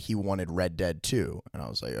that he wanted Red Dead 2, and I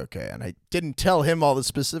was like, okay. And I didn't tell him all the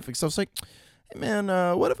specifics. I was like, hey man,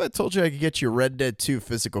 what if I told you I could get you a Red Dead 2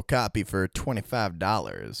 physical copy for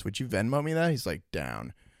 $25? Would you Venmo me that? He's like,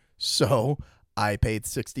 down. So I paid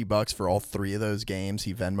 $60 for all 3 of those games.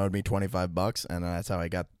 He Venmo'd me $25, and that's how I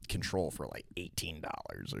got Control for like $18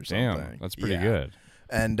 or something. Damn, that's pretty good.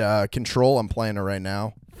 And Control, I'm playing it right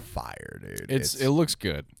now. Fire, dude. It looks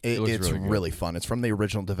good. It's really fun. It's from the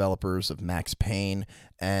original developers of Max Payne,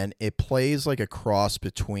 and it plays like a cross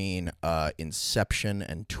between Inception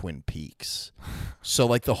and Twin Peaks. So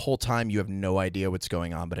like the whole time you have no idea what's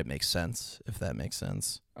going on, but it makes sense, if that makes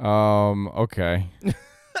sense. Okay.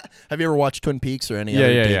 Have you ever watched Twin Peaks or any other?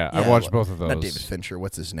 Yeah. I've watched both of those. Not David Fincher.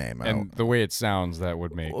 What's his name? And the way it sounds, that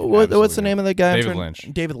would make. What's the name of the guy? David Lynch.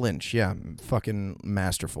 David Lynch. Yeah, fucking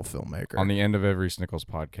masterful filmmaker. On the end of every Snickles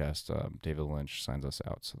podcast, David Lynch signs us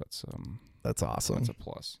out. So that's awesome. That's a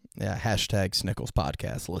plus. Yeah. Hashtag Snickles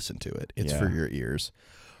podcast. Listen to it. It's for your ears.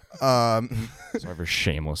 So ever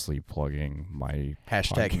shamelessly plugging my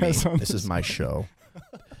hashtag podcast me. This is my show.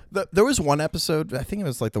 There was one episode, I think it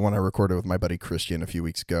was like the one I recorded with my buddy Christian a few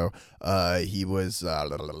weeks ago. He was, I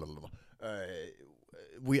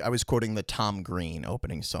was quoting the Tom Green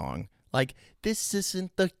opening song. Like, this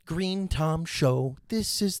isn't the Green Tom show.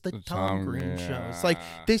 This is the Tom Green show. It's like,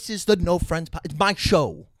 this is the No Friends it's my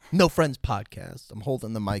show. No Friends podcast. I'm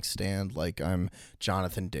holding the mic stand like I'm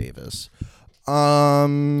Jonathan Davis.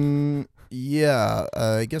 Yeah,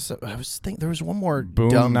 I guess I was thinking there was one more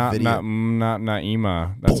dumb video. Not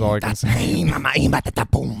Naima. That's all I can say.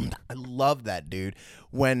 I love that, dude.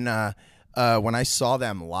 When I saw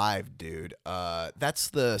them live, dude, that's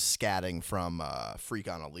the scatting from Freak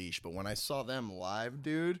on a Leash. But when I saw them live,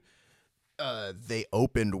 dude, they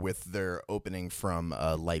opened with their opening from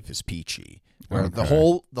Life is Peachy, where the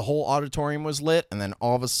whole auditorium was lit, and then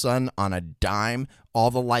all of a sudden, on a dime, all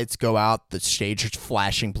the lights go out, the stage is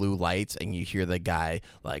flashing blue lights, and you hear the guy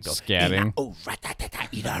like go, scatting,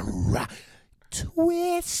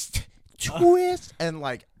 twist, and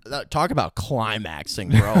like talk about climaxing,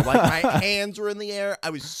 bro. Like my hands were in the air,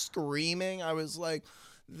 I was screaming, I was like,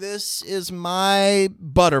 this is my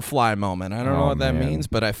butterfly moment. I don't know what that means,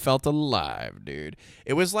 but I felt alive, dude.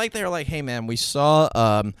 It was like they were like, hey, man, we saw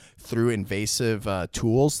through Invasive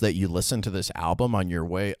Tools that you listened to this album on your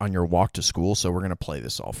walk to school, so we're going to play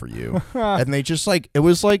this all for you. And they just like, it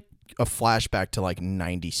was like a flashback to like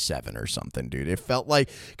 97 or something, dude. It felt like,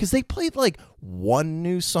 because they played like one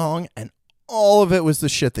new song and all of it was the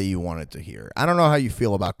shit that you wanted to hear. I don't know how you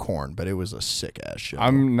feel about Korn, but it was a sick ass show.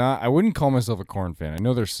 I wouldn't call myself a Korn fan. I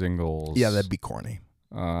know their singles. Yeah, that'd be corny.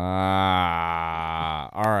 I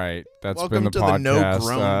that's Welcome been the to podcast. the No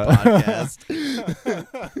Grown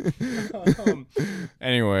podcast.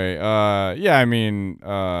 Anyway, yeah, I mean,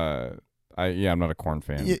 I'm not a Korn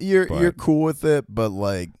fan. You're but cool with it, but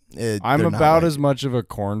like I'm they're not, about like- as much of a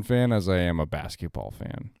Korn fan as I am a basketball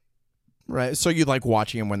fan. right. So you like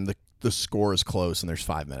watching them when the score is close and there's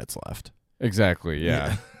 5 minutes left. Exactly.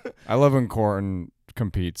 Yeah. I love when Korn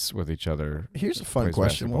competes with each other. Here's a fun Plays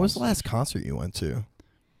question: What was the basketball. last concert you went to?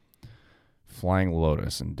 Flying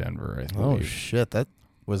Lotus in Denver, I Oh believe. shit! That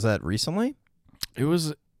was that recently? It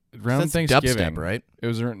was around That's Thanksgiving. dubstep, right? It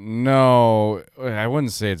was no, I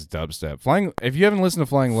wouldn't say it's dubstep. Flying. If you haven't listened to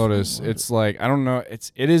Flying Lotus, it's like I don't know.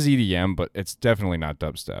 It is EDM, but it's definitely not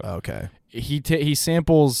dubstep. Okay. He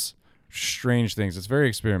samples strange things. It's very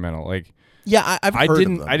experimental. Like Yeah, I've heard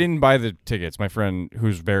of them. I didn't buy the tickets. My friend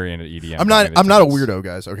who's very into EDM. I'm bought not. me the I'm not a tickets. weirdo,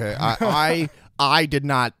 guys. Okay, I did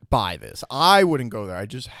not buy this. I wouldn't go there. I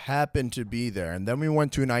just happened to be there, and then we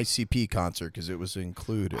went to an ICP concert because it was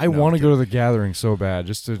included. I want to go to the Gathering so bad,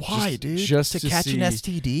 just to Why, just, dude? just to catch see, an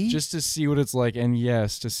STD? just to see what it's like, and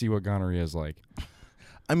yes, to see what gonorrhea is like.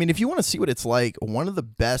 I mean, if you want to see what it's like, one of the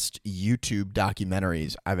best YouTube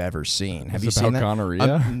documentaries I've ever seen. Have It's you about seen that?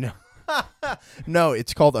 gonorrhea? No, no.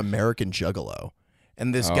 It's called American Juggalo,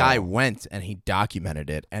 and this guy went and he documented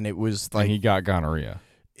it, and it was like and he got gonorrhea.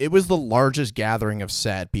 it was the largest gathering of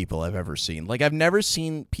sad people I've ever seen. Like I've never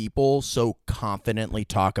seen people so confidently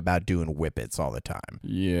talk about doing whippets all the time.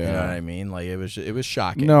 Yeah. You know what I mean? Like it was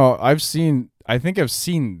shocking. No, I think I've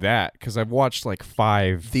seen that because I've watched like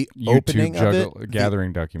 5 The YouTube opening of it,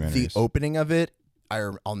 gathering documentaries. The opening of it,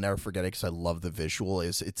 I'll never forget it because I love the visual.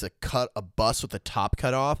 It's a bus with the top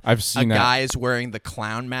cut off. I've seen a that. guy is wearing the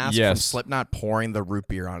clown mask from Yes. Slipknot, pouring the root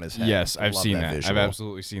beer on his head. Yes, I I've love seen that. visual. I've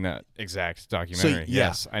absolutely seen that exact documentary. yeah.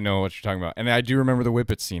 Yes, I know what you're talking about, and I do remember the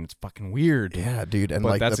whippet scene. It's fucking weird. Yeah, dude, and but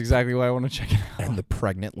like that's exactly why I want to check it out. and the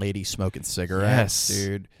pregnant lady smoking cigarettes, Yes.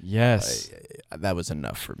 dude. Yes. That was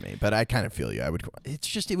enough for me. But I kind of feel you.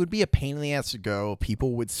 It would be a pain in the ass to go.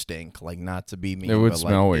 People would stink. Like not to be mean. It would but,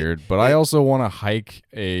 smell like, weird, but I also want to hike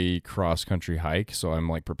a cross-country hike, so I'm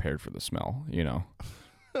like prepared for the smell. You know,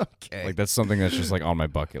 Okay. like that's something that's just like on my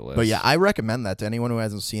bucket list. But yeah, I recommend that to anyone who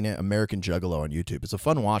hasn't seen it. American Juggalo on YouTube. It's a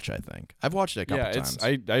fun watch. I think I've watched it a couple yeah, times.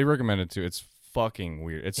 I recommend it too. It's fucking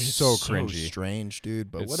weird. It's so cringy. strange, dude.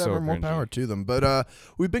 But It's whatever, so more cringy. power to them. But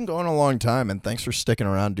we've been going a long time, and thanks for sticking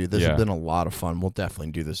around, dude. This Yeah. has been a lot of fun. We'll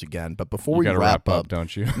definitely do this again. But before You we gotta wrap up,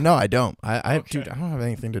 don't you? no, I don't. Okay. Dude, I don't have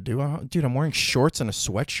anything to do. Dude, I'm wearing shorts and a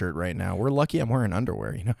sweatshirt right now. We're lucky I'm wearing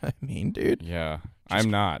underwear. You know what I mean, dude? Yeah, I'm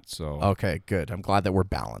not. So Okay, good. I'm glad that we're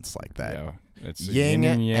balanced like that. yeah, it's Yin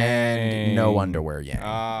and and no underwear yang.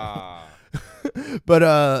 Ah,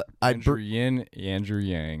 But Andrew Yin, Andrew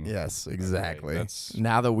Yang. yes, exactly. that's-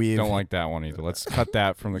 Now that we've Don't like that one either. Let's cut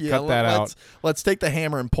that from the yeah, cut that out. Let's take the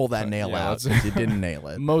hammer and pull that nail yeah, out let's- since you didn't nail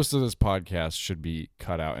it. Most of this podcast should be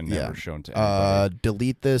cut out and Yeah. never shown to anybody.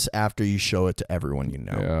 Delete this after you show it to everyone you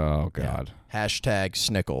know. Oh God. Hashtag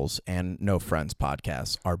Snickles and No Friends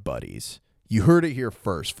Podcasts are buddies. You heard it here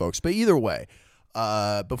first, folks. But either way,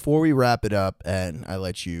 before we wrap it up and I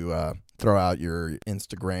let you throw out your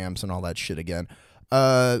Instagrams and all that shit again,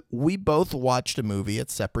 we both watched a movie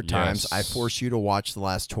at separate times. Yes. I forced you to watch the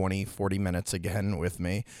last 20, 40 minutes again with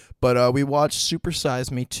me. But we watched Super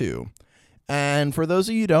Size Me 2. And for those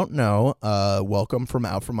of you who don't know, welcome from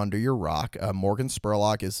out from under your rock. Morgan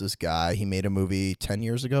Spurlock is this guy. He made a movie 10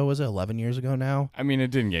 years ago. Was it 11 years ago now? I mean,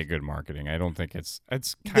 it didn't get good marketing. I don't think it's kind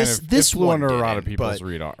This- of this it flew one under a lot of didn't, people's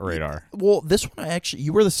but- radar. Well, this one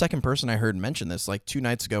you were the second person I heard mention this. Like 2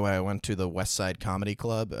 nights ago when I went to the West Side Comedy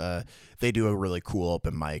Club, they do a really cool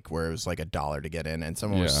open mic where it was like $1 to get in, and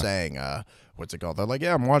someone was Yeah. saying, what's it called? They're like,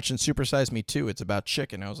 yeah, I'm watching Super Size Me 2. It's about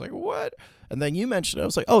chicken. I was like, what? And then you mentioned it. I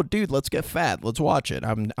was like, oh, dude, let's get fat. Let's watch it.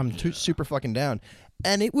 I'm super fucking down.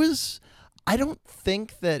 And it was, I don't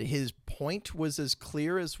think that his point was as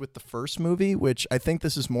clear as with the first movie, which I think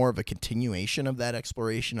this is more of a continuation of that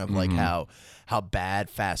exploration of like how bad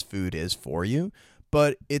fast food is for you.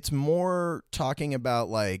 But it's more talking about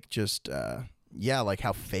like just like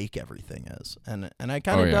how fake everything is, and I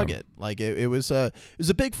kind of Oh, yeah. dug it. Like it was a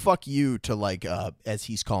big fuck you to like as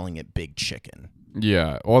he's calling it, Big Chicken.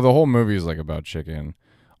 Yeah. Well, the whole movie is like about chicken.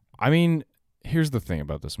 I mean, here's the thing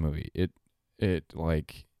about this movie. It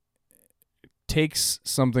like takes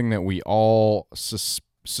something that we all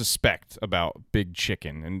suspect about Big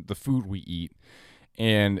Chicken and the food we eat,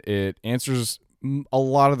 and it answers a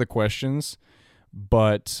lot of the questions,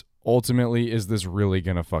 but ultimately, is this really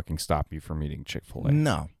gonna fucking stop you from eating Chick-fil-A?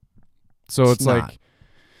 No, So It's it's not. like,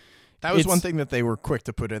 That was It's- one thing that they were quick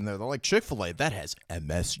to put in there. They're like, Chick-fil-A, that has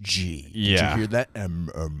MSG. Did Yeah. you hear that?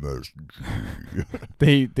 MSG.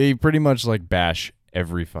 They pretty much like bash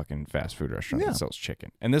every fucking fast food restaurant Yeah. that sells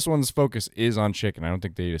chicken. And this one's focus is on chicken. I don't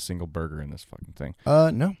think they eat a single burger in this fucking thing.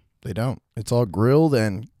 No, they don't. It's all grilled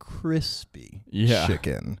and crispy Yeah.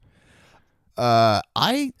 chicken.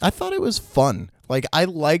 I thought it was fun. Like, I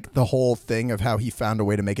like the whole thing of how he found a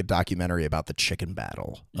way to make a documentary about the chicken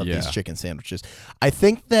battle of these Yeah. chicken sandwiches. I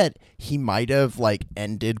think that he might have like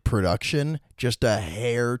ended production just a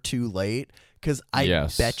hair too late. Because I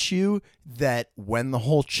Yes. bet you that when the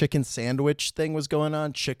whole chicken sandwich thing was going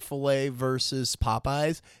on, Chick-fil-A versus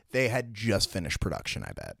Popeyes, they had just finished production,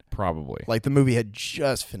 I bet. Probably. Like, the movie had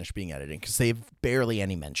just finished being edited because they have barely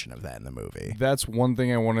any mention of that in the movie. That's one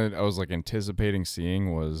thing I was like anticipating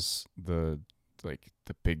seeing was the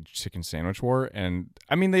big chicken sandwich war. And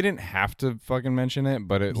I mean, they didn't have to fucking mention it,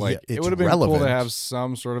 but it Yeah, it it's would have been cool relevant. to have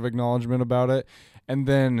some sort of acknowledgement about it. And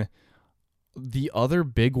then the other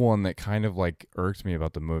big one that kind of like irked me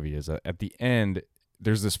about the movie is that at the end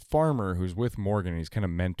there's this farmer who's with Morgan. And he's kind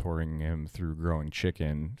of mentoring him through growing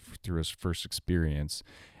chicken through his first experience.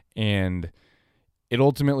 And it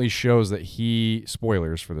ultimately shows that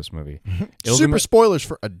spoilers for this movie. Super spoilers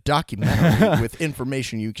for a documentary with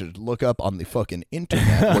information you could look up on the fucking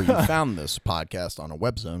internet where you found this podcast on a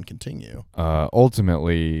web zone. Continue.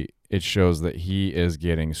 Ultimately, it shows that he is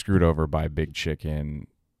getting screwed over by Big Chicken.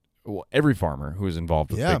 Well, every farmer who is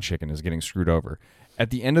involved with Yeah. Big Chicken is getting screwed over. At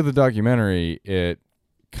the end of the documentary, it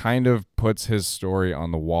kind of puts his story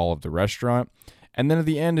on the wall of the restaurant. And then at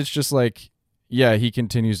the end, it's just like, yeah, he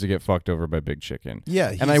continues to get fucked over by Big Chicken.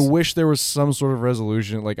 Yeah. And I wish there was some sort of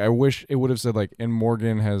resolution. Like, I wish it would have said, like, and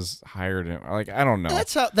Morgan has hired him. Like, I don't know.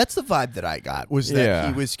 That's the vibe that I got, was that Yeah.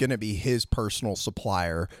 he was going to be his personal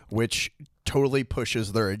supplier, which totally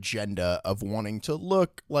pushes their agenda of wanting to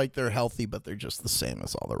look like they're healthy, but they're just the same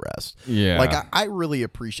as all the rest. Yeah. Like, I really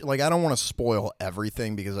appreciate, like, I don't want to spoil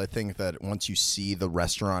everything because I think that once you see the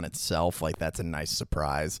restaurant itself, like, that's a nice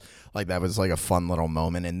surprise. Like, that was like a fun little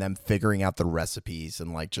moment, and them figuring out the recipes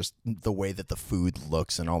and like just the way that the food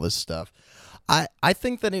looks and all this stuff. I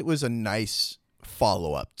think that it was a nice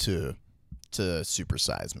follow-up to Super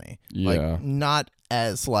Size Me. Yeah. Like, not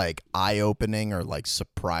as like eye-opening or like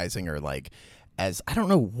surprising or like as, I don't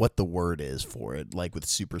know what the word is for it, like with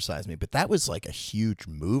Super Size Me, but that was like a huge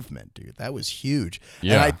movement, dude. That was huge.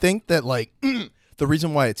 Yeah. And I think that like the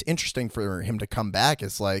reason why it's interesting for him to come back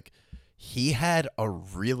is like he had a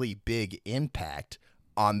really big impact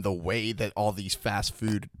on the way that all these fast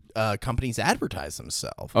food companies advertise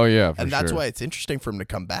themselves. Oh, yeah, for and that's sure. why it's interesting for him to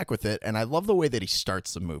come back with it. And I love the way that he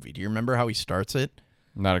starts the movie. Do you remember how he starts it?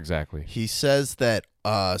 Not exactly. He says that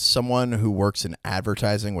someone who works in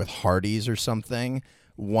advertising with Hardee's or something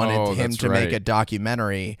wanted him that's to make right. a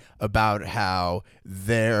documentary about how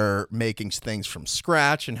they're making things from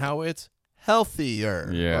scratch and how it's healthier.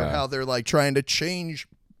 Yeah. Or how they're like trying to change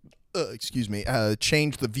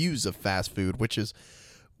the views of fast food, which is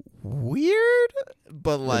weird,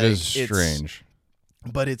 but like it is strange.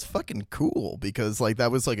 But it's fucking cool because like that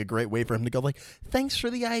was like a great way for him to go like, thanks for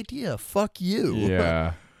the idea, fuck you.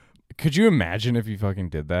 Yeah. Could you imagine if he fucking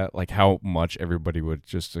did that? Like how much everybody would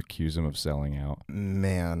just accuse him of selling out.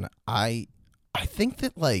 Man, I think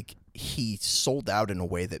that like he sold out in a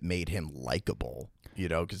way that made him likable, you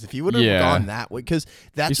know, because if he would have Yeah. gone that way, because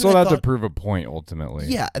that's He what sold I out to thought- prove a point ultimately.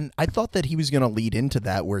 Yeah, and I thought that he was going to lead into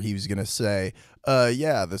that where he was going to say,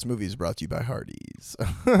 yeah, this movie is brought to you by Hardee's.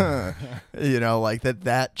 You know, like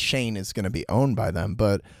that chain is going to be owned by them.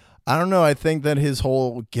 But I don't know. I think that his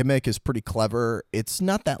whole gimmick is pretty clever. It's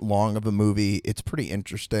not that long of a movie. It's pretty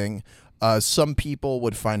interesting. Some people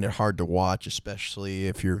would find it hard to watch, especially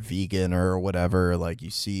if you're vegan or whatever. Like you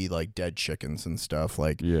see like dead chickens and stuff.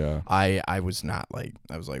 Like Yeah. I was not like,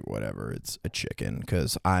 I was like, whatever, it's a chicken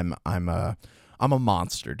because I'm a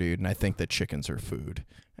monster, dude, and I think that chickens are food,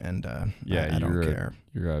 and Yeah, I don't you're care.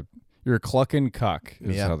 You're a clucking cuck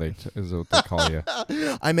is Yeah. how is what they call you.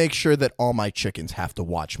 I make sure that all my chickens have to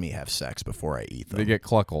watch me have sex before I eat them. They get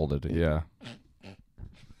cluckolded. Yeah.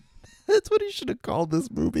 That's what he should have called this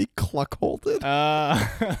movie, Cluckholded.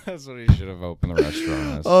 That's what he should have opened the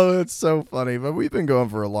restaurant as. Oh, that's so funny. But we've been going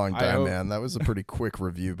for a long I time, hope- man. That was a pretty quick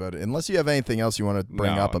review. But unless you have anything else you want to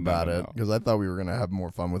bring No, up no, about no, it, no. because I thought we were going to have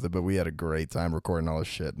more fun with it, but we had a great time recording all this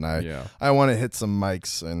shit. And Yeah. I want to hit some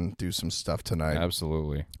mics and do some stuff tonight.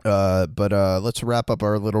 Absolutely. But let's wrap up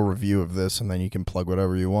our little review of this, and then you can plug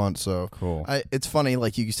whatever you want. So Cool. it's funny,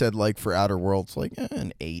 like you said, like for Outer Worlds, like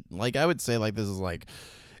an 8. Like I would say, like this is like,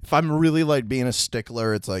 if I'm really like being a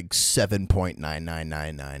stickler, it's like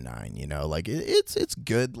 7.99999. You know, like it's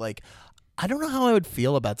good. Like I don't know how I would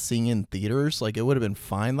feel about seeing it in theaters. Like, it would have been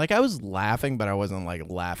fine. Like, I was laughing, but I wasn't like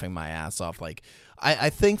laughing my ass off. Like, I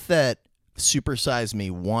think that Super Size Me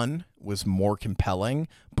 1 was more compelling,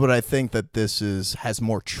 but I think that this has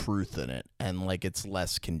more truth in it and like it's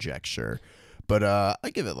less conjecture. But I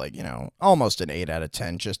give it like, almost an 8 out of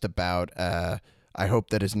 10, just about. I hope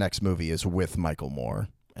that his next movie is with Michael Moore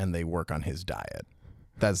and they work on his diet.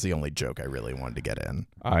 That's the only joke I really wanted to get in.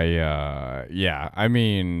 I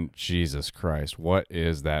mean, Jesus Christ, what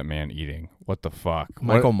is that man eating? What the fuck?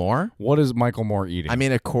 Michael Moore? What is Michael Moore eating? I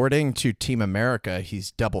mean, according to Team America,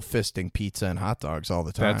 he's double fisting pizza and hot dogs all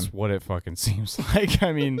the time. That's what it fucking seems like.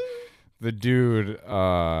 I mean, the dude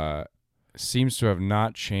seems to have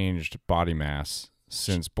not changed body mass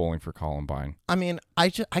since Bowling for Columbine. I mean, I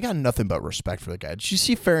got nothing but respect for the guy. Did you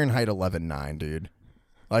see Fahrenheit 11/9, dude?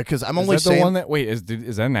 Like, because I'm only Is that saying the one that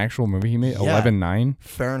is that an actual movie he made? Yeah. 11/9.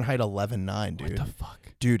 Fahrenheit 11/9, dude. What the fuck?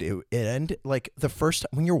 Dude, it ended like the first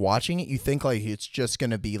when you're watching it, you think like it's just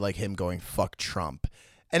gonna be like him going fuck Trump,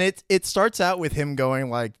 and it starts out with him going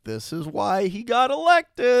like this is why he got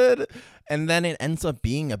elected, and then it ends up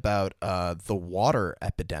being about the water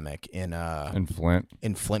epidemic in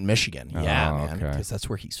Flint. Michigan. Oh, Yeah, man, okay. because that's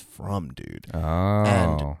where he's from, dude.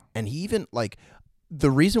 Oh, And he even like. The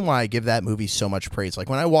reason why I give that movie so much praise, like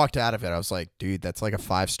when I walked out of it, I was like, dude, that's like a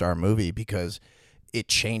 5-star movie because it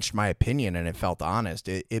changed my opinion and it felt honest.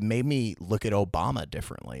 It made me look at Obama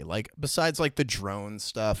differently. Like besides like the drone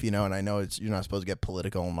stuff, and I know you're not supposed to get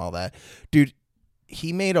political and all that. Dude,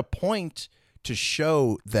 he made a point to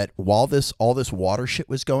show that while all this water shit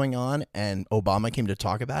was going on and Obama came to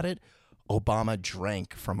talk about it, Obama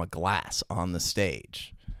drank from a glass on the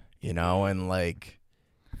stage, and like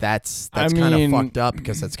that's kind of fucked up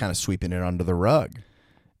because that's kind of sweeping it under the rug.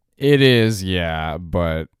 it is, yeah,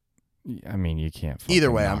 but I mean, you can't.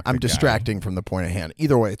 Either way, knock I'm the guy. distracting from the point at hand.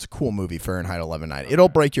 Either way, it's a cool movie, Fahrenheit 11/9. It'll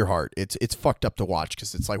break your heart. It's fucked up to watch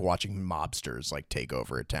because it's like watching mobsters like take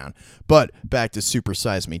over a town. But back to Super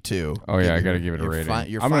Size Me 2. Oh yeah, I gotta give it a rating.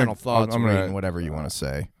 Your I'm final gonna- thoughts, I'm gonna- rating, whatever you want to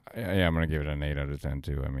say. Yeah, I'm gonna give it an 8 out of 10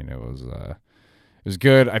 too. I mean, it was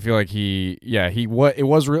good. I feel like it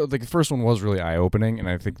was real. Like the first one was really eye opening, and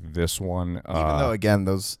I think this one, Even though again,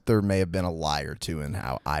 there may have been a lie or two in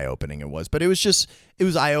how eye opening it was, but it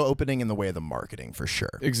was eye opening in the way of the marketing for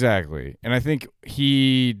sure. exactly. And I think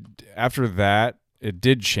after that, it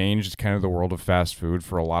did change kind of the world of fast food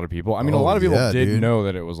for a lot of people. I mean, a Oh, lot of people yeah, did dude. know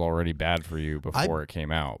that it was already bad for you before it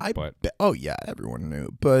came out, but Oh yeah, everyone knew.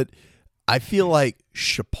 But I feel like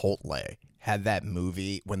Chipotle had that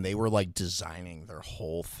movie when they were like designing their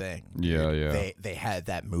whole thing. Yeah, yeah. They had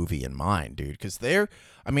that movie in mind, dude. Because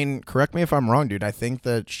correct me if I'm wrong, dude. I think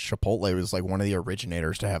that Chipotle was like one of the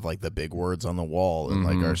originators to have like the big words on the wall and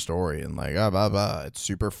like our story and like blah blah. It's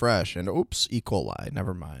super fresh and oops, E. coli.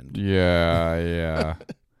 Never mind. yeah.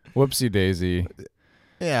 Whoopsie daisy.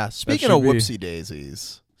 Yeah. Speaking should of be- whoopsie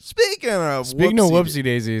daisies. Speaking of Whoopsie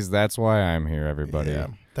daisies, that's why I'm here, everybody. Yeah.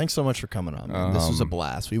 Thanks so much for coming on, man. This was a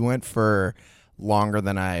blast. We went for longer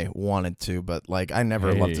than I wanted to, but like I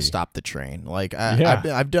never love Hey. to stop the train. Like Yeah.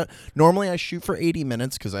 I've done. Normally I shoot for 80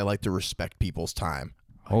 minutes because I like to respect people's time.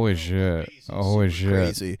 Holy shit. Holy shit.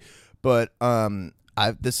 Crazy, but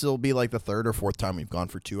this will be like the third or fourth time we've gone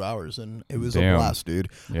for 2 hours, and it was Damn. a blast, dude.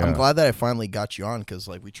 Yeah. I'm glad that I finally got you on because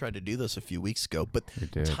like we tried to do this a few weeks ago, but We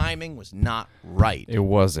did. timing was not right. It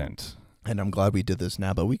wasn't. And I'm glad we did this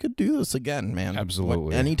now, but we could do this again, man.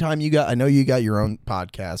 Absolutely. Anytime I know you got your own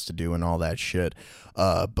podcast to do and all that shit.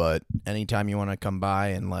 But anytime you want to come by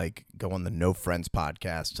and like go on the No Friends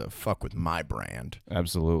podcast to fuck with my brand,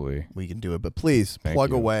 Absolutely. we can do it. But please Thank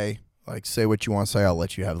plug you. away. Like say what you want to say. I'll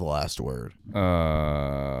let you have the last word.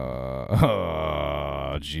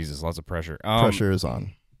 Jesus, lots of pressure. Pressure is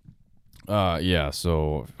on. Yeah,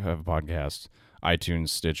 so I have a podcast, iTunes,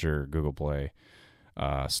 Stitcher, Google Play,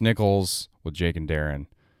 Snickles with Jake and Darren.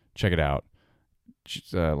 Check it out.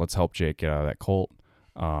 Let's help Jake get out of that cult.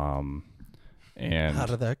 And Out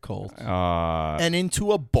of that cold. uh, And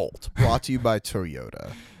into a bolt. Brought to you by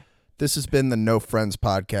Toyota. This has been the No Friends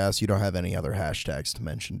podcast. You don't have any other hashtags to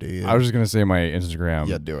mention, do you? I was just gonna say my Instagram.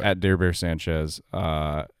 Yeah, do it. At Dare Bear Sanchez.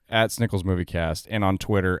 At Snickles Moviecast, and on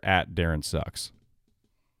Twitter at Darren Sucks.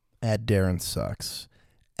 At Darren Sucks.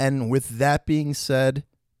 And with that being said,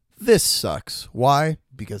 this sucks. Why?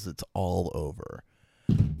 Because it's all over.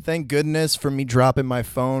 Thank goodness for me dropping my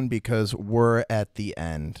phone because we're at the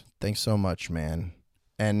end. Thanks so much, man.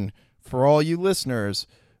 And for all you listeners,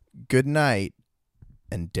 good night.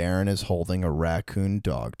 And Darren is holding a raccoon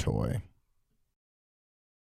dog toy.